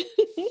good.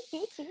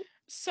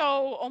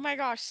 So, oh my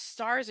gosh,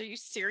 stars, are you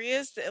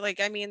serious? Like,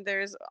 I mean,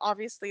 there's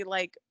obviously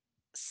like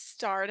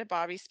star to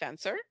Bobby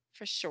Spencer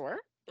for sure.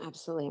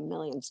 Absolutely a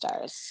million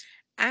stars.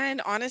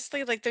 And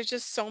honestly, like there's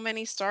just so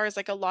many stars.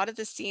 Like a lot of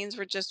the scenes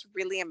were just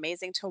really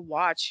amazing to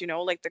watch,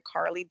 like the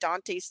Carly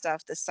Dante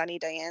stuff, the Sunny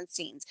Diane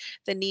scenes,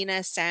 the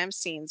Nina Sam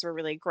scenes were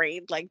really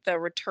great. Like the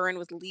return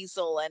with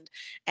Liesel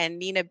and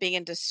Nina being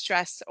in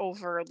distress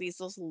over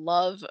Liesel's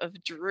love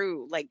of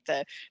Drew, like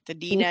the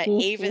Nina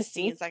Ava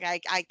scenes. Like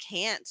I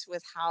can't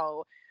with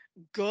how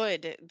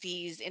good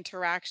these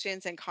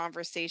interactions and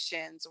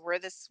conversations were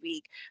this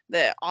week.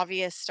 The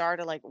obvious star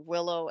to like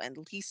Willow and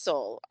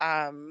Liesel.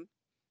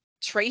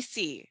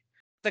 Tracy,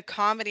 the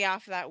comedy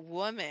off of that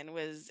woman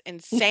was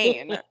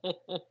insane.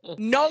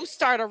 No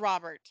star to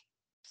Robert.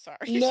 Sorry.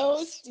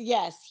 No,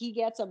 yes, he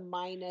gets a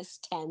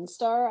 -10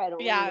 star. I don't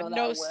really Yeah, know how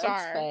no that works,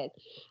 star. but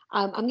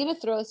I'm gonna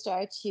throw a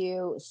star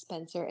to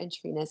Spencer and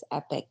Trina's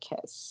epic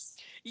kiss.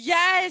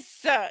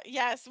 Yes.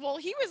 Yes. Well,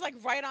 he was like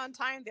right on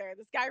time there.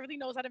 This guy really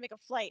knows how to make a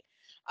flight.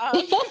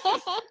 Um,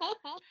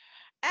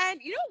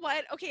 and you know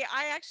what? Okay,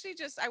 I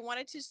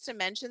wanted just to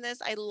mention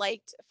this. I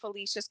liked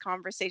Felicia's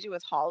conversation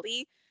with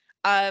Holly.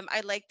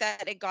 I like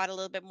that it got a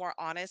little bit more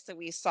honest, and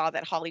we saw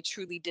that Holly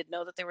truly did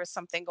know that there was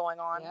something going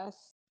on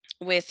Yes,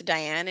 with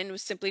Diane, and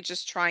was simply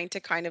just trying to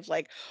kind of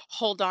like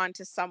hold on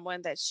to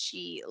someone that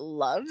she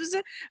loves.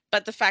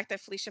 But the fact that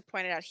Felicia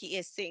pointed out he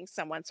is seeing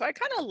someone. So I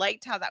kind of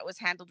liked how that was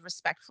handled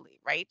respectfully,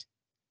 right?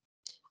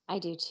 I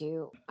do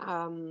too.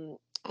 I'm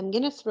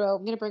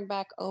gonna bring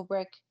back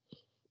Obrick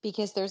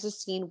because there's a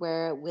scene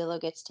where Willow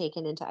gets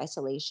taken into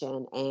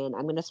isolation, and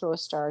I'm gonna throw a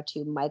star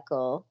to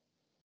Michael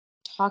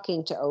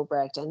talking to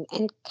Obrecht and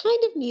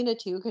kind of Nina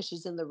too, because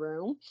she's in the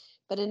room,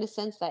 but in a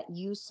sense that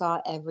you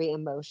saw every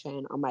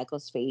emotion on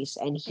Michael's face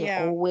and he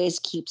Yeah. always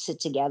keeps it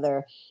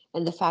together.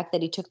 And the fact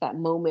that he took that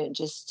moment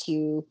just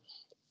to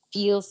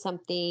feel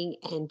something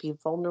and be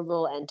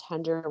vulnerable and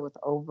tender with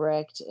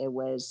Obrecht, it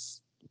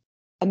was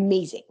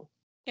amazing.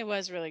 It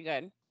was really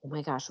good. Oh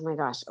my gosh, oh my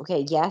gosh.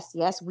 Okay, yes,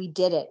 yes, we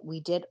did it. We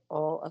did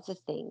all of the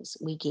things.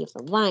 We gave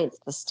the lines,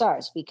 the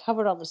stars, we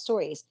covered all the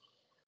stories.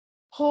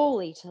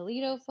 Holy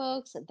Toledo,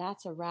 folks.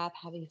 That's a wrap.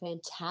 Have a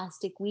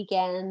fantastic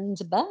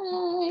weekend.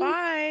 Bye.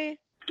 Bye.